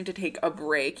 you guys need to take a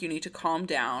break. You need to calm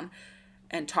down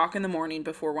and talk in the morning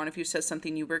before one of you says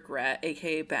something you regret,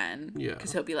 aka Ben. Yeah.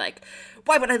 Because he'll be like,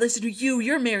 why would I listen to you?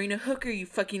 You're marrying a hooker, you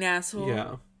fucking asshole.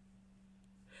 Yeah.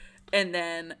 And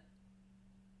then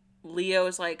Leo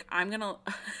is like,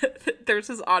 there's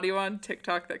this audio on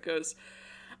TikTok that goes,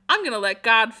 I'm going to let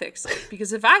God fix it.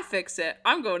 Because if I fix it,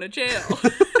 I'm going to jail.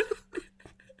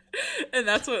 And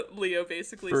that's what Leo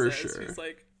basically says. Sure. He's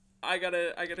like, I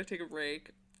gotta take a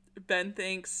break. Ben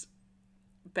thanks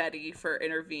Betty for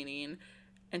intervening.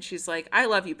 And she's like, I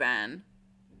love you, Ben.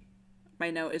 My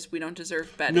note is, we don't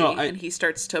deserve Betty. And he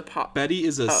starts to pop. Betty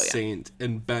is a saint,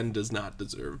 and Ben does not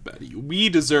deserve Betty. We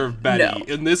deserve Betty. No.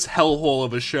 In this hellhole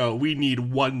of a show, we need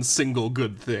one single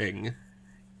good thing.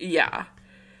 Yeah.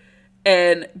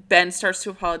 And Ben starts to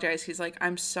apologize. He's like,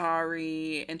 I'm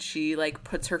sorry. And she, like,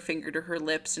 puts her finger to her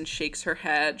lips and shakes her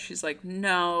head. She's like,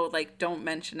 no, like, don't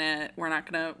mention it. We're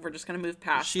just gonna move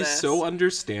past this. She's so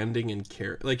understanding and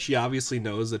care. Like, she obviously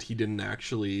knows that he didn't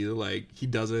actually, like, he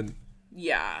doesn't.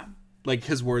 Yeah. Like,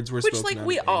 his words were spoken like,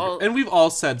 we all. And we've all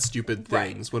said stupid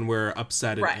things when we're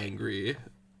upset and angry.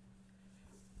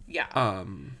 Yeah.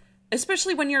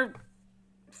 Especially when you're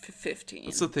 15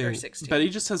 That's the thing. or 16. Betty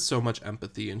just has so much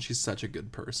empathy, and she's such a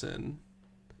good person.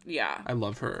 Yeah. I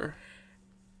love her.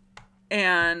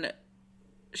 And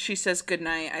she says, good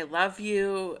night, I love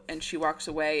you, and she walks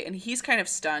away, and he's kind of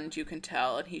stunned, you can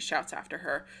tell, and he shouts after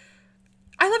her,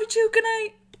 I love you too, good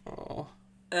night. Oh.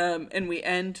 And we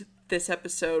end this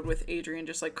episode with Adrian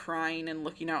just, like, crying and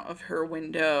looking out of her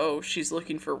window. She's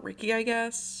looking for Ricky, I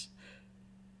guess.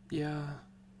 Yeah.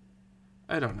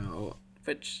 I don't know.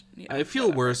 Which, yeah, I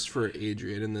feel worse for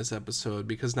Adrian in this episode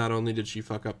because not only did she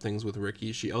fuck up things with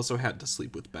Ricky, she also had to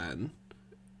sleep with Ben.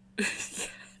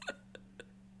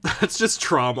 That's just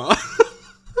trauma.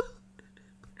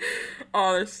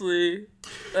 Honestly.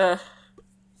 Ugh.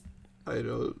 I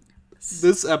know.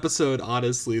 This episode,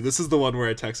 honestly, this is the one where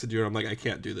I texted you and I'm like, I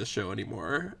can't do this show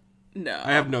anymore. No.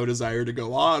 I have no desire to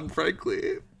go on,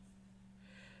 frankly.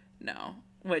 No.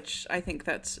 Which I think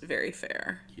that's very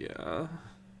fair. Yeah.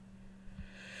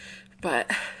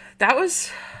 But that was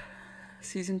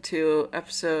season 2,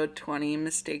 episode 20,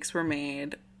 Mistakes Were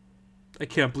Made. I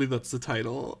can't believe that's the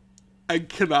title. I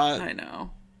cannot. I know.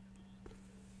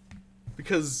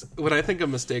 Because when I think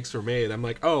of Mistakes Were Made, I'm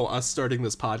like, oh, us starting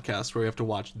this podcast where we have to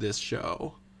watch this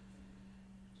show.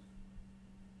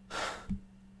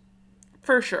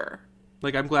 For sure.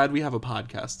 Like, I'm glad we have a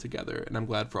podcast together, and I'm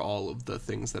glad for all of the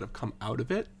things that have come out of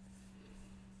it.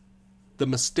 The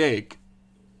mistake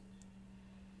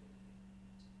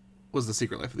was The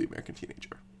Secret Life of the American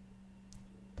Teenager.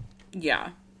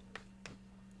 Yeah.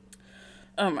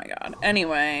 Oh my god.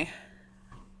 Anyway.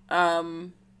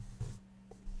 Any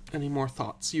more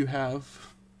thoughts you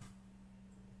have?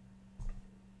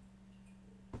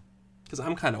 Because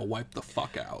I'm kind of wiped the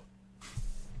fuck out.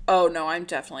 Oh no, I'm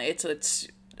definitely. It's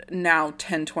now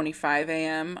 10:25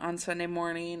 a.m. on Sunday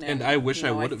morning, and I wish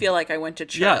I would have. I feel like I went to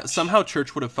church. Yeah, somehow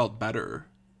church would have felt better.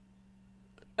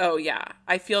 Oh yeah,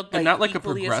 I feel like, and not like a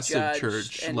progressive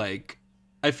church. Like,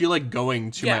 I feel like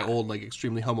going to my old, like,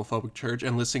 extremely homophobic church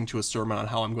and listening to a sermon on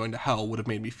how I'm going to hell would have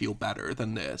made me feel better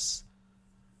than this.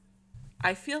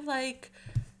 I feel like,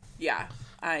 yeah,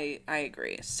 I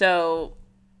agree. So,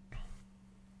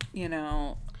 you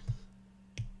know,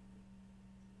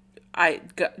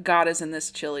 God is in this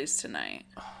Chili's tonight.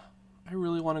 I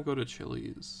really want to go to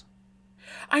Chili's.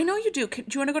 I know you do. Do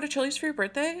you want to go to Chili's for your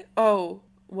birthday? Oh,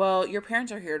 well, your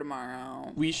parents are here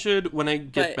tomorrow. We should, when I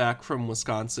get back from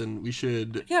Wisconsin, we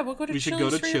should. Yeah, we'll go to Chili's. We should go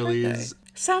to Chili's.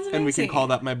 Sounds amazing. And we can call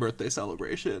that my birthday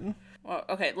celebration. Well,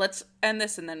 okay, let's end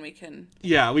this and then we can.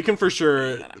 Yeah, we can for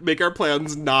sure make our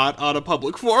plans not on a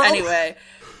public forum.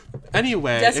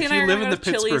 Anyway, Jesse if you live in the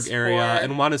Pittsburgh area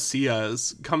and want to see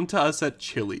us, come to us at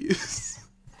Chili's.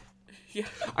 Yeah.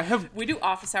 I have. We do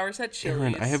office hours at Chili's.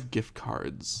 Aaron, I have gift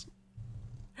cards.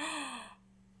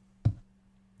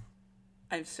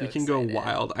 I'm so We can excited. go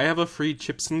wild. I have a free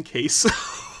chips and queso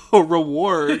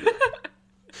reward.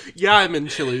 Yeah, I'm in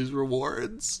Chili's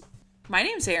rewards. My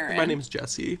name's Erin. My name's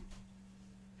Jesse.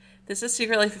 This is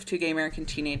Secret Life of Two Gay American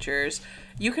Teenagers.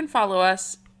 You can follow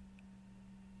us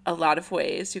a lot of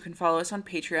ways. You can follow us on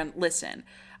Patreon. Listen,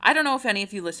 I don't know if any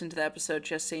of you listened to the episode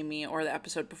Just Say Me or the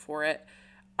episode before it.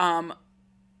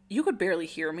 You could barely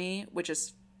hear me, which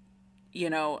is,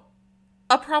 a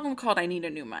problem called I need a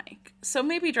new mic. So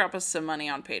maybe drop us some money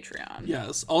on Patreon.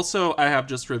 Yes. Also, I have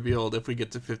just revealed if we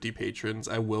get to 50 patrons,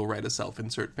 I will write a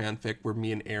self-insert fanfic where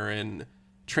me and Aaron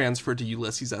transfer to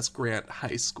Ulysses S. Grant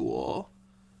High School.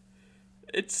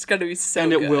 It's going to be so good.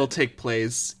 And it good. will take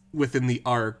place within the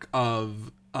arc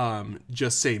of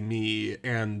Just Say Me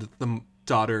and the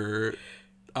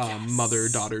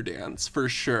mother-daughter dance, for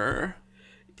sure.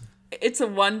 It's a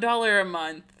 $1 a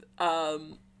month.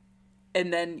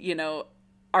 And then,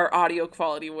 our audio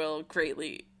quality will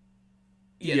greatly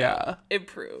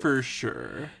improve. For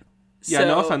sure. Yeah,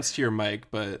 no offense to your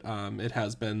mic, but it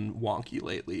has been wonky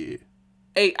lately.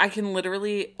 I can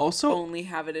literally also only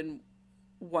have it in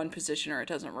one position or it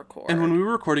doesn't record. And when we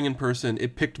were recording in person,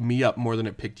 it picked me up more than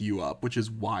it picked you up, which is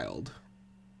wild.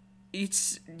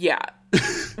 Which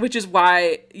is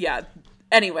why,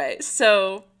 Anyway,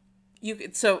 so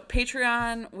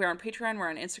Patreon, we're on Patreon, we're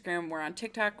on Instagram, we're on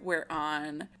TikTok, we're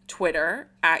on Twitter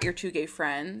at Your Two Gay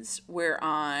Friends. We're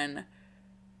on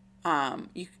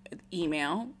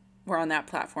email. We're on that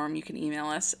platform. You can email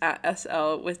us at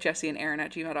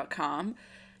slwithjessieandaaron@gmail.com.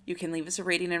 You can leave us a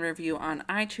rating and review on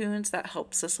iTunes. That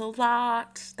helps us a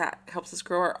lot. That helps us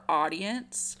grow our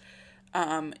audience.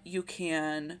 You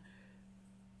can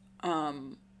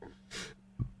follow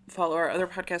our other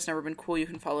podcast, Never Been Cool. You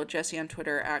can follow Jessie on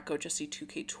Twitter at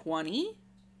GoJessie2K20.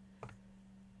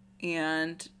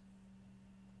 And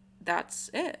that's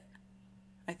it,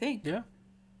 I think. Yeah.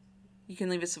 You can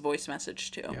leave us a voice message,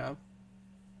 too. Yeah.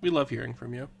 We love hearing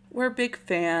from you. We're big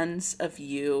fans of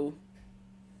you.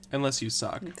 Unless you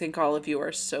suck. I think all of you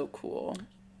are so cool.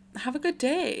 Have a good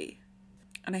day.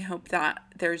 And I hope that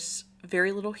there's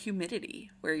very little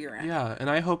humidity where you're at. Yeah, and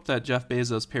I hope that Jeff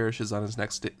Bezos perishes on his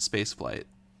next space flight.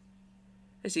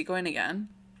 Is he going again?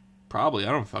 Probably.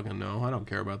 I don't fucking know. I don't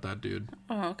care about that dude.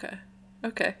 Oh, okay.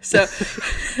 Okay. So,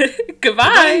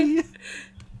 goodbye.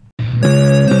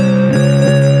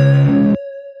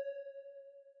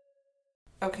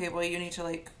 Okay, well, you need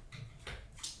to,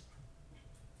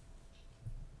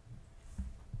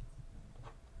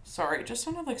 Sorry, it just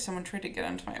sounded like someone tried to get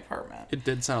into my apartment. It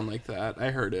did sound like that.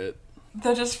 I heard it.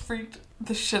 That just freaked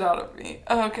the shit out of me.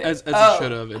 Oh, okay. As it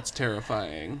should have. It's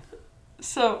terrifying.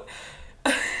 So,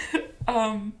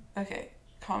 okay,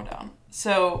 calm down.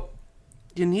 So,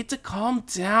 you need to calm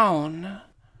down.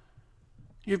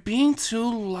 You're being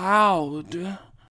too loud.